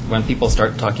when people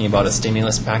start talking about a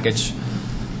stimulus package.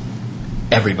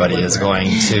 Everybody is going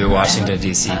to Washington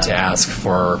D.C. to ask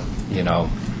for,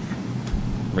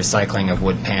 recycling of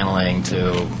wood paneling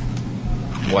to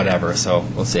whatever. So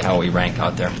we'll see how we rank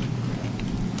out there.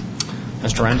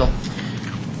 Mr. Randall?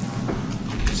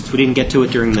 Since we didn't get to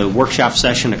it during the workshop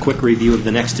session, a quick review of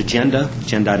the next agenda.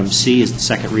 Agenda item C is the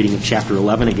second reading of Chapter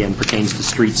 11, again pertains to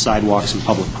streets, sidewalks, and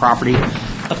public property.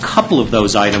 A couple of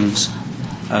those items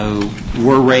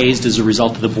were raised as a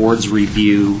result of the board's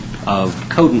review of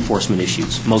code enforcement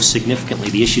issues. Most significantly,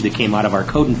 the issue that came out of our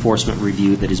code enforcement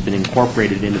review that has been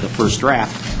incorporated into the first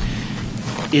draft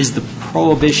is the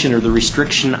prohibition or the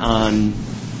restriction on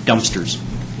dumpsters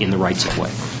in the rights-of-way.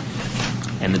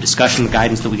 And the discussion, the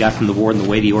guidance that we got from the board and the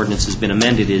way the ordinance has been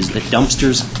amended is that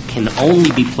dumpsters can only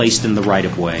be placed in the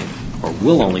right-of-way, or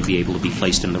will only be able to be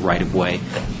placed in the right-of-way,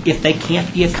 if they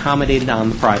can't be accommodated on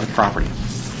the private property.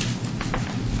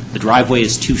 The driveway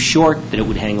is too short that it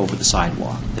would hang over the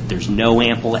sidewalk, that there's no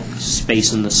ample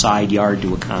space in the side yard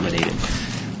to accommodate it.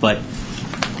 But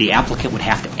the applicant would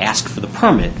have to ask for the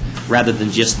permit rather than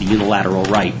just the unilateral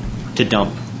right to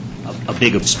dump a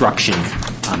big obstruction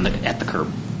at the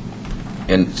curb.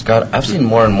 And Scott, I've seen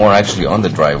more and more actually on the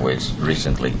driveways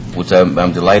recently, which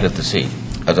I'm delighted to see.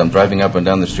 As I'm driving up and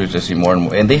down the streets, I see more and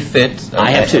more, and they fit. I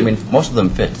have too. I mean, most of them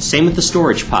fit. Same with the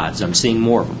storage pods. I'm seeing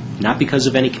more of them. Not because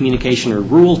of any communication or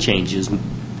rule changes.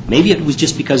 Maybe it was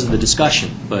just because of the discussion,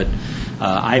 but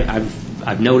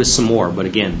I've noticed some more. But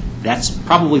again, that's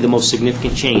probably the most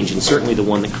significant change, and certainly the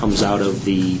one that comes out of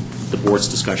the board's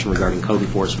discussion regarding code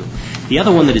enforcement. The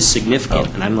other one that is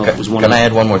significant, and I don't know if it was one. Can I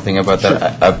add one more thing about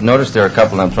that? Sure. I've noticed there are a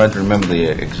couple. I'm trying to remember the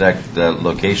exact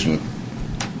location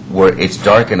where it's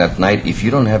dark and at night. If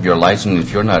you don't have your license,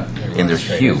 if you're not, and they're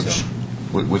huge.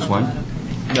 Which one?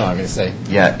 No, I'm going to say.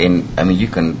 Yeah, and I mean you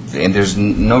can, and there's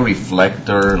no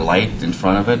reflector light in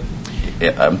front of it.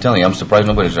 I'm telling you, I'm surprised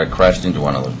nobody's crashed into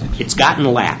one of those things. It's gotten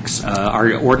lax.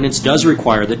 Our ordinance does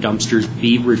require that dumpsters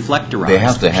be reflectorized. They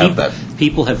have to have that.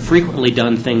 People have frequently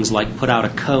done things like put out a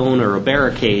cone or a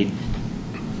barricade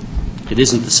It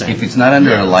isn't the same. If it's not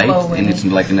under a light Oh, and it's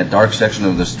like in a dark section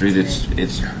of the street, it's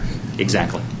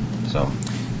Exactly. so.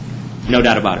 No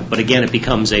doubt about it. But again, it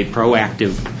becomes a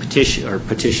proactive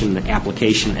petition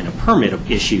application and a permit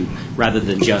issue rather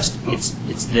than just it's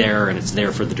there and it's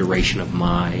there for the duration of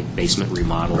my basement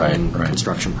remodeling, Right.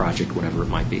 construction project, whatever it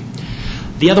might be.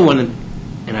 The other one,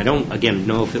 and I don't, again,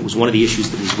 know if it was one of the issues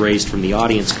that was raised from the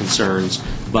audience concerns,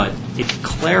 but it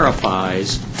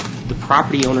clarifies the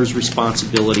property owner's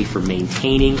responsibility for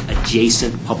maintaining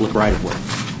adjacent public right-of-way.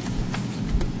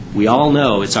 We all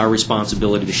know it's our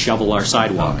responsibility to shovel our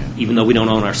sidewalk, even though we don't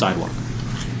own our sidewalk.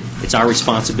 It's our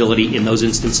responsibility in those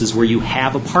instances where you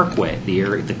have a parkway,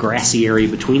 the grassy area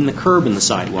between the curb and the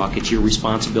sidewalk. It's your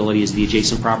responsibility as the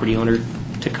adjacent property owner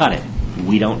to cut it.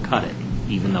 We don't cut it,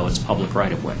 even though it's public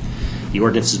right-of-way. The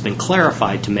ordinance has been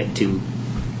clarified to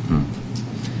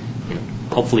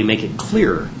hopefully make it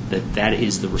clearer that that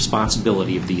is the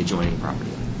responsibility of the adjoining property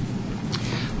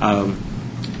owner.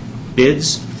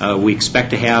 Bids, we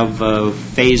expect to have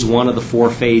Phase 1 of the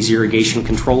 4-phase irrigation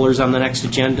controllers on the next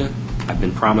agenda. I've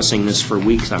been promising this for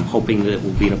weeks. I'm hoping that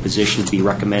we'll be in a position to be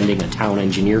recommending a town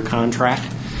engineer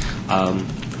contract.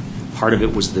 Part of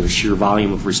it was the sheer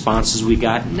volume of responses we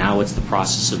got. Now it's the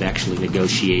process of actually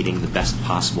negotiating the best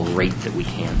possible rate that we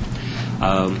can.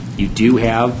 You do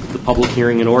have the public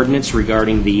hearing and ordinance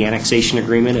regarding the annexation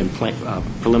agreement and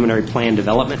preliminary plan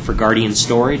development for Guardian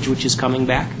Storage, which is coming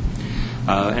back.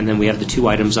 And then we have the two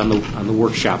items on the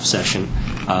workshop session.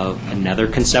 Another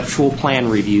conceptual plan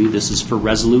review. This is for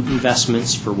Resolute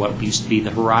Investments for what used to be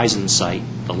the Horizon site,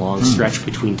 the long stretch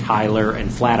between Tyler and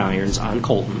Flatirons on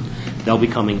Colton. They'll be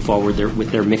coming forward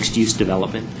with their mixed-use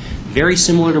development. Very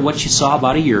similar to what you saw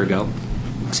about a year ago,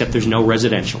 except there's no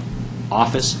residential.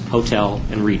 Office, hotel,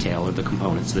 and retail are the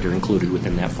components that are included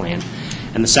within that plan.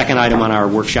 And the second item on our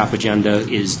workshop agenda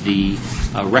is the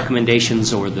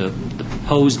recommendations or the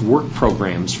proposed work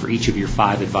programs for each of your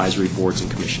 5 advisory boards and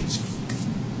commissions.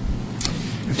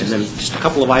 And then just a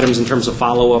couple of items in terms of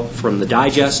follow-up from the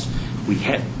digest.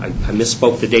 I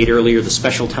misspoke the date earlier. The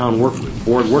special town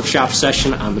board workshop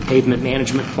session on the pavement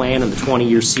management plan and the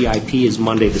 20-year CIP is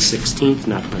Monday the 16th,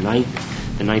 not the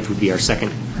 9th. The 9th would be our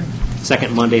second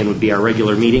Monday and would be our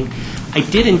regular meeting. I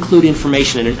did include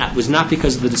information, and it was not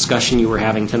because of the discussion you were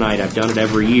having tonight. I've done it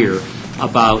every year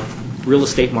about real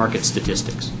estate market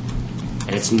statistics.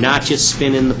 And it's not just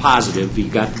spin in the positive.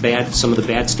 You've got some of the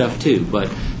bad stuff too. But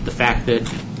the fact that,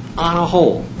 on a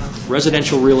whole,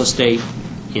 residential real estate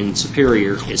in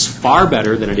Superior is far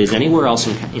better than it is anywhere else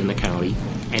in the county,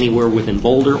 anywhere within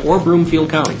Boulder or Broomfield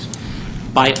counties,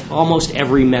 by almost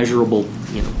every measurable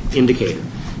indicator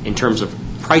in terms of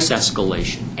price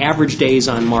escalation, average days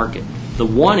on market. The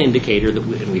one indicator that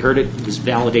we heard it was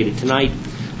validated tonight.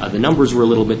 The numbers were a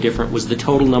little bit different, was the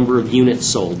total number of units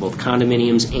sold, both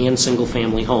condominiums and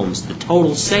single-family homes. The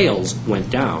total sales went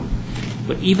down,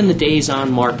 but even the days on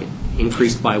market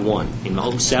increased by 1. In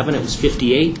 2007, it was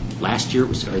 58. Last year,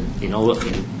 in 07,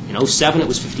 it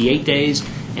was 58 days,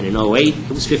 and in 08, it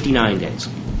was 59 days.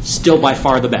 Still by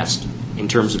far the best in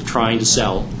terms of trying to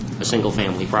sell a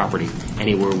single-family property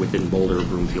anywhere within Boulder or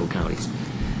Broomfield counties.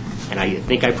 And I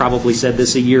think I probably said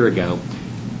this a year ago.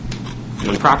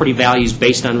 When property values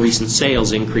based on recent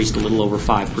sales increased a little over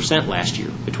 5% last year,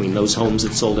 between those homes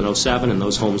that sold in 07 and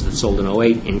those homes that sold in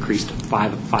 08 increased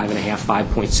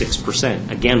 5.6%.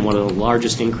 Again, one of the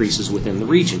largest increases within the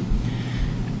region.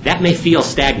 That may feel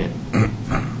stagnant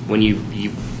when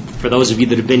for those of you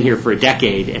that have been here for a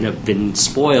decade and have been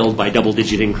spoiled by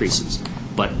double-digit increases.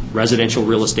 But residential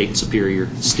real estate in Superior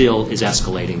still is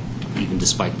escalating, even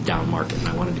despite the down market, and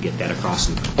I wanted to get that across.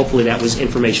 And hopefully that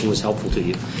information was helpful to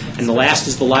you. And the last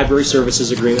is the library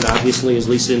services agreement. Obviously, as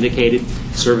Lisa indicated,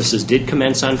 services did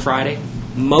commence on Friday.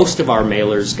 Most of our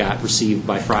mailers got received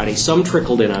by Friday. Some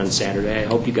trickled in on Saturday. I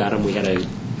hope you got them. We had a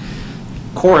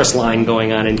chorus line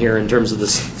going on in here in terms of the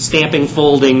stamping,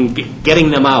 folding, getting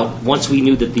them out once we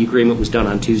knew that the agreement was done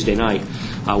on Tuesday night,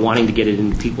 wanting to get it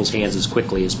into people's hands as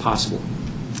quickly as possible.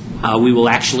 We will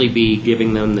actually be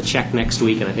giving them the check next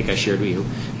week, and I think I shared with you,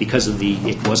 because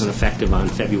it wasn't effective on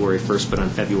February 1st, but on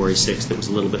February 6th, it was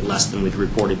a little bit less than we'd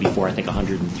reported before, I think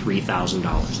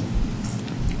 $103,000.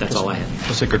 That's all I have.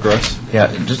 Mr. Gross?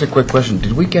 Yeah, just a quick question.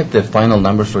 Did we get the final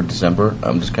numbers for December?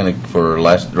 Just kind of for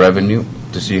last revenue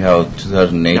to see how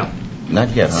 2008? No. Not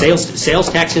yet, huh? Sales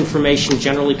tax information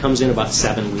generally comes in about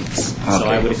 7 weeks, Okay. so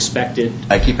I would expect it.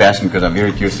 I keep asking because I'm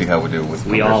very curious to see how we do with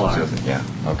We all are. sales. Yeah,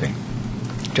 okay.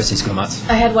 Trustee Skumatz.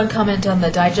 I had one comment on the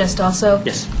digest also.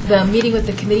 Yes. The meeting with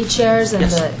the committee chairs and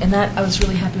Yes. that I was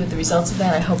really happy with the results of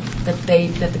that. I hope that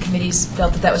the committees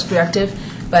felt that was productive,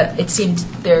 but it seemed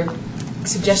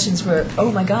suggestions were,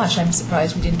 oh my gosh, I'm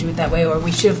surprised we didn't do it that way, or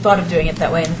we should have thought of doing it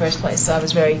that way in the first place. So I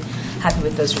was very happy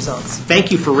with those results.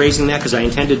 Thank you for raising that, because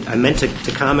I meant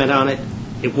to comment on it.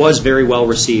 It was very well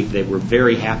received. They were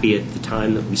very happy at the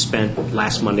time that we spent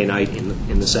last Monday night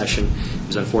in the session. It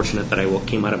was unfortunate that I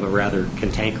came out of a rather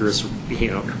cantankerous,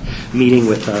 meeting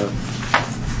with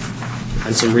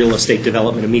on some real estate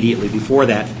development immediately before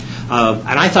that.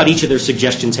 And I thought each of their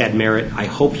suggestions had merit. I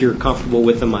hope you're comfortable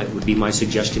with them. It would be my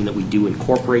suggestion that we do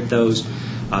incorporate those,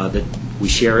 that we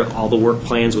share all the work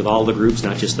plans with all the groups,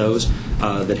 not just those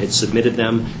that had submitted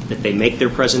them, that they make their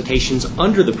presentations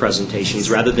under the presentations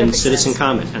rather than citizen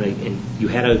comment. And you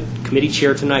had a committee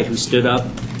chair tonight who stood up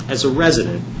as a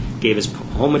resident, gave his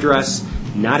home address,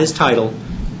 not his title,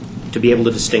 to be able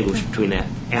to distinguish between that.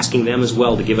 Asking them as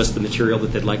well to give us the material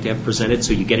that they'd like to have presented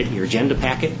so you get it in your agenda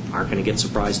packet, aren't going to get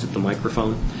surprised at the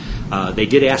microphone. They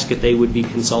did ask if they would be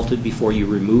consulted before you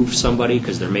remove somebody,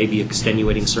 because there may be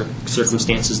extenuating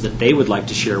circumstances that they would like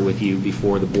to share with you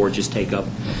before the board just take up.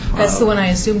 That's the one I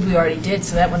assumed we already did,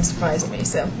 so that one surprised me.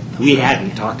 So we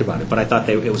hadn't talked about it, but I thought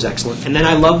it was excellent. And then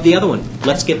I loved the other one.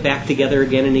 Let's get back together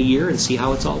again in a year and see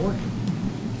how it's all working.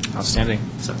 Outstanding.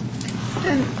 So.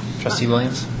 Trustee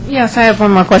Williams? Yes, I have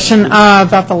one more question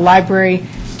about the library.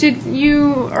 Did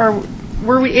you, or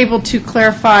were we able to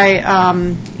clarify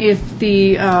if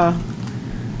the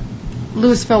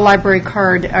Louisville library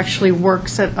card actually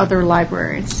works at other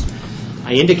libraries?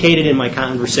 I indicated in my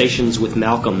conversations with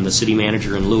Malcolm, the city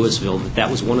manager in Louisville, that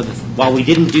was one of the, while we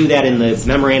didn't do that in the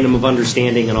memorandum of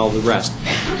understanding and all the rest,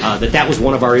 that was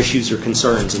one of our issues or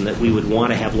concerns, and that we would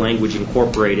want to have language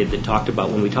incorporated that talked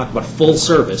about, when we talked about full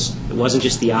service, it wasn't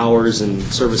just the hours and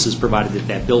services provided at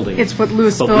that building. It's what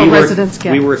Louisville residents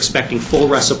get. We were expecting full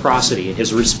reciprocity, and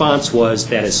his response was,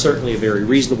 that is certainly a very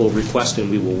reasonable request, and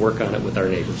we will work on it with our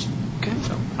neighbors. Okay.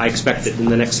 So I expect that in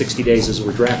the next 60 days, as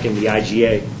we're drafting the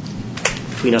IGA,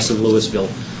 between us and Louisville,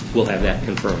 we'll have that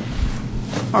confirmed.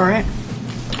 All right.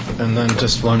 And then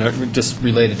just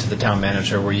related to the town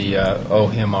manager, we owe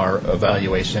him our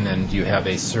evaluation, and you have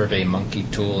a Survey Monkey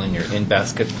tool in your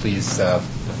in-basket. Please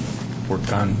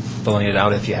work on filling it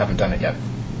out if you haven't done it yet.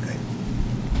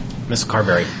 Ms.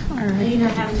 Carberry. All right. I do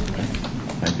not have anything.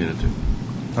 I did it too.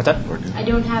 What's that? I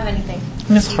don't have anything.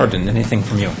 Ms. Harden, anything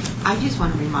from you? I just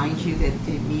want to remind you that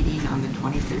the meeting on the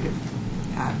 23rd of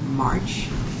March,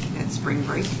 that's spring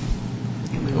break,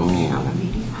 and we won't have a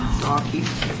meeting. So I'll keep,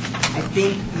 I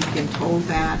think you've been told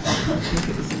that. I don't think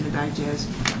it was in the digest,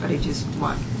 but I just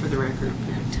want, for the record,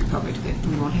 for the public, that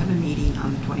we won't have a meeting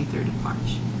on the 23rd of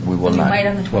March. We will not. Right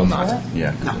on the 24th? Will not.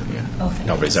 Yeah. No. Yeah.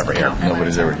 Nobody's ever here.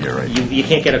 Nobody's ever here, right? You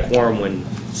can't get a quorum when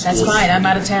that's school- fine. I'm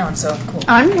out of town, so cool.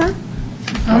 I'm here.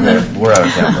 We're out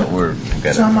of town, but we'll get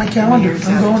It's it. on my calendar.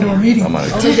 I'm going to a meeting. I'm out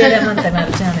of Only day that month I'm out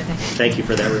of town, I think. Thank you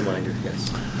for that reminder, yes.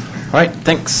 All right,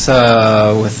 thanks.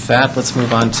 With that, let's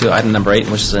move on to item number 8,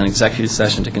 which is an executive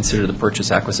session to consider the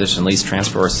purchase, acquisition, lease,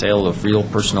 transfer, or sale of real,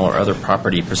 personal, or other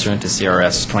property pursuant to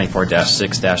CRS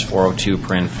 24-6-402,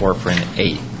 paren 4, paren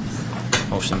 8.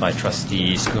 Motion by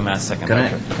Trustee Skumas, second Can by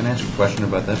I ask a question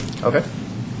about that? Okay.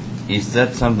 Is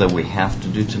that something that we have to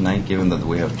do tonight, given that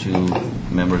we have 2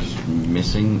 members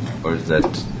missing, or is that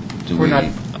We're not,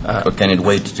 or can it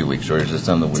wait 2 weeks, or is it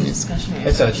something we need?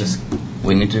 It's just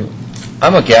We need to.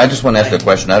 I'm okay. I just want to ask the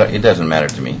question. It doesn't matter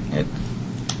to me.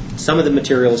 Some of the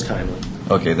material is timely.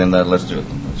 Okay, then let's do it.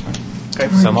 That's fine.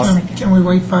 okay. So motion. Can we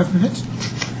wait 5 minutes?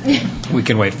 We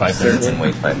can wait 5 minutes. We can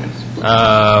wait 5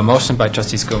 minutes. Motion by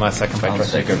Trustee Skumas, second by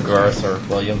Trustee Garth or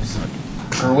Williams.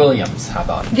 Or Williams, how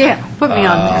about it? Yeah, put me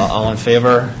on there. All in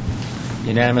favor?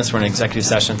 Unanimous. We're in executive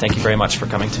session. Thank you very much for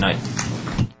coming tonight.